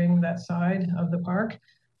entering that side of the park.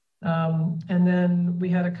 And then we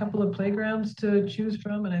had a couple of playgrounds to choose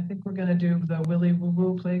from, and I think we're going to do the Willy Woo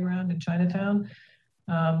Woo playground in Chinatown.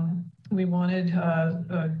 We wanted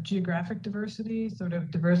geographic diversity, sort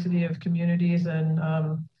of diversity of communities and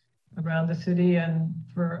around the city. And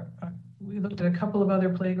we looked at a couple of other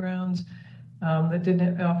playgrounds that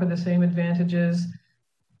didn't offer the same advantages.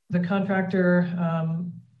 The contractor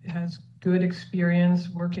has good experience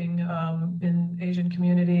working in Asian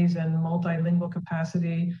communities and multilingual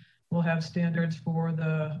capacity. We'll have standards for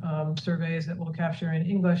the surveys that will capture in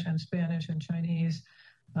English and Spanish and Chinese.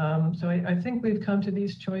 So I think we've come to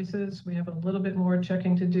these choices. We have a little bit more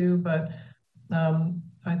checking to do, but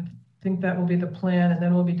I think that will be the plan. And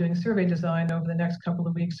then we'll be doing survey design over the next couple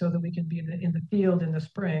of weeks so that we can be in the field in the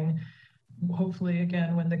spring. Hopefully,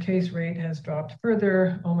 again, when the case rate has dropped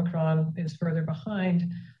further, Omicron is further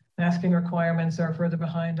behind, masking requirements are further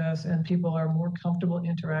behind us, and people are more comfortable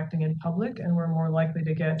interacting in public, and we're more likely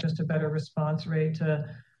to get just a better response rate to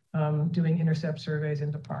doing intercept surveys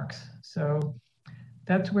into parks. So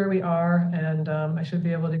that's where we are, and I should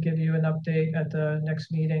be able to give you an update at the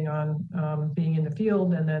next meeting on being in the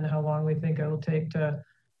field, and then how long we think it'll take to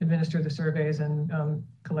administer the surveys and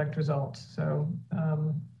collect results. So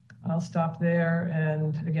I'll stop there.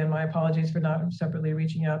 And again, my apologies for not separately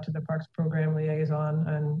reaching out to the Parks Program Liaison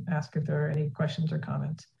and ask if there are any questions or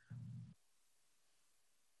comments.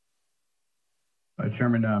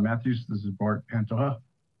 Chairman Matthews, this is Bart Pantoja.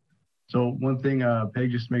 So one thing,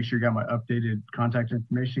 Peg, just to make sure you got my updated contact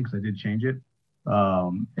information, because I did change it.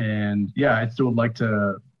 And yeah, I still would like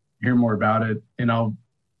to hear more about it. And I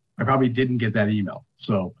probably didn't get that email.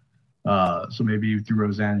 So maybe through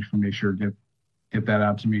Roseanne, you can make sure to get that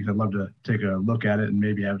out to me, because I'd love to take a look at it and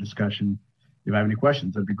maybe have a discussion. If I have any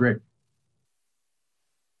questions, that'd be great.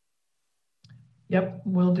 Yep,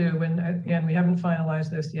 will do. And again, we haven't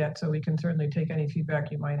finalized this yet, so we can certainly take any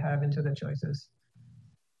feedback you might have into the choices.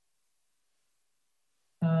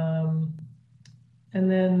 And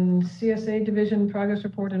then CSA Division Progress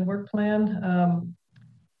Report and Work Plan.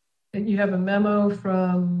 You have a memo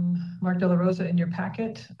from Mark De La Rosa in your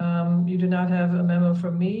packet. You do not have a memo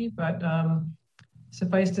from me, but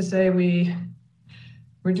suffice to say,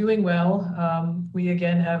 we're doing well. We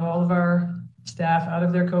again have all of our staff out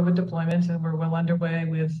of their COVID deployments, and we're well underway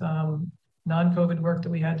with non-COVID work that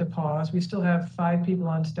we had to pause. We still have 5 people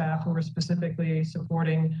on staff who are specifically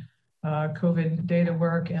supporting COVID data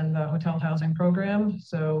work and the hotel housing program.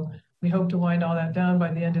 So we hope to wind all that down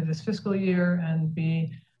by the end of this fiscal year and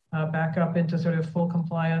be back up into sort of full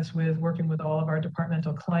compliance with working with all of our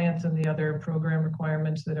departmental clients and the other program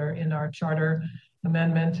requirements that are in our charter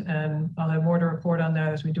amendment. And I'll have more to report on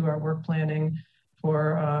that as we do our work planning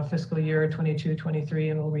for fiscal year 22-23,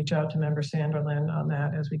 and we'll reach out to Member Sanderlin on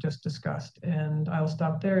that as we just discussed. And I'll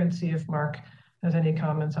stop there and see if Mark has any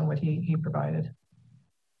comments on what he provided.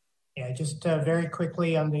 Yeah, just very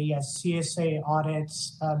quickly on the CSA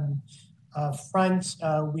audits front,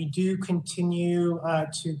 we do continue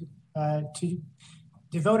to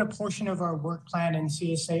devote a portion of our work plan and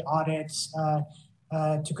CSA audits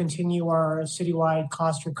to continue our citywide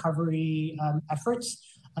cost recovery efforts.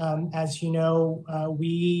 As you know,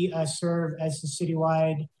 we serve as the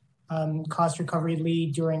citywide cost recovery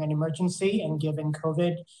lead during an emergency, and given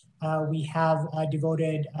COVID, we have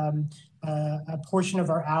devoted a portion of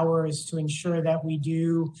our hours to ensure that we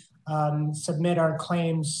do submit our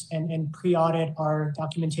claims and pre-audit our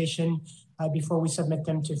documentation before we submit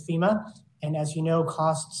them to FEMA. And as you know,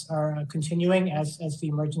 costs are continuing as the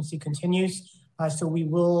emergency continues. So we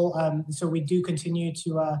do continue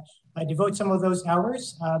to devote some of those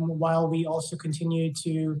hours while we also continue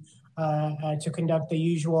to conduct the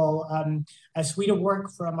usual suite of work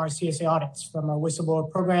from our CSA audits, from our whistleblower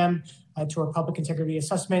program to our public integrity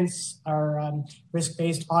assessments, our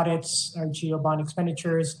risk-based audits, our geo bond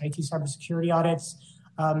expenditures, IT cybersecurity audits.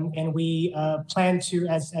 And we plan to,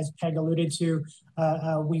 as Peg alluded to,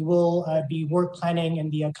 we will be work planning in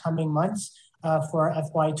the coming months for our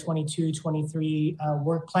FY 22-23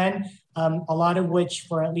 work plan, a lot of which,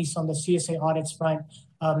 for at least on the CSA audits front,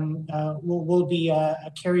 will be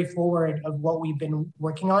a carry forward of what we've been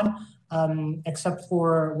working on, except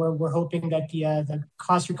for we're hoping that the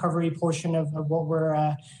cost recovery portion of what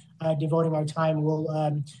we're devoting our time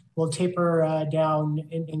will taper down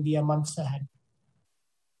in the months ahead.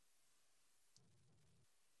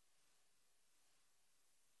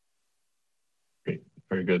 Great,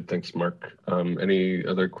 very good. Thanks, Mark. Any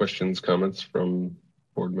other questions, comments from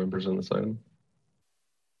board members on this item?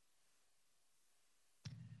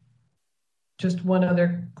 Just one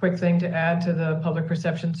other quick thing to add to the public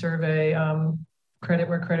perception survey. Credit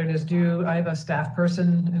where credit is due. I have a staff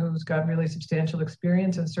person who's got really substantial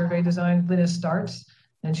experience in survey design, Linda Starts,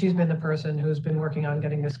 and she's been the person who's been working on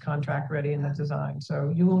getting this contract ready in the design.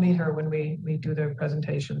 So you will meet her when we do the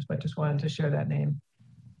presentations, but just wanted to share that name.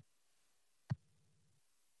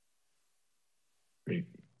 Great,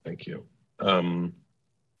 thank you.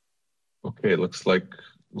 Okay, it looks like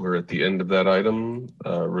we're at the end of that item.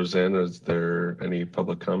 Roseanne, is there any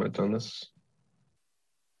public comment on this?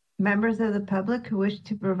 Members of the public who wish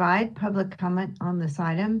to provide public comment on this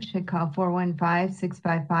item should call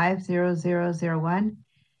 415-655-0001,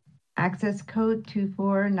 access code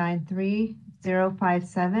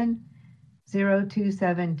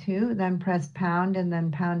 2493057-0272, then press pound and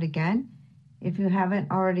then pound again. If you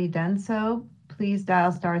haven't already done so, please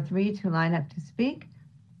dial *3 to line up to speak.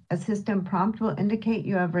 A system prompt will indicate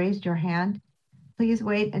you have raised your hand. Please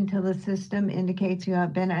wait until the system indicates you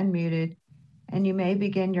have been unmuted, and you may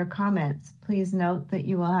begin your comments. Please note that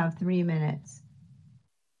you will have 3 minutes.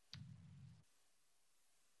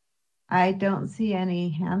 I don't see any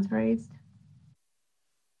hands raised.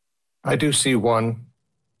 I do see one.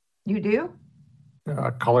 You do?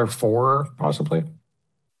 Color 4, possibly.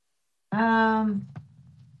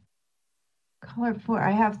 Color 4,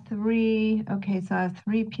 I have 3. Okay, so I have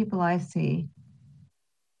 3 people I see.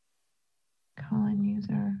 Calling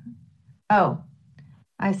user. Oh,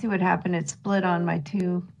 I see what happened. It split on my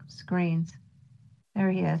 2 screens. There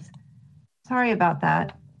he is. Sorry about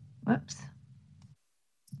that. Whoops.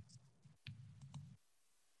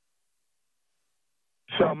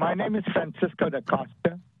 So my name is Francisco da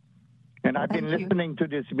Costa, and I've been listening to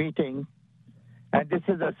this meeting. And this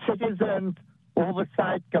is a Citizen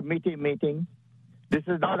Oversight Committee meeting. This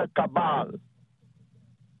is not a cabal.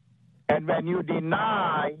 And when you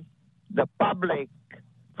deny the public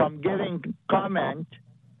from giving comment,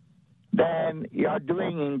 then you're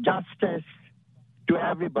doing injustice to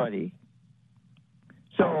everybody.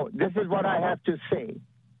 So this is what I have to say.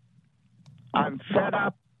 I'm fed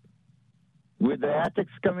up with the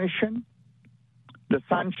Ethics Commission, the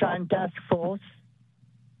Sunshine Task Force,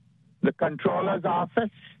 the Controller's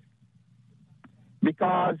Office,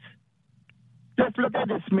 because just look at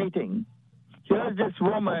this meeting. Here's this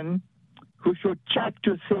woman who should check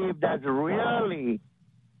to see if there's really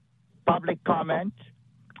public comment.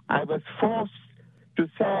 I was forced to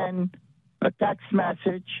send a text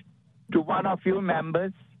message to one of you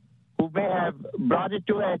members who may have brought it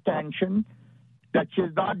to her attention that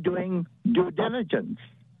she's not doing due diligence.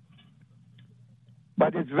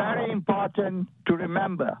 But it's very important to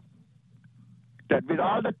remember that with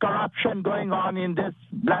all the corruption going on in this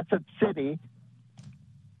blessed city,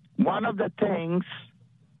 one of the things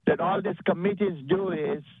that all these committees do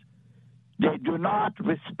is they do not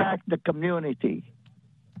respect the community.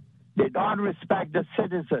 They don't respect the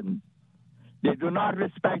citizen. They do not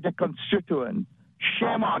respect the constituent.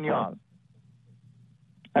 Shame on y'all.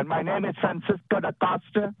 And my name is Francisco da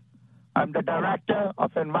Costa. I'm the Director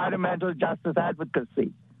of Environmental Justice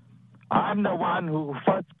Advocacy. I'm the one who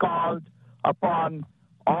first called upon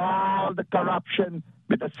all the corruption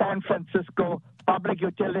with the San Francisco Public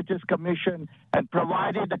Utilities Commission and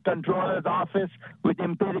provided the Controller's Office with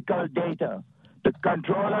empirical data. The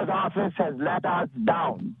Controller's Office has let us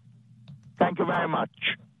down. Thank you very much.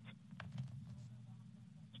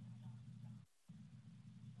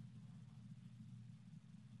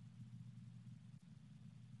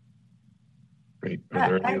 Great. Are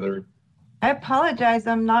there any other? I apologize.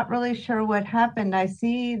 I'm not really sure what happened. I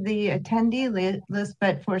see the attendee list,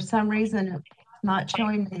 but for some reason it's not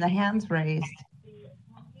showing me the hands raised.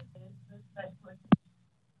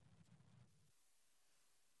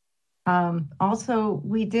 Also,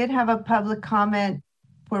 we did have a public comment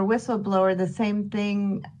for whistleblower. The same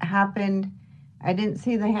thing happened. I didn't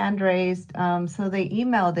see the hand raised, so they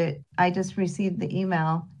emailed it. I just received the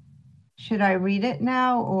email. Should I read it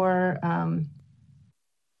now or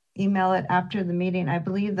email it after the meeting? I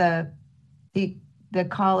believe the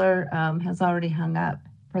caller has already hung up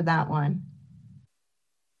for that one.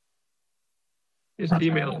 Just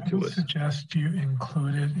email it to us. I would suggest you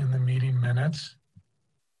include it in the meeting minutes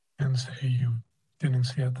and say you didn't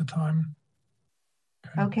see at the time.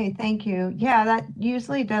 Okay, thank you. Yeah, that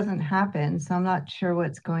usually doesn't happen, so I'm not sure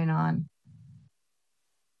what's going on.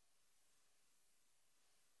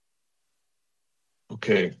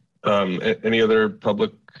 Okay. Any other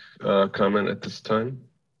public comment at this time?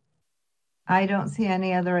 I don't see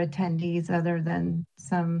any other attendees other than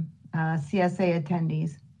some CSA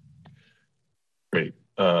attendees. Great.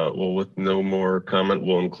 Well, with no more comment,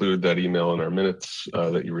 we'll include that email in our minutes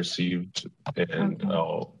that you received, and okay.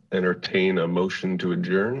 I'll entertain a motion to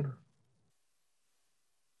adjourn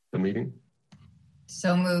the meeting.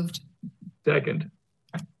 So moved. Second.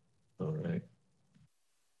 All right.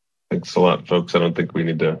 Thanks a lot, folks. I don't think we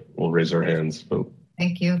need to, we'll raise our hands. Vote.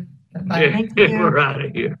 Thank you. Bye. Yeah, Thank you. we're out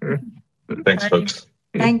of here. Thanks, folks.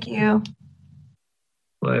 Thank you.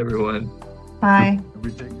 Bye, everyone. Bye.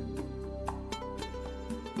 Everything.